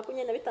n'amafaranga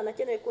 25,000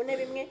 akenewe ku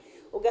ntebe imwe,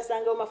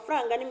 ugasanga ayo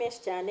mafaranga ni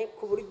menshi cyane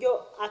ku buryo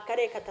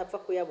akarere katapfa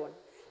kuyabona.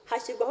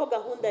 Hashyirwaho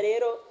gahunda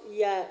rero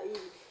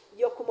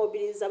yo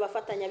kumobiliza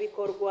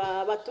abafatanyabikorwa,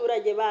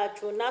 abaturage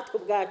bacu natwe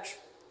ubwacu.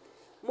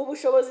 Mu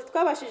bushobozi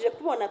twabashije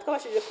kubona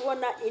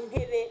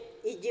intebe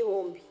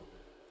 1,000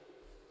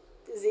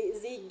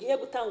 zigiye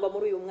gutangwa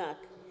muri uyu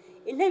mwaka.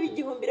 Intebe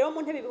 1,000 rero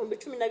mu ntebe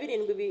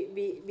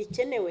 17,000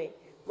 bikenewe,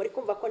 muri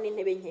kumva ko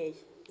n'intebe nkeya,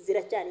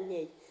 ziracyari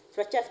nkeya.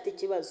 Turacyafite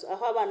ikibazo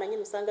aho abana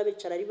nyine usanga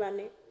bicara ari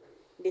 4,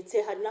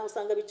 ndetse hari naho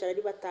usanga bicara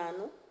ari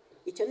 5.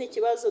 Icyo ni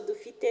ikibazo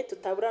dufite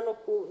tutabura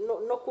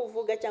no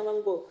kuvuga cyangwa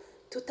ngo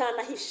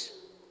tutanahisha.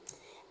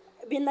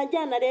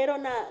 Binajyana rero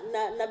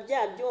na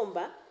bya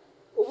byumba.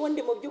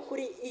 Ubundi mu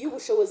by'ukuri iyo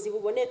ubushobozi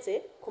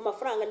bubonetse ku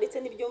mafaranga ndetse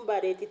n'ibyumba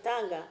leta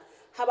itanga,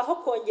 habaho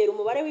kongera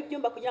umubare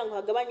w'ibyumba kugira ngo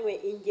hagabanywe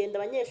ingendo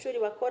abanyeshuri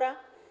bakora,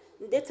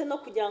 ndetse no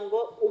kugira ngo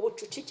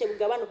ubucucike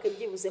bugabanuke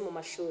byibuze mu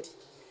mashuri.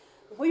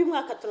 Nk'uyu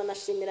mwaka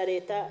turanashimira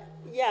leta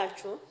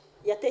yacu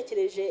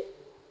yatekereje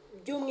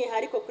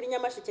by'umwihariko kuri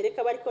Nyamasheke,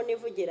 reka bariko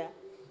nivugira,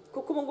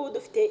 kuko ubu ngubu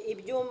dufite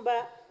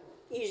ibyumba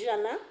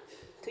 100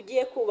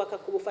 tugiye kubaka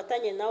ku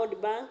bufatanye na World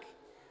Bank,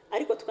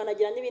 ariko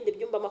tukanagira n'ibindi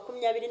byumba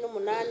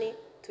 28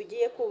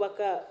 tugiye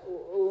kubaka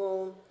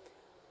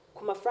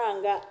ku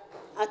mafaranga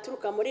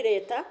aturuka muri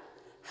leta.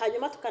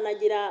 Hanyuma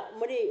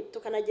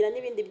tukanagira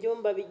n'ibindi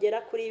byumba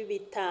bigera kuri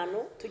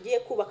 5 tugiye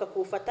kubaka ku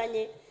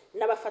bufatanye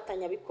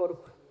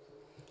n'abafatanyabikorwa.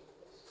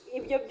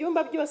 Ibyo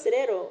byumba byose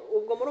rero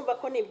ubwo murumva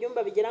ko ni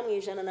ibyumba bigera mu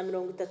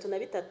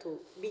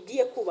 133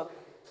 bigiye kubaka,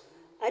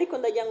 ariko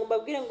ndagira ngo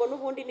mbabwire ngo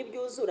n'ubundi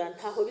nibyuzura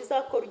ntaho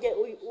bizakora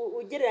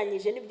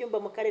ugereranyije n'ibyumba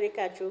mu karere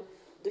kacu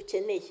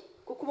dukeneye,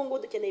 kuko ubu ngubu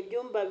dukeneye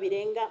ibyumba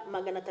birenga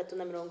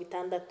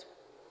 360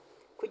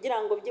 kugira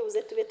ngo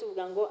byibuze tube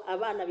tuvuga ngo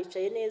abana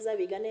bicaye neza,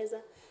 biga neza,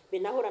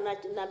 binahura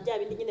na bya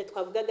bindi nyine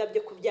twavugaga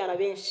byo kubyara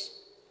benshi.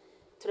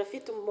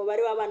 Turafite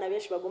umubare w'abana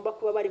benshi bagomba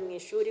kuba bari mu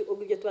ishuri,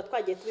 ubwo ibyo tuba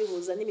twagiye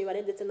tubihuza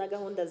n'imibare ndetse na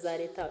gahunda za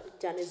leta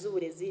cyane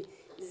z'uburezi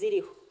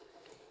ziriho.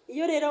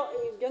 Iyo rero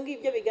ibyo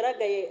ngibyo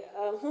bigaragaye,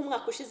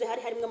 nk'umwaka ushize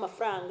harimo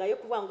amafaranga yo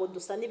kuvuga ngo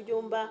dusa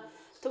n'ibyumba,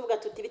 tuvuga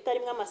tuti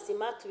bitarimo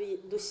amasima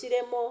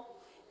dushyiremo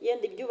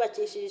yenda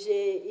ibyubakishije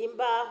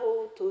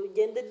imbaho,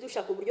 tugende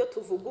dushaka uburyo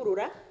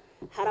tuvugurura.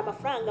 Hari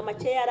amafaranga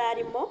make yari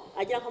arimo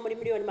agera nko muri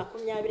miliyoni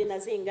 20 na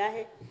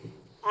zingahe,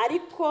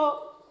 ariko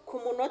ku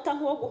munota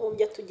nk'uwo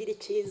guhumbya tugira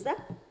ikiza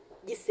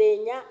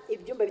gisenya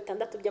ibyumba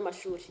 6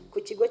 by'amashuri ku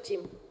kigo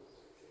kimwe.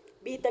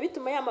 Bihita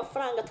bituma ya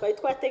mafaranga twari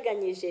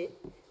twateganyije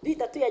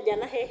duhita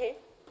tuyajyana hehe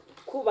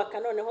kubaka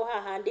noneho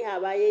hahandi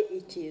habaye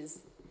ikiza.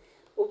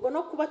 Ubwo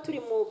no kuba turi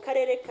mu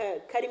karere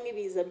karimo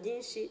ibiza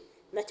byinshi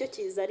nacyo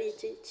kiza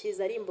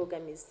ari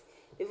imbogamizi.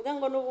 Bivuga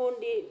ngo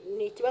n'ubundi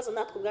ni ikibazo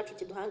natwe ubwacu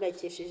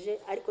kiduhangayikishije,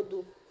 ariko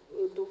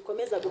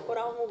dukomeza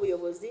gukoraho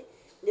nk'ubuyobozi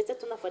ndetse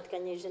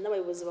tunafatikanyije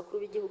n'abayobozi bakuru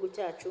b'igihugu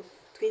cyacu.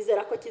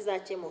 Twizera ko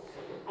kizakemuka,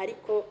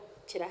 ariko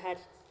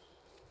kirahari.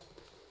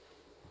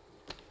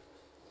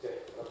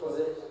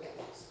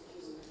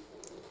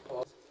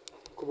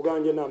 Ku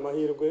bwanjye ni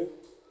amahirwe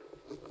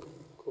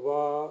kuba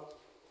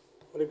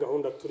muri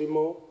gahunda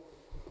turimo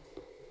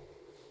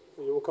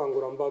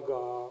y'ubukangurambaga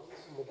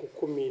mu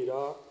gukumira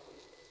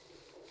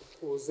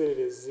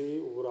ubuzererezi,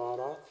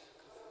 uburara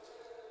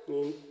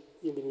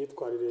n'indi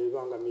myitwarire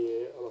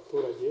ibangamiye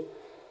abaturage,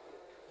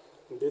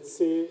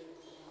 ndetse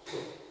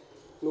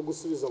no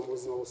gusubiza mu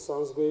buzima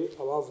busanzwe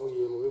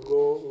abavuye mu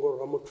bigo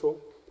ngororamuco.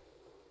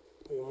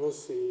 Uyu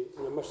munsi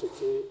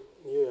Nyamasheke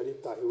niyo yari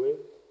itahiwe,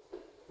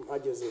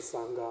 mpageze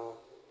nsanga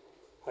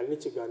hari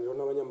n'ikiganiro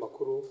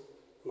n'abanyamakuru.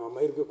 Ni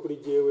amahirwe kuri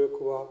jyewe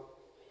kuba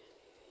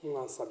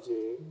mwansabye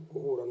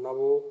guhura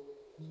nabo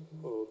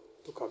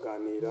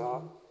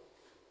tukaganira,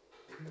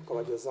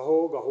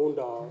 tukabagezaho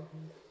gahunda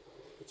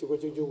ikigo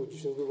cy'igihugu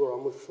gishinzwe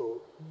igororamuco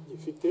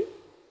gifite,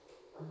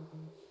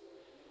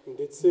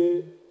 ndetse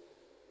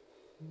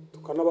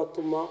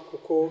tukanabatuma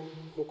kuko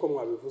nk'uko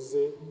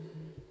mwabivuze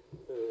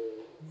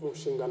mu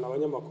nshingano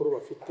abanyamakuru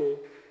bafite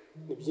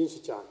ni byinshi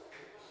cyane.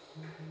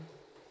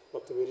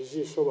 Batubera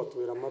ijisho,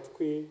 batubera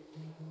amatwi,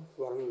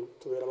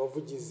 batubera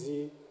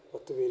abavugizi,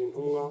 batubera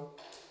intumwa.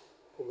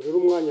 Ubu rero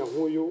umwanya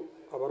nk'uyu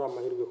aba ari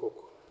amahirwe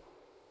koko.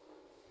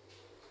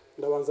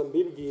 Ndabanza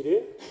mbibwire,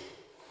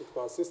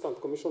 yitwa Assistant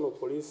Commissioner of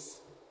Police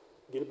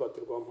Gilbert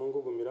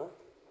Rwampungugumira,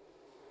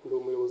 ndi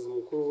umuyobozi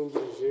mukuru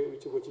wungirije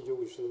w'ikigo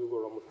cy'igihugu gishinzwe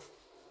igororamuco.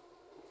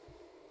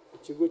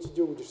 Ikigo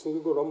cy'igihugu gishinzwe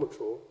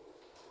igororamuco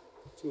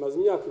kimaze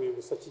imyaka 2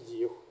 gusa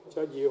kigiyeho.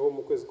 Cyagiyeho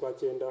mu kwezi kwa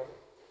 9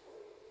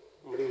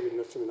 muri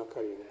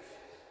 2017.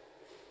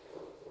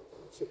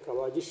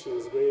 Kikaba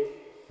gishinzwe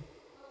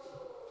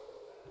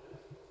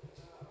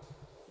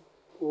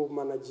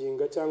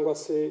kumanaginga cyangwa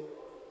se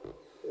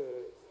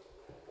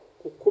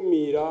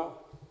gukumira,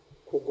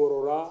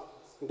 kugorora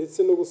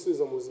ndetse no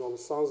gusubiza mu buzima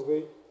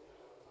busanzwe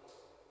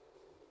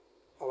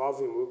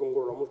abavuye mu bigo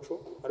ngororamuco,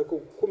 ariko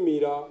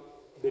gukumira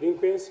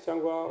delinquency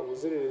cyangwa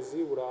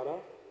ubuzererezi, burara,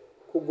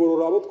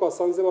 kugorora abo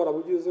twasanze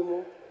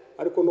barabugizemo,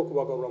 ariko no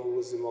kubagarura mu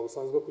buzima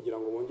busanzwe kugira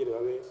ngo bongere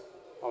babe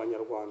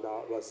abanyarwanda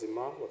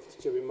bazima bafite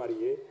icyo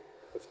bimariye,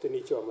 bafite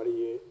n'icyo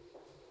bamariye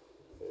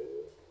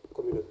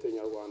community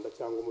nyarwanda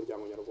cyangwa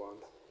umuryango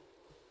nyarwanda.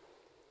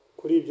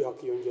 Kuri ibyo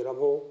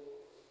hakiyongeraho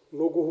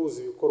no guhuza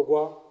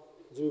ibikorwa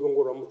by'ibigo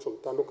ngororamuco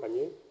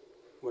bitandukanye.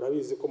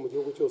 Murabizi ko mu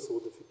gihugu cyose ubu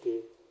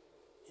dufite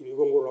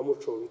ibigo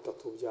ngororamuco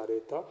 3 bya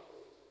leta,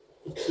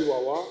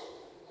 ikiwawa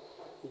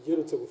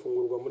igerutse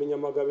gufungurwa muri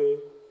Nyamagabe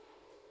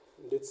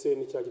ndetse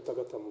n'icya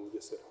Gitagata mu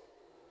Bugesera.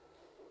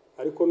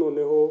 Ariko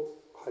noneho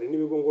hari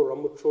n'ibigo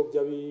ngororamuco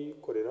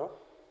by'abikorera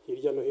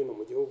hirya no hino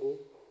mu gihugu,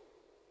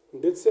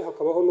 ndetse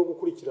hakabaho no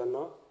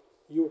gukurikirana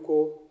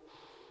yuko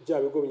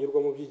bya bigo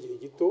binyurwamo by'igihe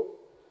gito,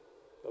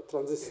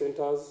 transit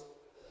centers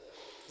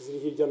ziri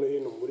hirya no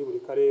hino muri buri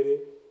karere,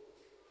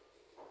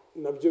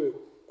 nabyo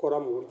bikora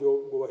mu buryo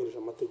bwubahirije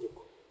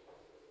amategeko.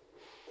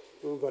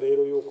 Numva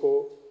rero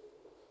yuko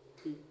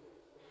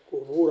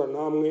guhura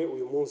namwe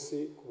uyu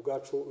munsi ku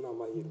bwacu ni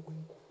amahirwe.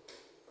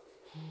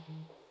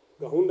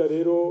 gahunda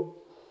rero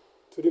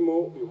turimo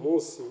uyu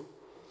munsi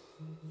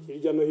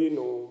hirya no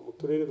hino mu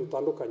turere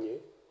dutandukanye,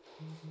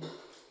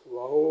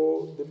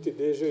 aho Deputy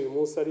DG uyu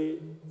munsi ari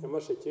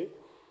Nyamasheke,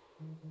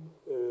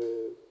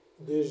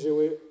 DG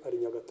we ari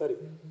Nyagatare.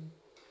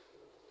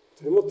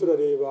 Turimo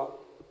turareba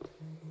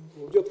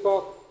mu byo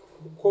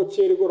ko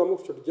kera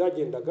igororamuco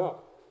ryagendaga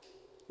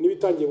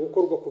n'ibitangiye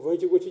gukorwa kuva aho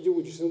ikigo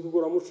cy'igihugu gishinzwe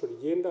igororamuco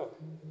rigenda,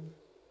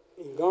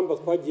 ingamba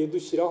twagiye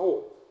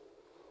dushyiraho,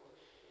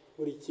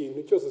 buri kintu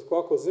cyose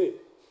twakoze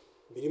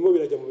birimo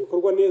birajya mu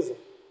bikorwa neza.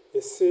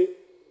 Ese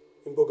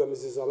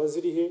imbogamizi zaba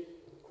ziri he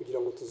kugira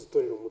ngo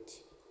tuzitorere umuti?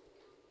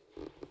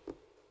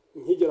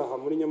 Nkigera aha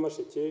muri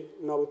Nyamasheke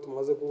n'abo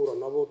tumaze guhura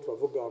nabo,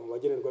 turavuga mu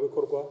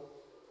bagenerwabikorwa,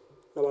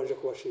 nabanje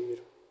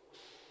kubashimira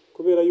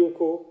kubera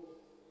yuko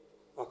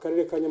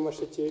akarere ka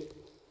Nyamasheke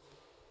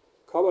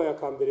kabaye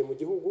akambere mu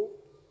gihugu.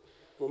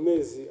 Mu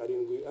mezi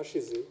 7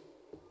 ashize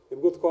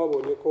nibwo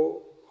twabonye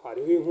ko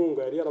hariho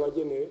inkunga yari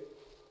yarabagenewe,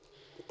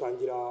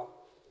 dutangira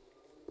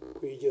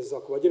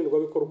kuyigeza ku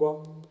bagenerwabikorwa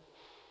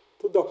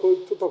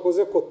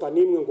tutakoze kota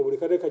n'imwe ngo buri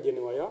karere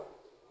kagenewe aya,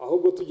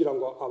 ahubwo tugira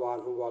ngo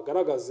abantu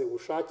bagaragaze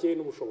ubushake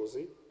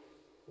n'ubushobozi.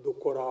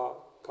 Dukora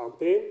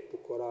campaign,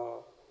 dukora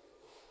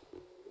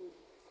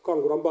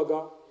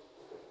ubukangurambaga.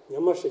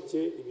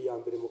 Nyamasheke ibi ya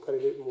mbere mu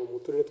karere, mu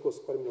turere twose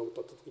uko ari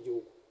 30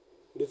 tw'igihugu,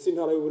 ndetse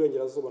intara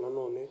y'uburengerazuba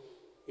nanone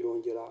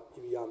irongera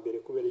ibi ya mbere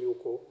kubera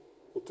yuko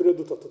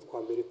uturere 3 twa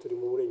mbere turi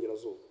mu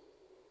burengerazuba.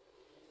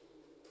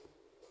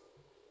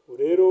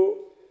 Rero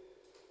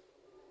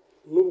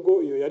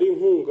nubwo iyo yari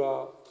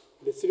inkunga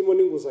ndetse irimo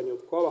n'inguzanyo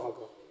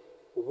twabahaga,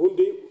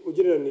 ubundi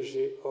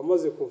ugereranije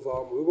abamaze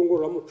kuva mu bigo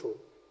ngororamuco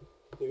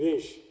ni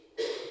benshi.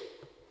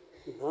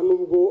 Nta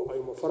nubwo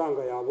ayo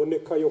mafaranga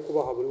yaboneka yo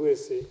kubaha buri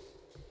wese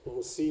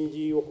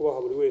umusingi wo kubaha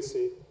buri wese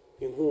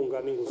inkunga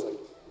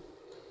n'inguzanyo,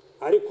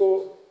 ariko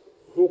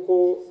nk'uko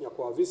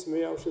nyakubahwa Vice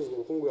Mayor ushinzwe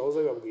ubukungu yahoze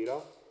abibabwira,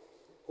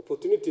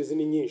 opportunities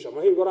ni nyinshi,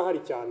 amahirwe arahari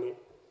cyane,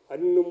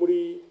 ari no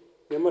muri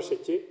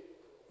Nyamasheke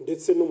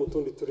ndetse no mu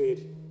tundi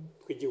turere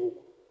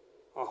tw'igihugu.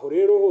 Aho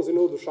rero hose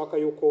niho dushaka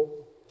yuko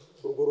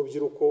urwo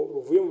rubyiruko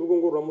ruvuye mu bigo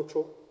ngororamuco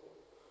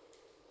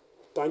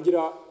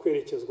rutangira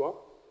kwerekezwa,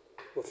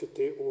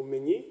 bafite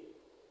ubumenyi,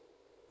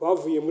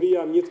 bavuye muri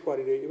ya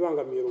myitwarire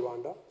ibangamiye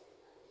rubanda,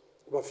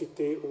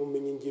 bafite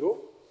ubumenyi ngiro.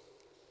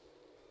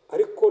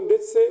 Ariko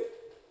ndetse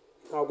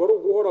ntabwo ari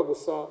uguhora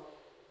gusa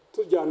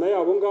tujyana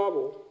yabo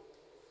ngabo,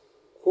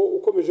 ko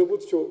ukomeje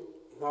gutyo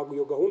ntabwo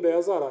iyo gahunda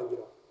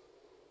yazarangira,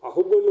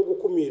 ahubwo no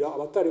gukumira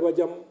abatari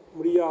bajya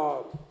muri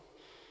ya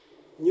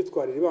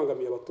myitwarire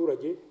ibangamiye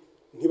abaturage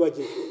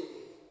ntibajye.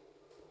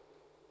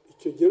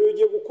 Icyo gihe iyo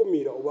ugiye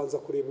gukumira ubanza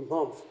kureba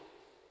impamvu.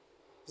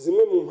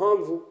 Zimwe mu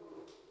mpamvu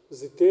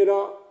zitera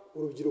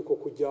urubyiruko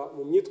kujya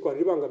mu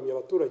myitwarire ibangamiye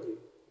abaturage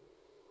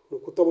ni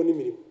ukutabona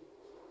imirimo,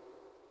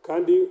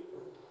 kandi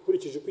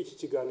nkurikije ko iki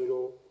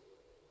kiganiro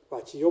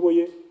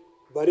bakiyoboye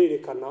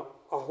barerekana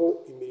aho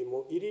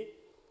imirimo iri,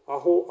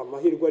 aho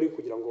amahirwe ari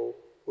kugira ngo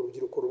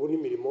urubyiruko rubone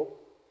imirimo,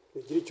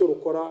 rugira icyo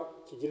rukora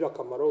kigirira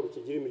akamaro,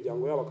 rukigirira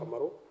imiryango yabo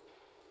akamaro,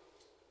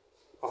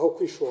 aho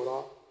kwishora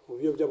mu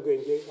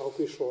biyobyabwenge, aho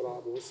kwishora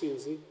mu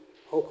businzi,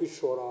 aho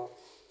kwishora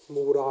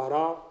mu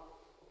burara,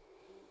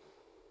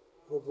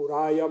 mu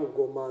buraya, mu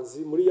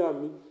bwomanzi, muri ya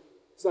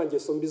za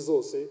ngeso mbi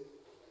zose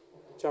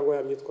cyangwa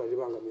ya myitwarire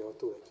ibangamiye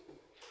abaturage.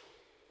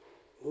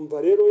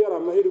 Numva rero yari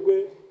amahirwe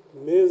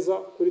meza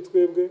kuri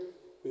twebwe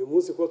uyu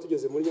munsi kuba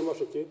tugeze muri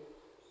Nyamasheke,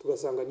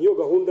 tugasanga niyo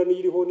gahunda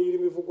n'iriho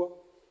n'irimo ivugwa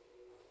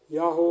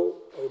yaho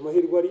ayo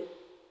mahirwe ari,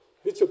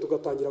 bityo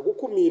tugatangira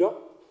gukumira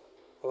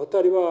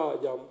abatari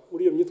bajya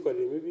muri iyo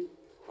myitwarire mibi.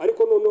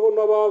 Ariko noneho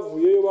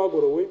n'abavuyeyo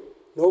bagorowe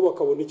nabo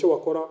bakabona icyo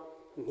bakora,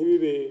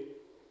 ntibibe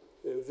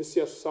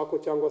vicious circle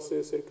cyangwa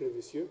se cercle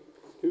vicieux,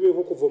 ntibibe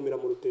nko kuvomera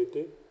mu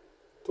rutete,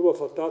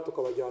 tubafata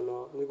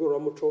tukabajyana mu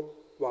igororamuco,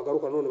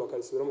 bagaruka none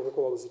bakabisubiramo kuko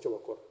babuze icyo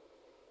bakora.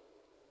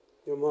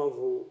 Niyo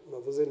mpamvu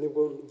navuze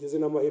nibwo ngeze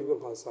n'amahirwe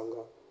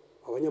nkasanga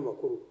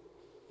abanyamakuru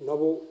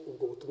nabo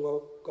ubwo butumwa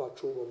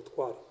bwacu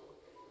babutware.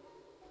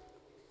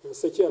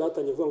 Umuseke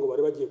yaratangiye kuvuga ngo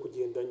bari bagiye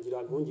kugenda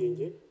ngira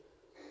ntungenge,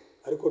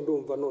 ariko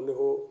ndumva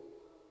noneho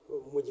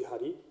mu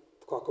gihari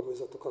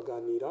twakomeza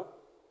tukaganira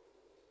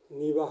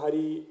niba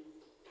hari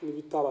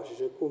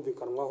n'ibitabashije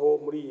kumvikanwaho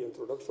muri iyi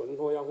introduction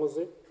ntoya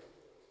nkoze,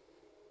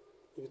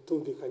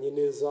 ibitumvikanye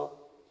neza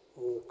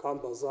mu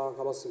kambaza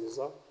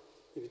nk'abasubiza,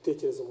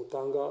 ibitekerezo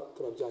mutanga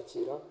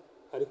turabyakira,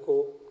 ariko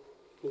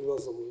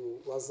n'ibibazo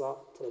mubaza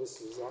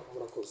turabisubiza.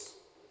 Murakoze.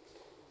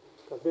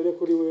 Kabere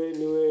kuri we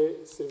niwe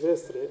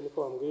Silvestre niko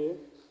bambwiye,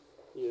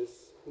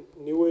 yes,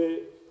 niwe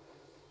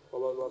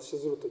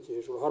wabashize urutoki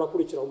hejuru,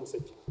 harakurikiraho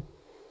Umuseke.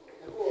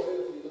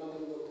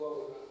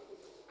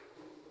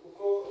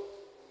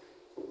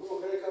 kuko mu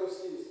karere ka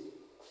Rusizi,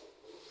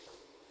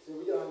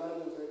 sibugira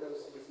amahanga mu karere ka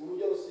Rusizi, mu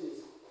mujyi wa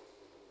Rusizi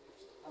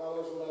hari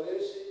abajura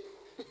benshi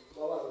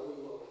baba baraguye,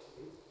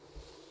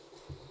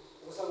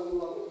 ugasanga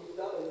umuntu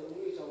wakubita bari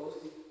kumwica mu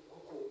ruti,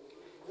 kuko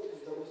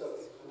ukubita gutya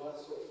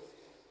amaraso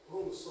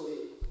nk'umusore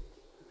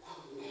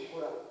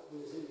gukora mu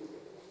zindi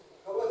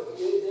kaba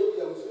tugiye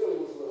kugira ngo usubire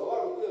mu bujura,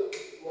 waba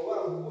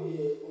waraguye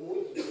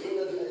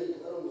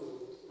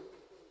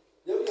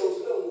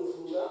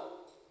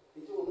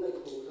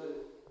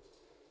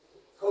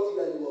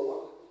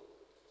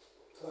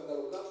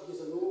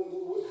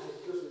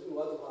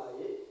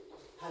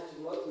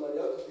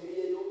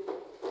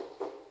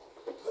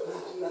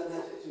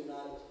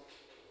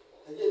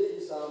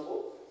ijambo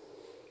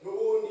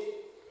n'ubundi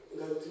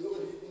ngarutse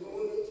n'ubundi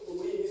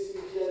muri iyi minsi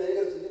mikeya nari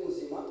ngarutse ndi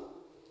muzima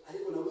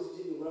ariko nabuze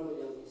ikindi ngura mu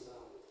muryango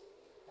isambu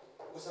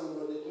ugasanga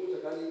umuntu agiye kumwica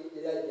kandi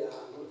yari yagiye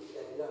ahantu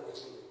yagira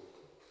agaciro.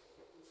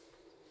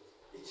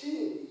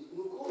 Ikindi ni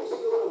uko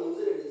usigaye ubona mu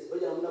nzererezi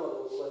bajyana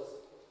n'abagabo bubatse,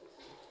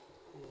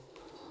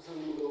 usanga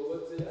umugabo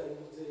wubatse ari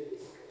mu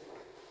nzererezi.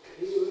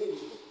 Iyo ni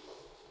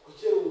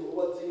kukera umuntu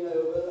wubatse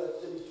nayo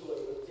afite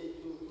n'icyubahiro cye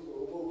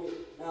cy'urugo rwe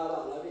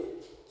n'abana be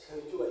kikaba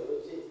icyubahiro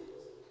cye,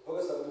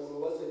 bagasanga umuntu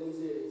wubatse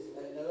n'inzererezi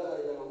nawe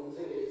arajyanwa mu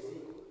nzererezi.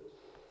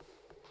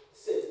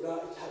 Se haba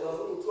hari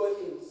umuco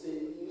wahindutse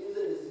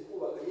n'inzererezi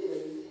kubaka yera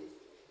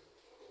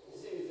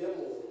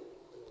zibivemo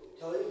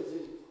cyaba bimeze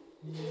bite.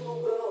 Ikindi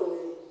n'ubwo nanone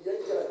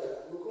yakigaragara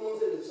ni uko mu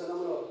nzererezi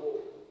usangamo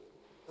n'abakobwa,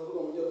 ndavuga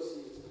mu byo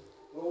rusizi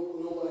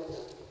n'ubona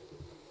cyane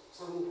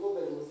usanga umukobwa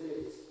ari mu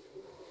nzererezi,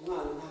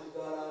 umwana ntafite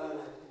aharara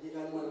ntafite igihe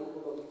kandi umwana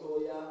w'umukobwa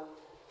mutoya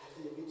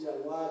afite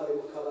kwikiranwa bari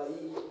mu kabari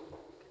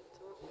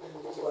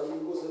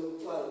rwose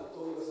n'utwara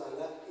mutoya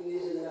ugasanga ni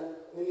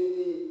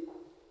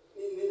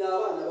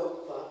n'abana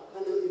bapfa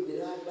kandi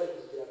imbere haje bari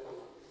kugira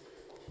akamaro.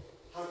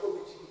 Hakorwa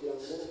iki kugira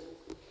ngo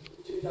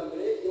ikintu cya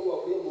mbere iyo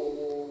wakuye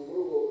muri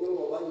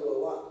ubwo banki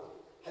wawa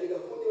hari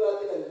gahunda iba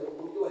yateganyijwe ku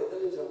buryo bahita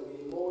binjira mu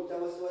mirimo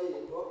cyangwa se bahita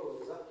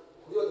bakomeza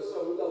ku buryo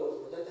badasubira muri bwa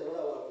buzima cyane cyane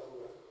bari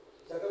abajura.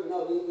 Icya kabiri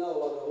n'abo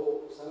bagabo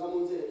usanga mu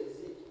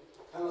nzererezi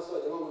cyangwa se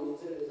bajya mu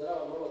nzererezi ari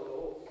abantu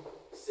b'abagabo.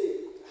 Se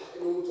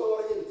ni umuco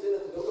warahindutse na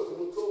tugaruka ku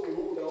muco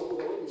w'umugabo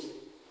nyine.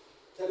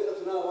 Icya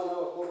gatatu ni abana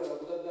b'abakobwa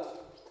navugaga,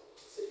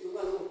 se uyu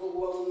mwana w'umukobwa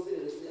uba mu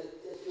nzererezi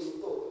yakiri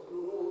muto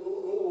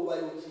n'ubu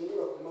bari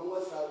gukingura ku manywa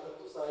saa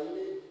 3 saa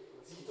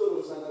 4 z'igitondo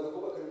usanga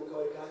agakobwa kari mu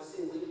kabari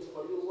kasinze n'icupa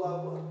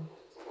ry'urwagwa.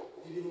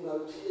 Ibintu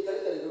mwaruciye cyane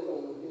cyane ndavuga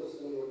mu muntu wese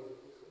n'umuntu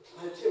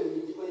haciye mu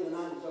migi ko nyine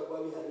n'ahandi ushobora kuba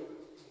bihari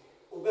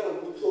ubwana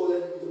butoya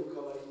n'ibyo mu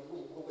kabari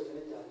bw'umukobwa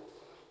cyane cyane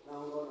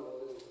naho ngaho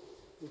n'abagore.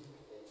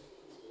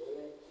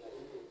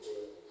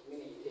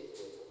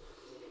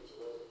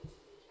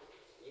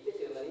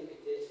 igitekerezo nari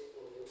mfite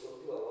urubyiruko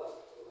rw'iwawa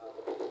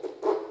ruhabwa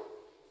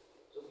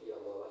zo kugira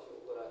ngo babashe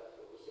gukora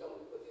gushyira mu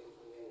bikorwa kimwe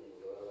mu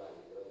mwuga baba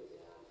barize bageze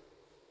hanze,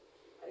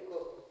 ariko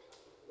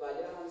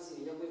bagera hanze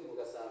ibinyabwenge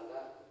ugasanga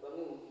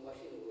bamwe mu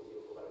bashinzwe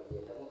urubyiruko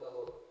barabigendamo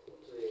gahoro mu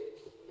turere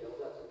kugira ngo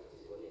za turukiti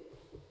ziboneke.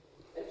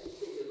 Ariko iki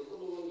gitekerezo ko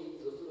n'ubundi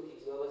izo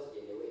turukiti baba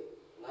bazigenewe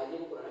mwagiye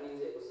mukorana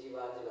n'inzego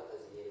z'ibanze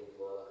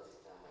bakazihererwa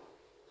bakazitanga,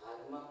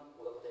 hanyuma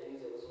mugafatanya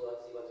n'inzego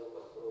z'ibanze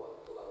gukora forowa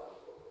ko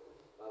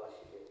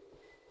babashije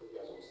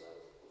kubyaza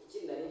umusaruro.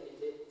 Ikindi nari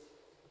mfite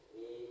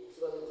ni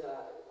ikibazo cya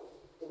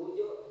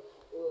uburyo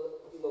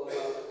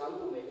batanga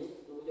ubumenyi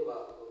n'uburyo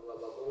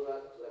bagorora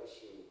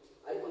turabishima,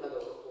 ariko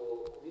ndagaruka ku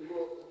bigo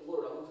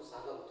ngororamuco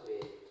usanga mu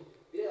turere.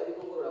 Biriya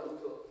bigo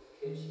ngororamuco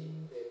kenshi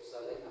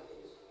usanga ari nka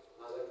pizo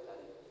ntabwo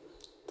bitangira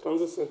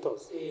transit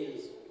centers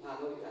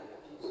ntabwo bitangira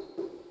pizo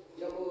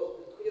kugira ngo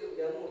twigeze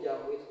kugira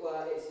n'umuryango witwa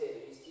SL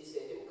Justice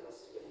et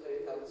Demokarasi mu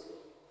karere ka Rutsiro,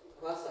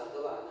 twasanze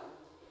abana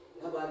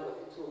n'abandi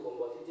bafite urugomo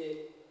bafite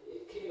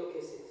criminal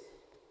cases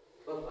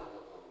bavana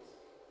kwanza.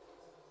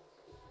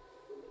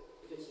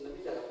 Icyo kintu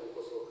nacyo cyagakwiye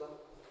gukosoka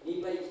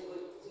nimba ikigo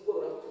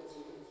cy'ingororamuco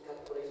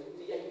kigakora ibintu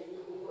bijyanye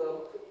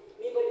n'ingororamuco,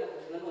 nimba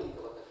rinafashe nanone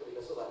ikabafasha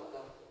bigasobanuka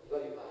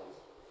babivanze.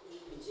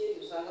 Ikindi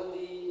usanga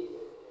muri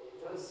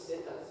transit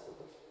centers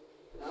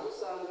naho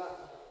usanga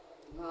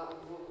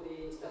nko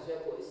kuri sitasiyo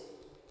ya polisi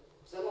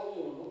usanga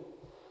nk'umuntu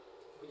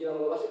kugira ngo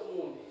babashe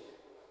kumwumvisha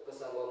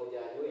ugasanga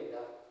bamujyanye wenda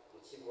mu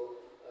kigo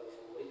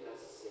muri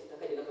transit center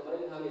akagenda akamara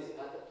nk'amezi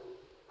nk'atatu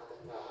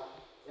agataha,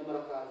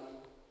 nyamara kandi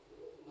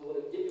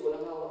njye mbibona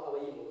nk'aho aba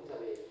yimwe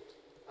ubutabera.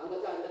 Aha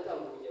ngaha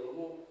ndatanga urugero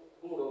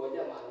nk'umugabo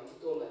wajyama ahantu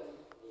igitonga ati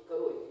ni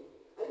Karongi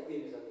ari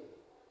rwiyemezamirimo,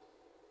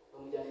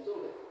 bamujyana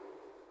itonga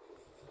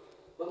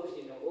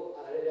bamushinja ngo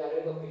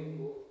ararerwa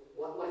kw'ingo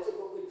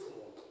warakekwa kwica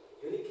umuntu.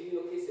 Iyo ni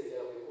criminal cases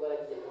yakwiye kuba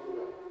yaragiye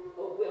kubura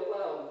aho kubera ko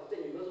ari abantu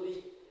bafitanye ibibazo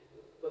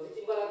bafite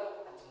imbaraga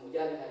ati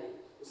mujyane hari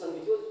usanga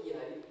ikibazo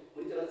gihari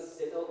muri transit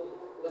center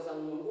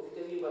ugasanga umuntu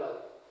ufiteho imbaraga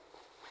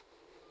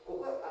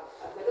kuko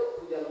akajya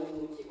kujyana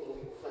mu rukiko ngo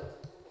bigufate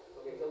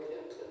bagahita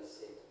kujyana muri transit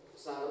center.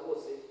 Usanga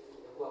rwose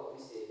nyakubahwa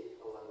komiseri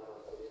abo bantu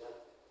barabakorera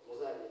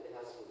muzagende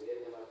hasi mu birere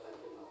nyamara kandi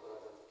ibyo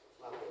mwakoraga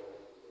mwakorera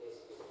neza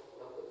igihugu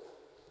mwakoze.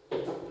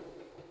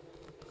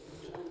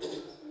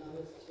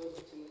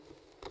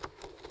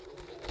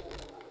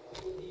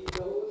 iyi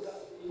gahunda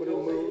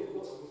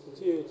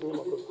ikihe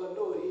kinyamakuru yitwa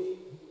Ndori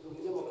ni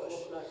umunyamakuru wa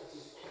Flash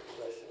TV.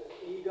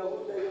 Iyi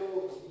gahunda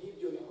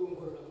y'ibyo bigo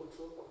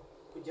ngororamuco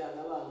kujyana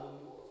abana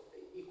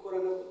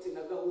ikorana gute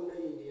na gahunda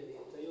yindi ya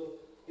leta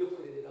yo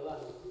kurerera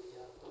abana mu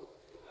miryango?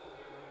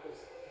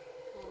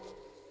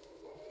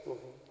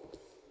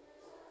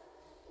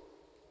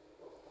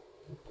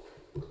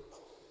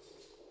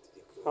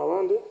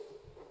 abandi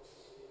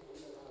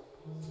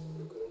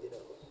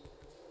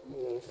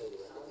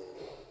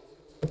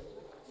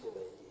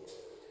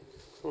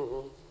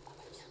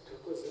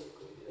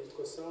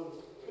Yitwa Sam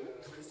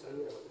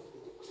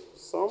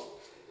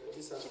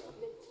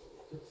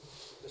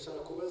ndashaka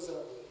kubaza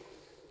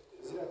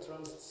ziriya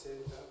transit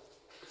center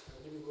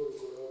n'ibigo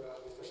bigorora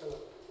bifasha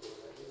abantu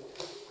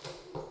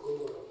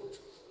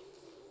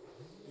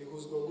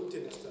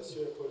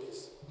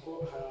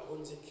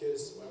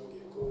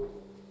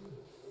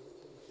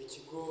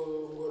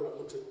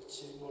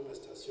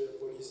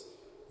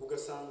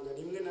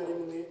na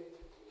rimwe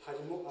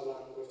harimo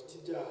abantu bafite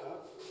ibyaha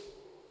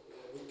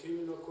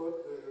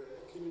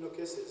criminal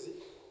cases,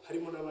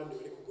 harimo n'abandi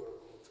bari kugorora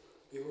umuco.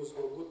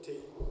 Bihuzwa gute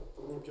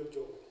n'ibyo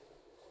byombi,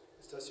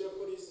 sitasiyo ya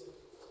polisi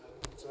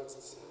na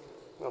transit?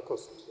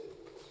 murakoze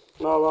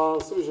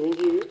nabasubije ibi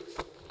ngibi.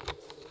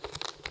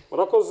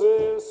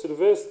 murakoze.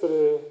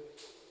 Sylvestre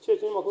kihe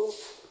kinyamakuru?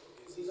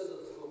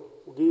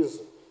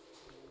 bwiza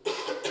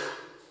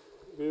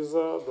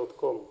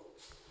bwiza.com.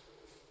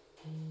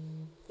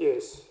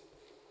 yes.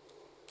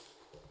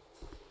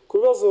 ku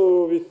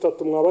bibazo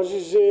bitatu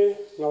mwabajije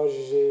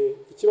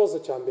ikibazo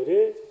cya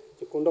mbere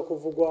gikunda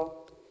kuvugwa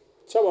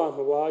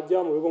cy'abantu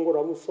bajya mu bigo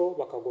ngororamuco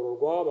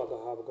bakagororwa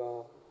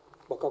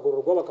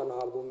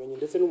bakanahabwa ubumenyi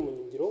ndetse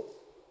n'ubumenyingiro,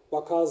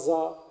 bakaza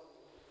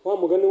wa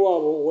mugani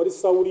wabo wari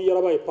Sawuli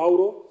yarabaye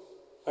Pawulo,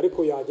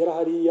 ariko yagera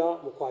hariya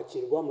mu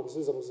kwakirwa mu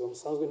gusubiza mu buzima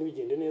busanzwe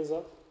ntibigende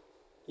neza,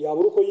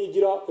 yabura uko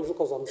yigira, ejo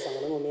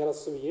ukazamusanga nanone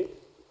yarasubiye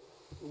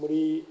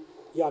muri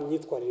ya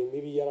myitwarire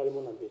mibi yari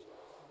arimo na mbere.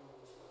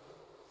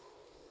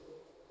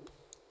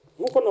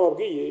 nk'uko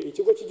nababwiye,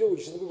 ikigo cy'igihugu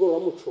gishinzwe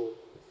igororamuco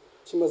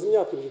kimaze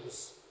imyaka 2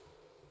 gusa,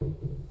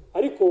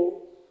 ariko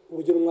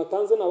urugero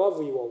mwatanze ni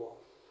abavuye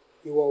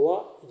Iwawa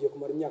igiye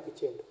kumara imyaka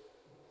 9.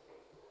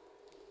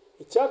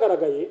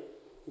 icyagaragaye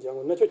ngira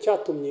ngo nacyo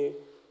cyatumye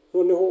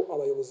noneho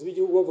abayobozi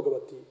b'igihugu bavuga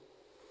bati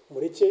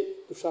mureke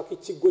dushaka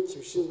ikigo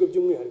kibishinzwe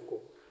by'umwihariko,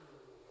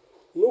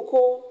 nuko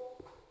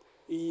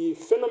iyi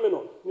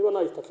phenomenon, niba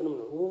nayita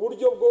phenomenon, ubu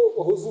buryo bwo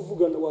wahoze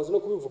uvugana waza no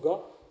kubivuga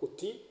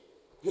uti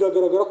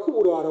biragaragara ko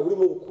uburara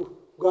burimo gukura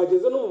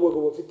bwageze no mu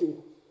bagabo bafite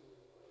ingo.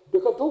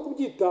 Reka tuho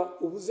kubyita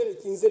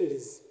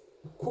inzererezi,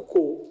 kuko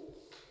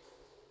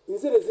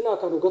inzererezi ni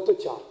akantu gato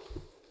cyane,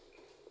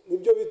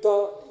 nibyo bita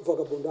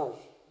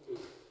vagabondage,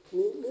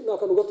 ni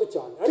akantu gato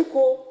cyane. Ariko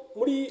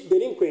muri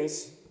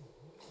delinquency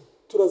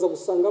turaza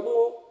gusangamo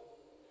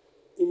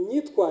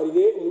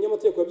imyitwarire,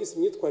 umunyamategeko yabyise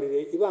imyitwarire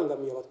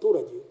ibangamiye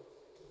abaturage,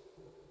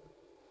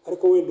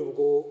 ariko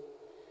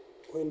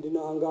wenda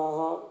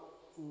n'ahangaha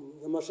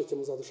Nyamasheke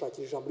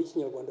muzadushakira ijambo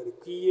ry'ikinyarwanda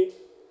rikwiye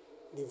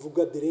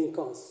rivuga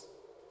delinquence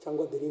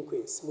cyangwa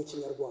delinquency mu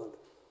kinyarwanda.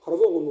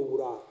 Haravuga ngo ni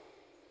uburara,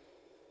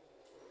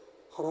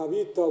 hari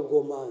abita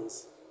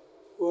ubwomanzi,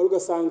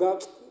 ugasanga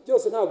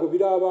byose ntabwo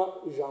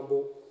biraba ijambo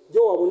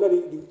byo wabona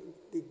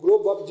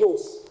global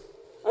byose,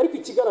 ariko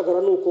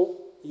ikigaragara nuko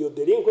iyo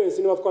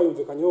delinquency niba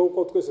twayumvikanyeho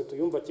ko twese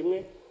tuyumva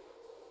kimwe,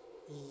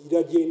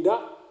 iragenda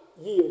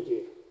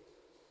yiyongera.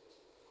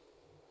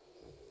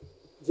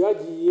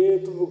 Byagiye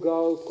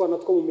tuvuga utwana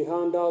two mu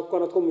mihanda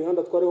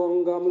twariho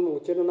ngaha muri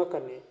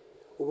 1994,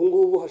 ubu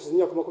ngubu hashize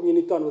imyaka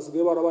 25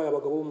 basigaye barabaye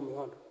abagabo bo mu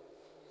mihanda.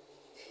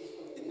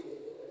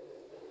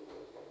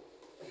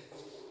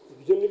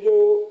 Ibyo nibyo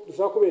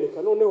dushaka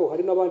kubereka. Noneho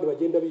hari n'abandi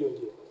bagenda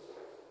biyongera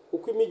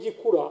uko imijyi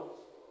ikura,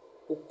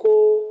 uko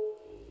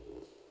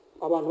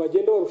abantu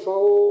bagenda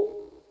barushaho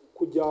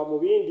kujya mu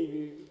bindi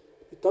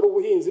bitari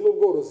ubuhinzi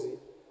n'ubworozi,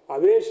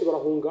 abenshi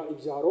barahunga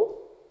ibyaro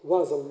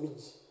baza mu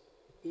mijyi.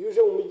 Iyo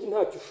uje mu mijyi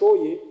ntacyo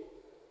ushoye,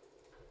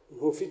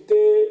 ntufite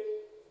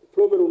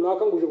diplome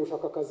runaka ngo uje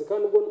gushaka akazi,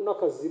 kandi ubwo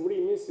n'akazi muri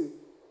iyi minsi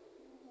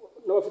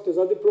n'abafite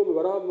za diplome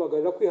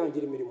barahamagarira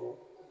kwihangira imirimo.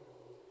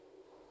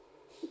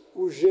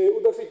 Uje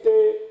udafite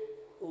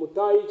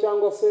umutayi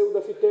cyangwa se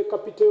udafite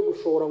capital yo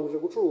gushora ngo uje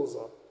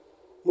gucuruza,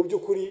 mu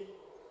by'ukuri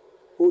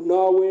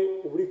nawe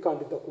uburi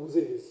kandida ku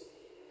buzererezi.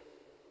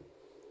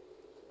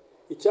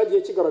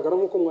 Icyagiye kigaragara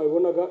nk'uko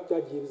mwabibonaga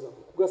byagiye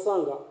bizamuka,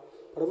 ugasanga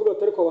baravuga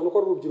ati ariko abantu ko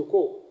ari urubyiruko,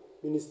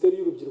 minisiteri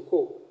y'urubyiruko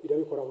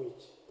irabikoraho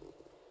iki?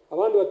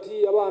 Abandi bati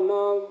abana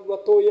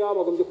batoya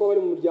bagombye kuba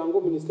bari mu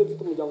muryango, minisiteri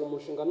ifite umuryango mu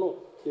nshingano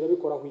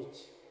irabikoraho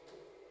iki?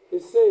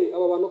 Ese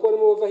aba bantu ko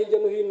barimo bava hirya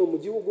no hino mu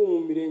gihugu, mu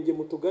mirenge,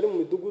 mu tugari,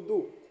 mu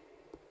midugudu,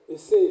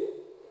 ese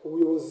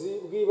ubuyobozi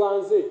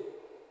bw'ibanze,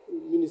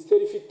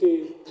 minisiteri ifite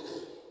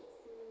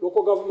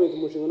local government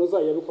mu nshingano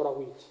zayo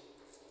yabikoraho iki?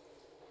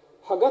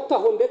 Hagati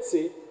aho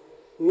ndetse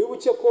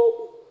mwibuke ko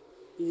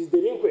iyi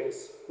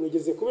delinquency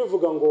mwigeze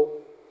kubivuga ngo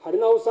hari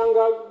naho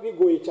usanga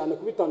bigoye cyane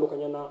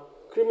kubitandukanya na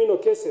criminal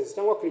cases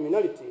cyangwa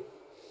criminality,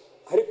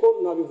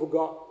 ariko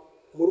nabivuga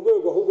mu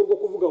rwego ahubwo rwo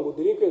kuvuga ngo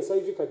delinquency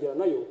aho ikagera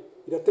nayo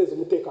irateza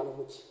umutekano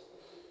muke.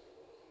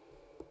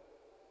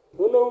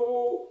 Noneho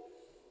ubu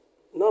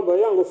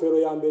nambaye ya ngofero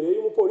ya mbere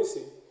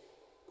y'umupolisi,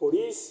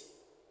 polisi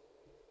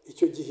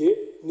icyo gihe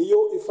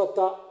niyo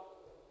ifata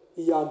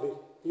iya mbere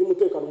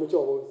y'umutekano muke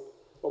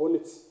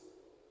wabonetse,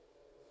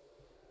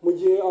 mu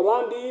gihe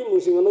abandi mu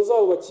nshingano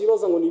zabo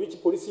bakibaza ngo ni ibiki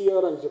polisi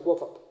yarangije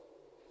kubafata.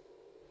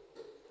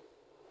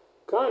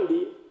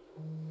 Kandi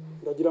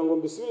ndagira ngo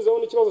mbisubizeho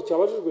n'ikibazo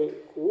cyabajijwe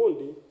ku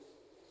wundi,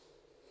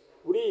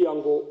 buriya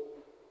ngo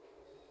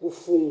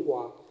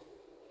gufungwa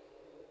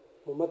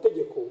mu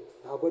mategeko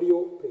ntabwo ariyo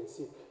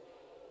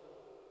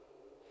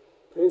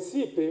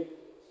principe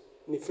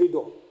ni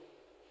freedom,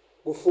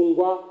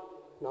 gufungwa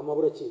ni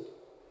amaburakindi.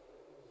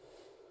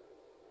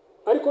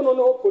 Ariko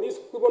noneho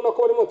polisi kubona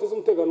ko barimo bateza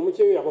umutekano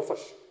muke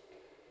yabafasha,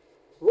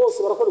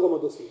 bose barakorerwa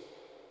amadosiye,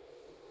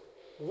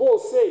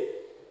 bose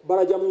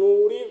barajya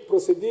muri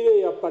procedure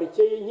ya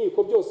parike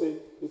y'inkiko, byose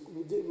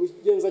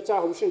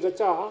ubugenzacyaha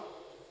ubushinjacyaha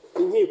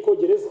inkiko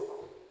gereza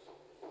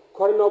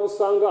ko hari n'abo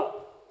usanga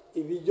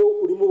ibyo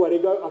urimo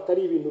barega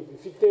atari ibintu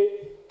bifite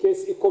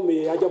kesi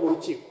ikomeye yajya mu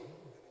rukiko.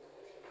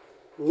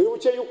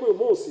 Mwibuke yuko uyu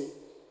munsi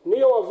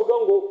niyo wavuga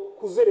ngo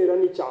kuzerera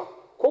n'icyaha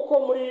koko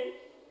muri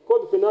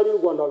code penal y'u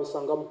Rwanda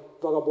babisangamo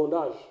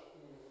vagabondage,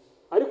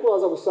 ariko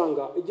uraza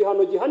gusanga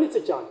igihano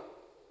gihanitse cyane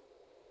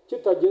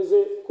kitageze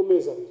ku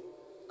mezi abiri,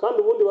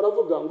 kandi ubundi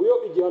baravuga ngo iyo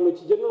igihano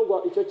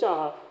kigenerwa icyo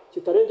cyaha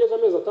kitarengeje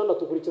amezi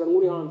 6 ukurikiranwa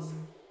uri hanze.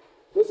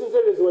 Mbese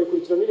inzererezi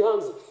wayikurikirana iri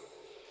hanze,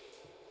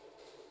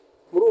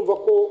 murumva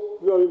ko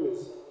biba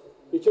bimeze.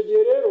 Icyo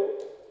gihe rero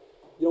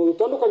kugira ngo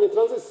dutandukanye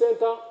transit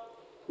center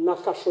na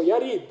kasho ya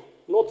RIB,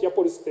 not ya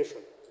police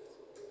station,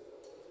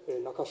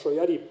 na kasho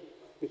ya RIB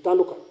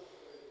bitandukanye.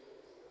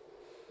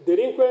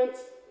 Delinquents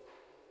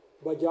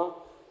bajya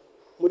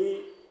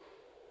muri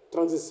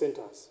transit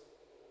centers.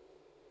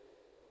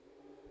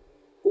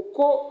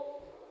 Uko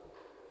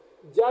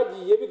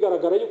byagiye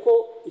bigaragara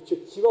yuko icyo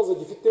kibazo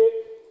gifite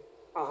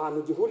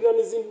ahantu gihurira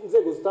n'izindi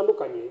nzego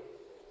zitandukanye,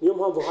 niyo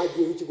mpamvu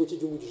hagiyeho ikigo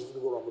cy'igihugu gishinzwe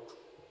igororamuco.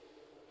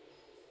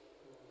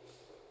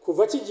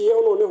 Kuva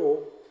kigiyeho noneho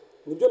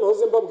nibyo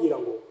nahoze mbabwira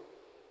ngo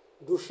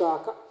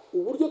dushaka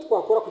uburyo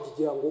twakora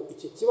kugira ngo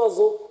iki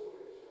kibazo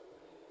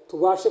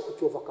tubashe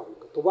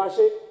kucyovakabuka,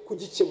 tubashe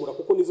kugikemura,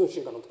 kuko nizo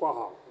nshingano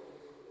twahawe.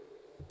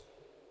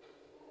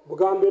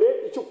 Bwa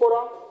mbere icyo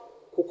ukora,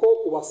 kuko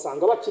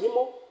ubasanga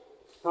bakirimo,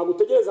 ntabwo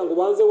utegereza ngo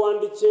banze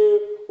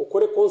wandike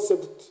ukore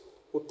concept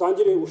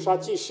utangire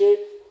ushakishe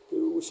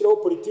ushyiraho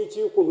politiki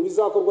y'ukuntu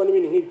bizakorwa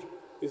n'ibindi nk'ibyo.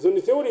 Izo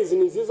ni theories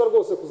ni nziza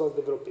rwose kuzaza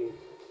developing,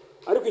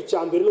 ariko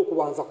icyambere ni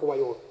ukubanza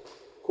kubayora,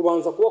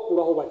 kubanza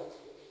kubakuraho bari,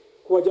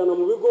 kubajyana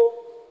mu bigo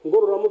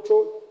ngororamuco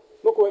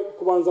no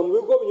kubanza mu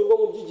bigo binyurwa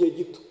mu by'igihe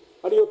gito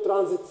ariyo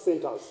transit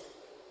centers.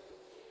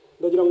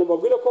 Ndagira ngo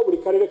mbabwire ko buri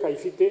karere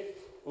kayifite.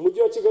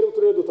 Umujyi wa Kigali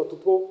uturere 3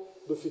 two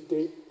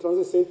dufite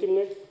transit center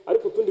imwe,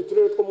 ariko utundi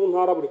turere two mu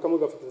ntara buri kamwe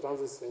gafite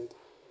transit center.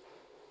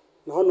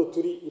 Na hano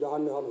turi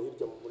irahane hano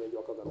hirya mu murenge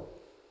wa Kagame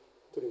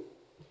turi.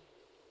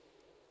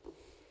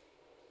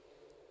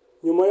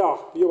 Nyuma yaho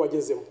iyo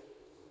bagezemo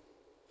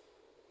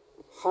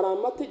hari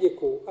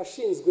amategeko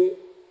ashinzwe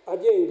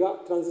agenga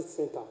transit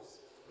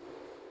centers.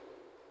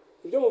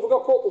 Ibyo muvuga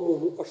ko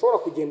umuntu ashobora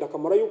kugenda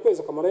akamara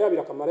y'ukwezi, akamara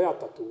y'abiri, akamara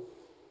y'atatu,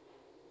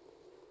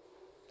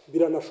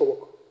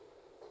 biranashoboka,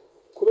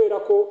 kubera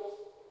ko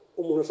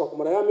umuntu ashobora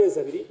kumara y'amezi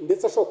 2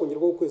 ndetse ashobora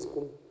kongerwaho ukwezi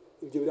kumwe.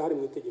 Ibyo birahari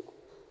mu itegeko,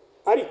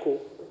 ariko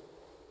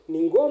ni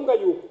ngombwa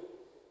yuko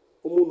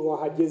umuntu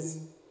wahageze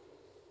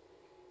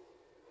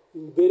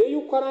mbere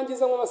yuko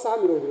arangiza mu masaha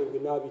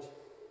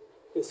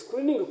 72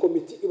 screening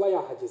committee iba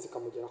yahageze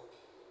ikamugeraho,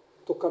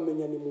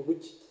 tukamenya ni muntu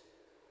ki.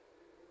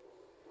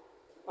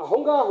 Aho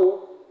ngaho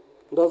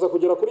ndaza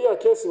kugera kuri ya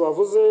kesi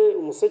bavuze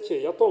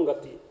umuseke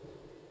yatongati,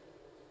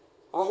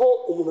 aho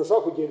umuntu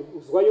ashobora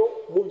kugezwayo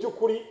mu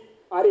by'ukuri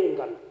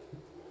arengana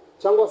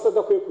cyangwa se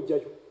adakwiye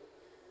kujyayo.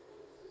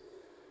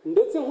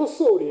 Ndetse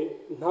nk'usore,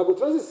 ntabwo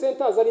transit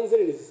centers ari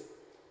inzererezi,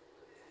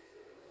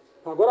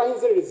 ntabwo ari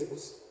inzererezi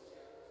gusa,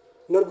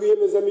 na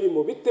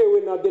rwiyemezamirimo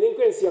bitewe na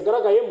delinquency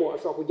yagaragayemo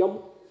ashobora kujyamo.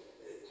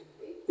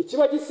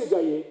 Ikiba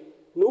gisigaye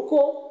ni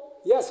uko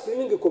ya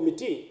screening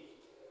committee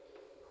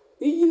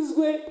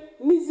igizwe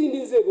n'izindi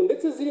nzego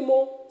ndetse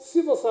zirimo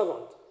civil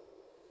servant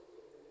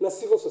na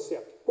civil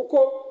society,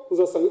 kuko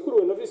uzasanga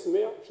ikuriwe na vice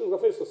mayor ushinzwe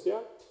affaires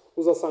sociales,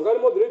 uzasanga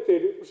harimo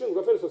directeur ushinzwe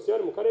affaires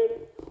sociales mu karere,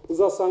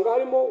 uzasanga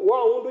harimo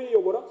wa wundi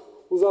uyiyobora,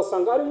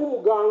 uzasanga harimo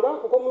umuganga,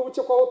 kuko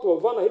mwibuke ko aho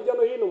tubavana hirya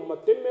no hino mu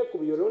mateme ku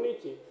biyorero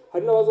n'iki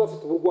hari n'abaza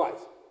bafite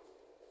uburwayi.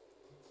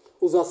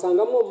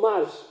 Uzasangamo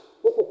marge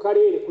wo ku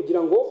karere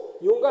kugira ngo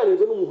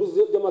yunganirwe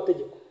n'umuhuzi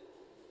by'amategeko.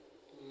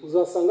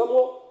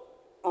 Uzasangamo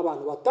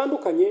abantu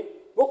batandukanye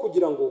bo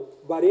kugira ngo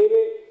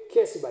barebe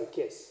case by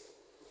case.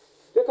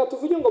 Reka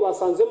tuvuge ngo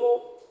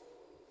basanzemo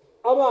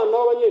abana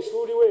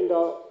b'abanyeshuri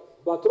wenda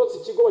batorotse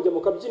ikigo bajya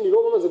mu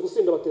kabyiniro bamaze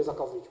gusinda bateza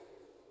akavuyo,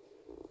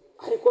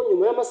 ariko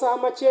nyuma y'amasaha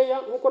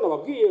makeya nk'uko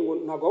nababwiye ngo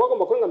ntabwo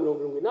bagomba kurenga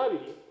 72,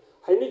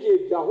 hari n'igihe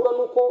byahura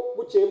n'uko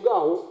bukeye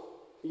bwaho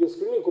iyo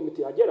screening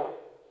committee yagera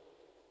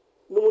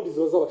n'ubundi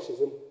ziba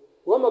zabashizemo.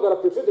 Uhamagara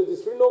prefet de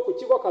district no ku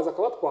kigo akaza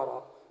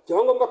akabatwara,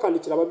 byaba ngombwa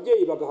akandikira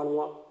ababyeyi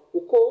bagahanwa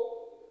uko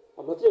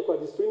amategeko ya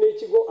district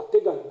y'ikigo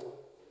ateganya.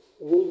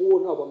 Ubu nguwo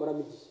ntabwo amaramo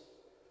igihe.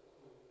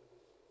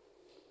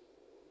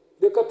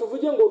 Reka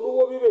tuvuge ngo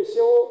n'uwo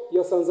bibeshyeho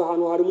yasanze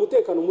ahantu hari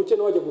umutekano muke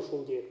nawe ajya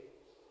gushungera,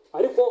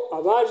 ariko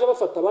abaje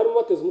bafata barimo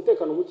bateza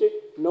umutekano muke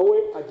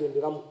nawe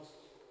agenderamo.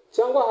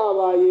 Cyangwa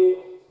habaye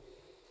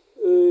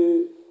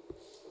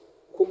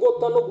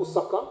kugota no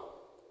gusaka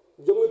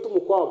ibyo mwita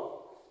umukwabo,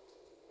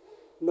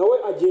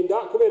 nawe agenda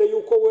kubera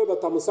yuko we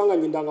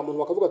batamusanganye indangamuntu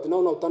bakavuga ati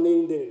nawe utaneye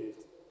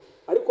indererezi,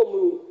 ariko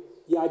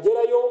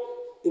yagerayo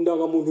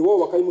indangamuntu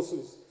iwabo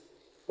bakayimusubiza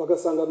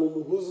bagasanga ni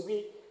umuntu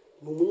uzwi,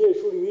 ni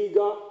umunyeshuri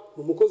wiga,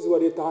 ni umukozi wa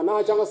leta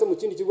hanaha cyangwa se mu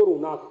kindi kigo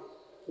runaka,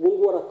 uwo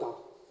nguwo arataha.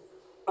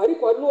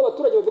 Ariko hari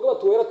n'abaturage bavuga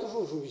bati we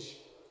yaratujujubije,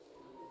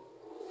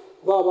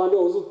 ba bandi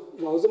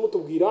bahoze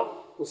mutubwira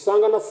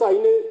usanga na saa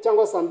 4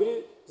 cyangwa saa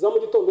 2 za mu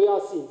gitondo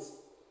yasinze,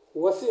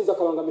 uwasinze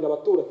akabangamira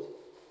abaturage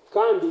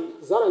kandi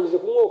zarangije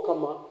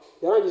kumwokama,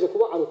 yarangije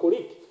kuba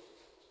alcoholic,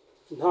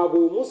 ntabwo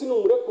uyu munsi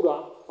numurekura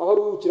aho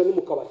aruhukira ni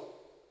mu kabari.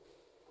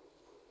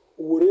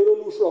 Ubu rero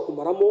ni ushobora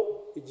kumaramo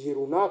igihe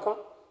runaka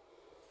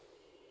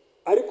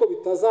ariko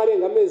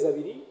bitazarenga amezi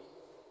 2,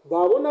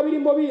 babona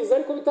birimo biza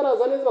ariko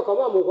bitaraza neza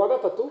bakaba bamuha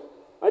 3,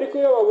 ariko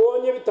iyo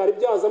babonye bitari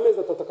byaza amezi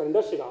 3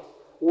 akarinda shira,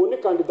 uwo ni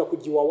kandida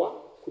kugiwawa,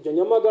 kujya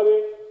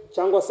Nyamagabe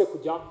cyangwa se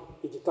kujya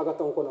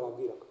Igitagata nkuko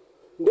nababwiraga.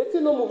 Ndetse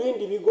no mu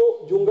bindi bigo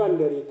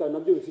byunganira leta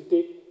nabyo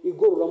bifite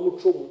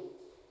igororamuco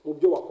mu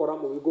byo bakora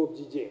mu bigo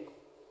byigenga.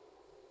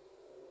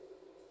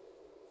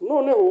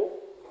 Noneho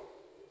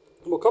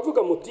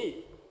mukavuga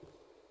muti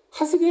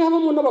hasigaye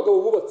habamo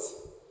n'abagabo bubatse.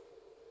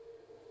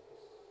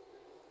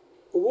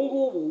 Ubu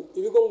ngubu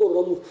ibigo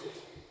ngororamuco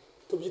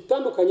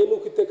tubyitandukanye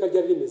n'uko iteka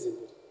ryari rimeze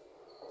mbere.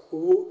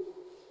 Ubu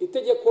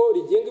itegeko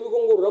rigenga ibigo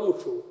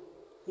ngororamuco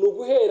ni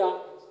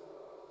uguhera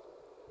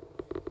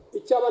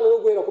icyabana no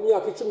guhera ku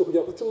myaka 10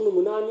 kugera ku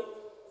 18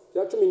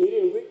 ya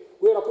 17,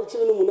 guhera ku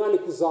 18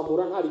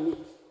 kuzamura nta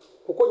limite,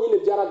 kuko nyine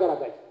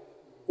byaragaragaye.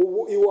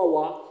 Ubu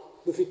iwawa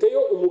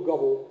dufiteyo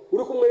umugabo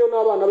uri kumwe yo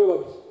n'abana be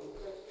 2,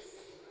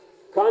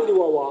 kandi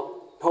wawa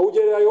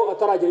ntawugerayo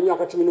ataragera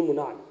imyaka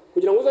 18,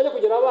 kugira ngo uzajye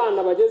kugera abana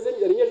bageze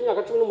yarengeje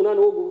imyaka 18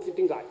 wowe ufite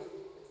ingahe.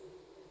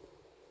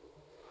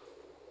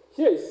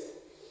 Yes.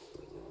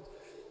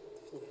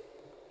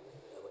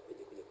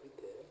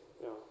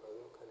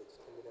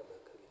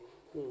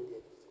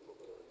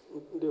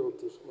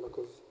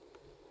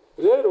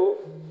 Rero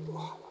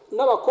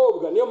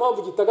n'abakobwa niyo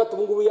mpamvu Gitagata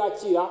ubu ngubu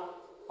yakira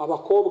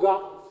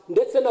abakobwa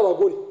ndetse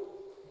n'abagore.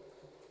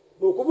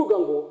 Ni ukuvuga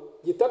ngo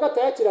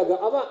Gitagata yakira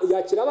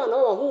abana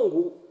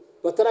b'abahungu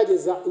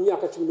batarageza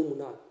imyaka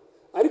 18,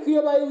 ariko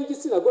iyo baye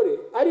w'igitsina gore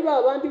ari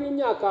babandi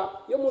b'imyaka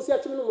yo munsi ya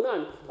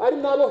 18 ari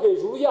nabo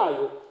hejuru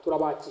yayo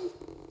turabakira.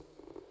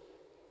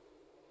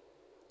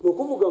 Ni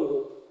ukuvuga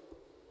ngo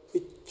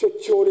icyo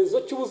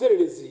cyorezo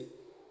cy'ubuzererezi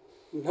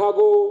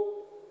ntago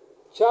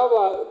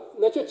cyaba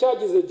nacyo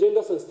cyagize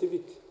gender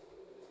sensitivity,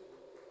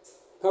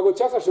 ntago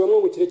cyafashe bamwe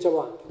ngo kireke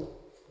abandi.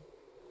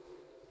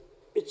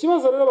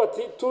 Ikibazo rero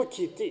bati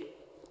tukiti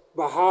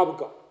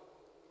bahabwa,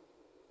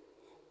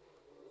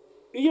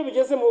 iyo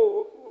bigeze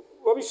mu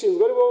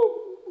babishinzwe aribo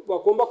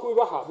bagomba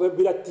kubibaha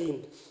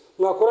biratinda.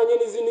 Mwakoranye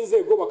n'izindi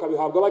nzego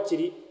bakabihabwa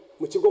bakiri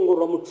mu kigo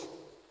ngororamuco.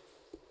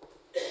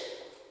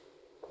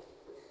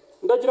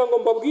 Ndagira ngo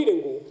mbabwire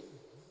ngo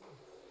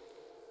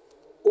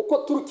uko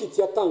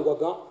turukiti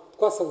yatangwaga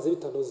twasanze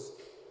bitanoze,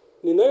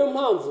 ni nayo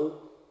mpamvu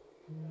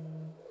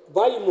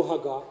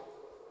bayimuhaga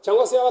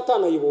cyangwa se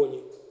yabatanayibonye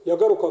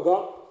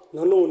yagarukaga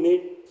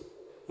nanone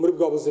muri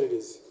bwa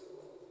buzererezi.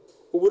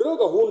 Ubu rero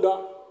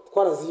gahunda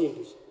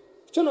twarazihinduye.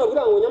 Icyo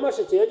nabwira ngo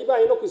Nyamasheke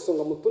yagibaye no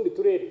kwisonga mu tundi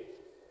turere.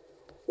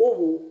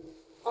 Ubu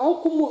aho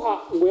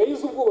kumuha ngo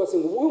yayize ubwubatsi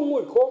ngo umuhe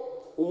umwiko,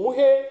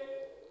 umuhe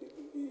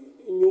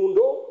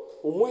inyundo,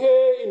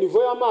 umuhe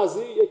inivo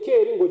y'amazi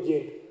ekeri ngo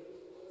genda,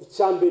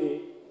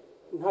 icyambere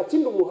nta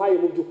kindi umuhaye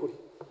mu by'ukuri.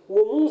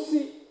 Uwo munsi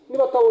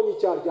niba atabonye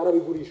icyarya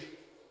arabigurisha,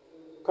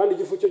 kandi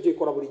igifu cyo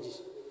gikora buri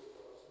gihe.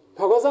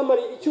 Ntabwo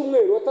azamara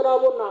icyumweru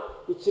atarabona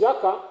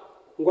ikiraka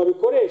ngo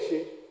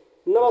abikoreshe.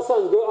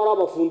 N'abasanzwe ari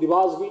abafundi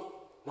bazwi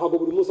ntabwo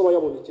buri munsi aba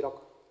yabonye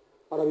ikiraka,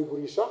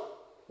 arabigurisha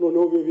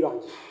noneho bibe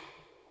birangiye.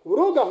 Ubu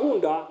rero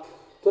gahunda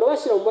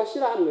turabashyira mu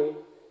mashyirahamwe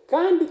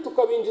kandi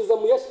tukabinjiza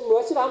mu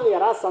mashyirahamwe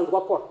yari asanzwe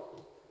akora.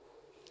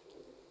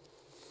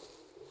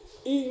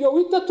 Iyo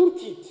wita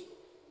turukiti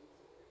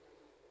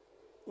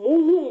mu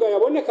nkunga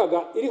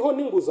yabonekaga iriho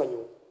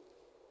n'inguzanyo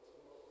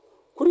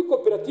kuri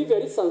koperative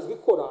yari isanzwe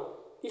ikora,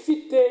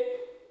 ifite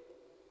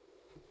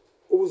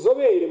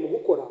ubuzobere mu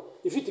gukora,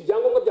 ifite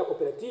ibyangombwa bya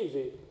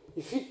koperative,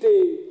 ifite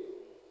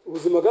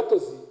ubuzima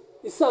gatozi,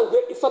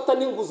 isanzwe ifata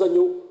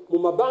n'inguzanyo mu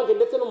mabanki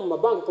ndetse no mu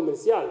mabanki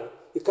komerciale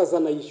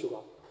ikazana yishyura.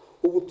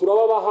 Ubu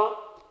turababaha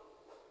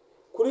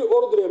kuri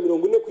ordre ya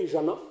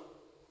 40%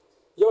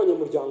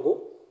 y'abanyamuryango,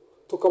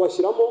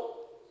 tukabashyiramo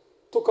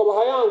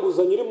tukabaha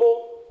yanguzanyo irimo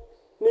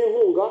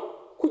n'inkunga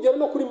kugera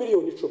no kuri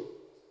miliyoni 10.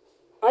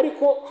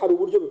 Ariko hari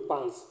uburyo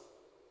bipanze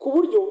ku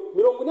buryo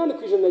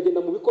 80%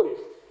 yagenda mu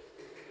bikoresho,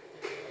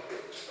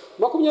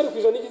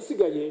 20%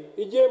 igisigaye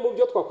igiye mu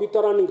byo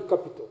twakwita running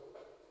capital.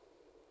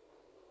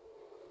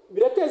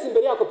 Birateza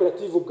imbere ya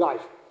koperative ubwayo,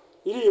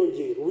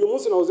 iriyongera. Uyu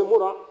munsi nahoze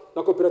mpura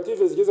na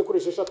koperative zigeze kuri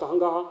 6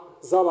 ahangaha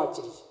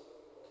zabakiriye.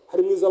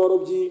 Harimo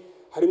iz'abarobyi,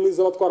 harimo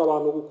iz'abatwara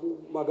abantu ku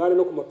magare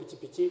no ku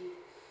mapikipiki,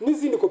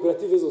 n'izindi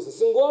koperative zose.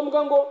 Si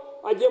ngombwa ngo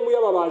ajye mu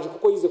yababaje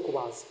kuko yize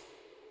kubaza,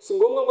 si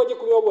ngombwa ngo ajye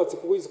ku yabubatsi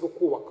kuko yize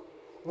kubaka.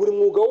 Buri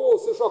mwuga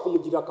wose ushaka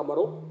kumugirira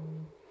akamaro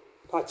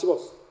nta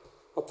kibazo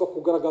apfa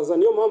kugaragaza.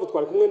 Niyo mpamvu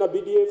twari kumwe na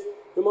BDF,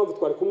 niyo mpamvu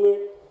twari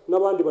kumwe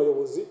n'abandi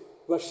bayobozi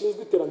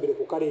bashinzwe iterambere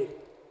ku karere,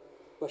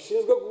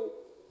 bashinzwe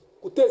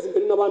guteza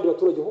imbere n'abandi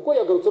baturage, kuko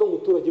yagarutse no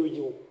umuturage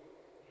w'igihugu,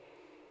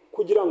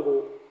 kugira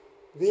ngo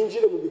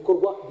binjire mu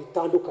bikorwa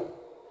bitandukanye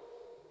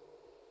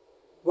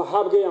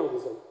bahabwe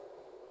yanguzanyo.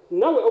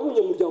 Nawe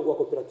umunyamuryango wa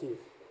koperative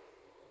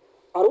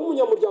ari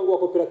umunyamuryango wa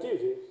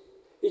koperative,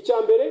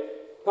 icyambere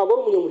ntabwo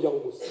ari umunyamuryango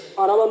gusa,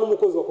 araba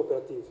n'umukozi wa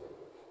koperative,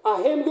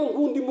 ahembwe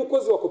nk'undi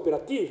mukozi wa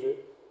koperative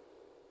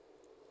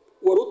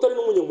wari utari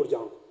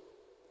n'umunyamuryango.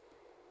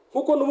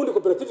 Nkuko n'ubundi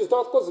koperative zifite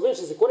abakozi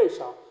benshi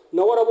zikoresha,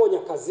 nawe arabonye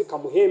akazi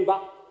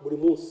kamuhemba buri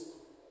munsi.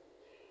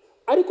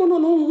 Ariko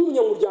noneho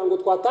nk'umunyamuryango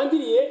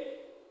twatangiriye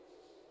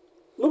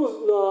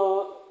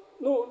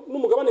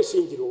n'umugabane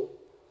shingiro,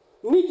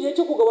 n'igihe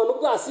cyo kugabana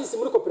ubwasisi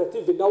muri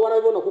koperative nawe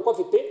arabibona kuko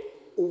afite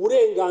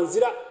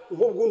uburenganzira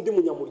nk'ubw'undi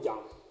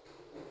munyamuryango.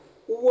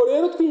 Uwo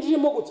rero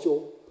twinjiyemo gutyo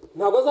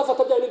ntabwo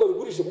azafata bya ngo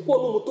bigurishe kuko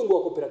ni umutungo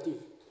wa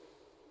koperative,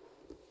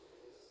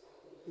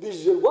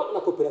 bijerwa na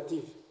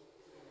koperative,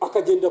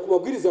 akagendera ku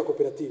mabwiriza ya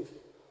koperative.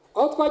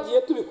 Aho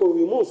twagiye tubikora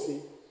uyu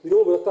munsi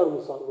birimo biratanga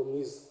umusaruro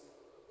mwiza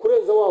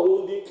kurenza wa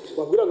wundi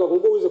wabwiraga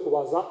ngo wize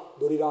kubaza,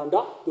 dore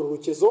iranda, dore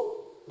urukezo,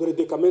 dore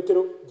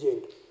dekametero,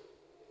 genda.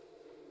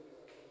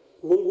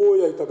 Ubu nguwo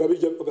yahitaga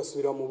birya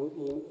agasubira mu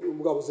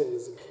bwa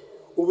buzererezi.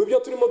 Ubu ibyo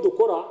turimo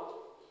dukora,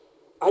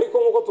 ariko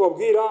nk'uko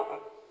tubabwira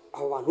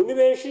abantu ni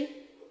benshi,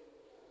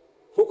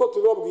 nk'uko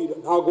tubibabwira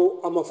ntabwo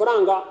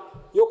amafaranga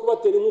yo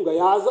kubatera inkunga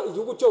yaza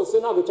igihugu cyose,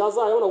 ntabwo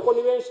cyazayabona kuko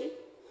ni benshi,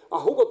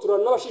 ahubwo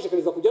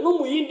turanabashishikariza kujya no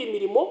mu yindi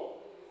mirimo.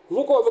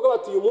 Nk'uko bavuga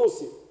bati uyu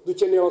munsi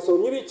dukeneye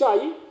abasoromyi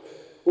b'icyayi,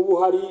 ubu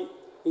hari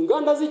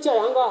inganda z'icyayi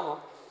ahangaha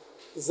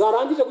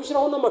zarangije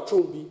gushyiraho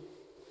n'amacumbi,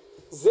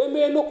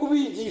 zemeye no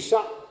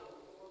kubigisha,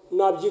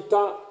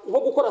 nabyita nko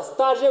gukora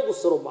stage yo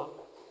gusoroma,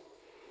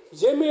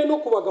 byemeye no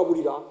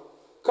kubagaburira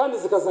kandi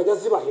zikazajya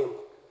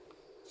zibahemba.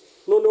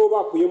 Noneho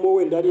bakuyemo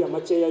wenda ari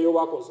amakeya yo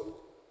bakozomye.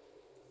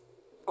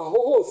 Aho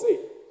hose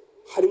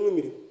harimo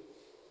imirimo.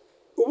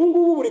 Ubu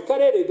ngubu buri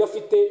karere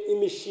gafite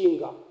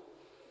imishinga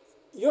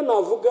iyo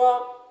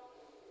navuga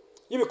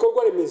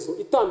y'ibikorwa remezo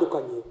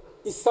itandukanye,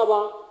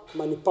 isaba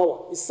manpower,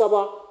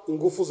 isaba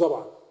ingufu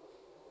z'abantu.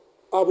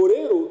 Abo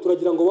rero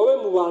turagira ngo babe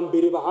mu ba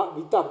mbere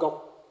bitabwaho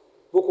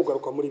bo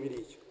kugaruka muri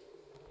biriya.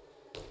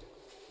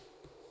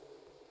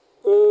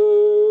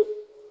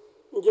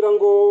 Ngira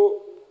ngo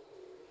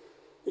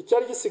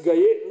icyari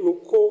gisigaye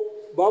nuko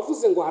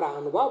bavuze ngo hari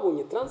ahantu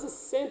babonye transit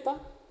center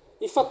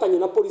ifatanye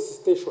na police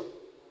station,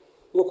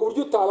 ngo ku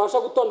buryo utabasha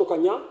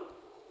gutandukanya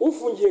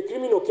ufungiye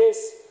criminal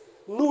case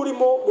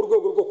n'urimo mu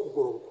rwego rwo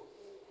kugororwa.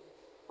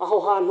 Aho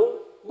hantu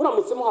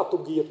muramutse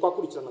muhatubwiye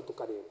twakurikirana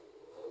tukareba.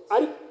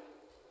 Ariko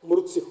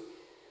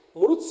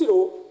mu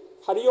Rutsiro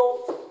hariyo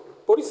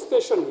police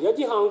station ya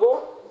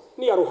Gihango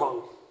n'iya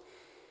Ruhango.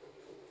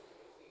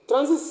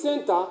 Transit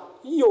center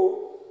yo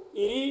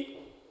iri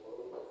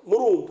mu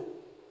Rundo.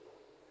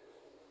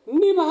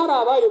 Niba hari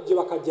abayobye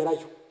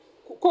bakagerayo,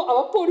 kuko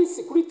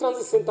abapolisi kuri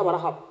transit center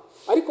barahaba,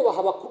 ariko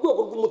bahaba ku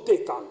rwego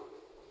rw'umutekano.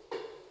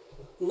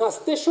 Nta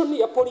station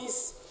ya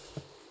polisi,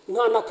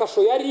 nta na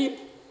kasho ya RIB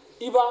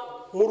iba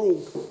mu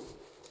Rundo.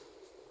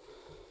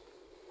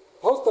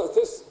 Aho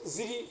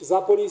ziri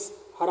za polisi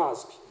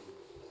harazwi,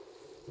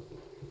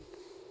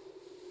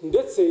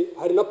 ndetse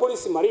hari na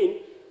polisi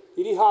marine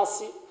iri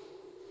hasi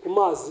ku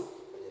mazi,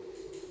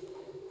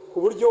 ku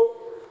buryo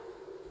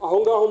aho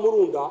ngaho mu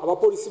Runda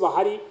abapolisi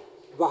bahari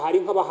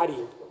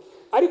nk'abaharinda.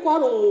 Ariko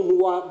hari umuntu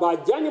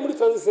bajyanye muri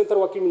transit center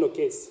wa criminal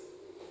case,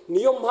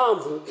 niyo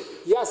mpamvu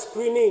ya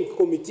screening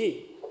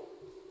committee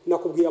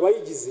nakubwiye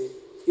abayigize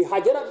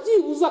ihagera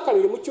byibuza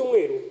kabiri mu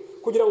cyumweru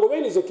kugira ngo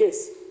bene izo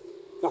case,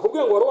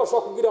 nakubwiye ngo hari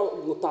uwashobora kubwira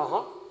gutaha,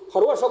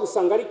 hari uwashobora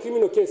gusanga ari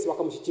criminal case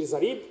bakamushyikiriza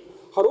RIB,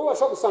 hari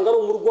uwashobora gusanga ari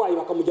umurwayi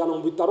bakamujyana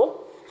mu bitaro,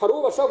 hari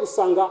uwashobora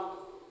gusanga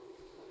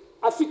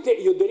afite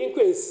iyo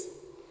delinquency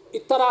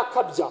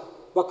itarakabya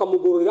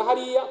bakamugororera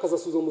hariya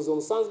akazasuzuma ubuzima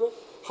busanzwe,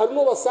 hari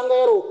n'uwo basanga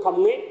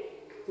yarokamwe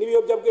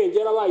n'ibiyobyabwenge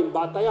yarabaye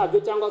imbata yabyo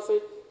cyangwa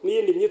se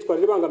n'iyindi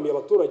myitwarire ibangamiye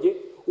abaturage.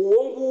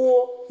 Uwo nguwo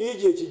iyo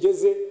igihe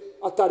kigeze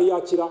atari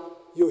yakira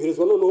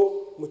yoherezwa noneho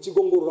mu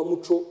kigo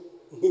ngororamuco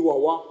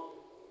nk'iwawa,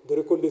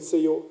 dore ko ndetse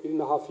yo iri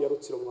na hafi ya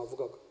Rutsiro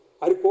mwavugaga,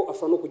 ariko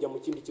ashobora no kujya mu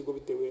kindi kigo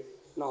bitewe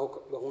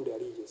n'aho gahunda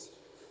yari igeze.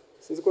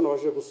 Sinzi ko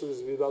nabashije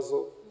gusubiza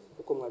ibibazo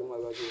uko mwari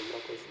mwabibajije.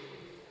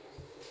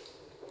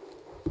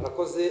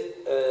 Murakoze.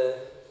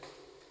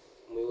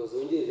 Umuyobozi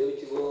wungirije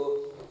w'ikigo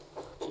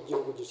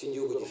cy'igihugu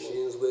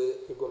gishinzwe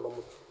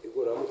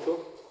igororamuco,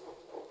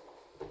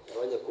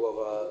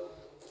 abanyakubahwa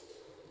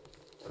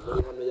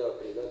muri hano yaba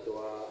perezidante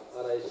wa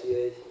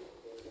RHA,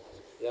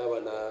 yaba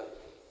na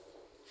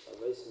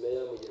vice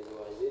mayor mugenzi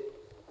wanjye,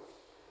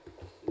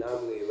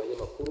 namwe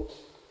banyamakuru,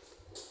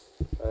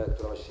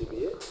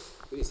 turabashimiye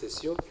kuri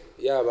session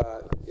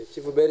yaba ya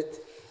Kivu Belt,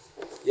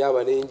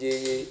 yaba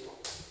n'ingiyi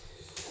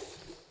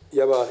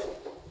yaba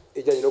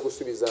ijyanye no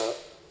gusubiza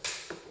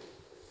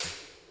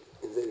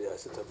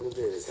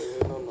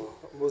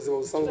ubuzima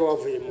busanzwe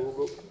bavuye mu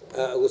rugo,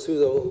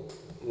 gusubiza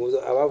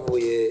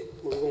abavuye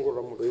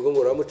mu bigo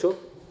ngororamuco.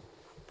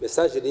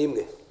 Message ni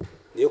imwe,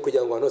 niyo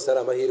kugira ngo hano hose hari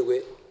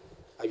amahirwe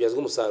abyazwe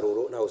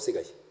umusaruro ntawe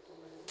usigaye.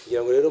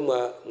 Kugira ngo rero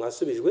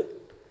mwasubijwe,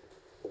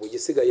 ubu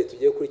igisigaye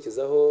tugiye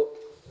gukurikizaho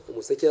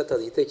umuseke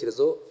yatanze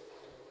igitekerezo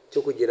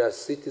cyo kugira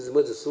site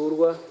zimwe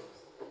zisurwa,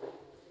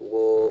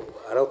 ubwo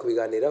araho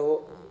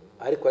kubiganiraho,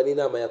 ariko hari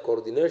n'inama ya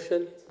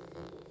coordination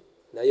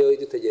nayo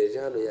idutegereje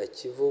hano ya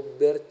Kivu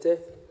Belt.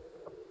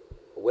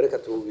 ubwo reka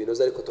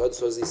tubinoza ariko tuba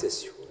dusoza iyi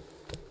sesiyo.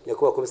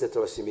 Nyakubahwa komiseri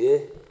turabashimiye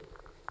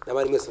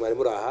n'abandi mwese mwari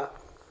muri aha,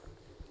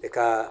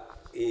 reka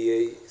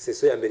iyi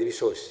sesiyo ya mbere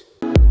ibishoshe.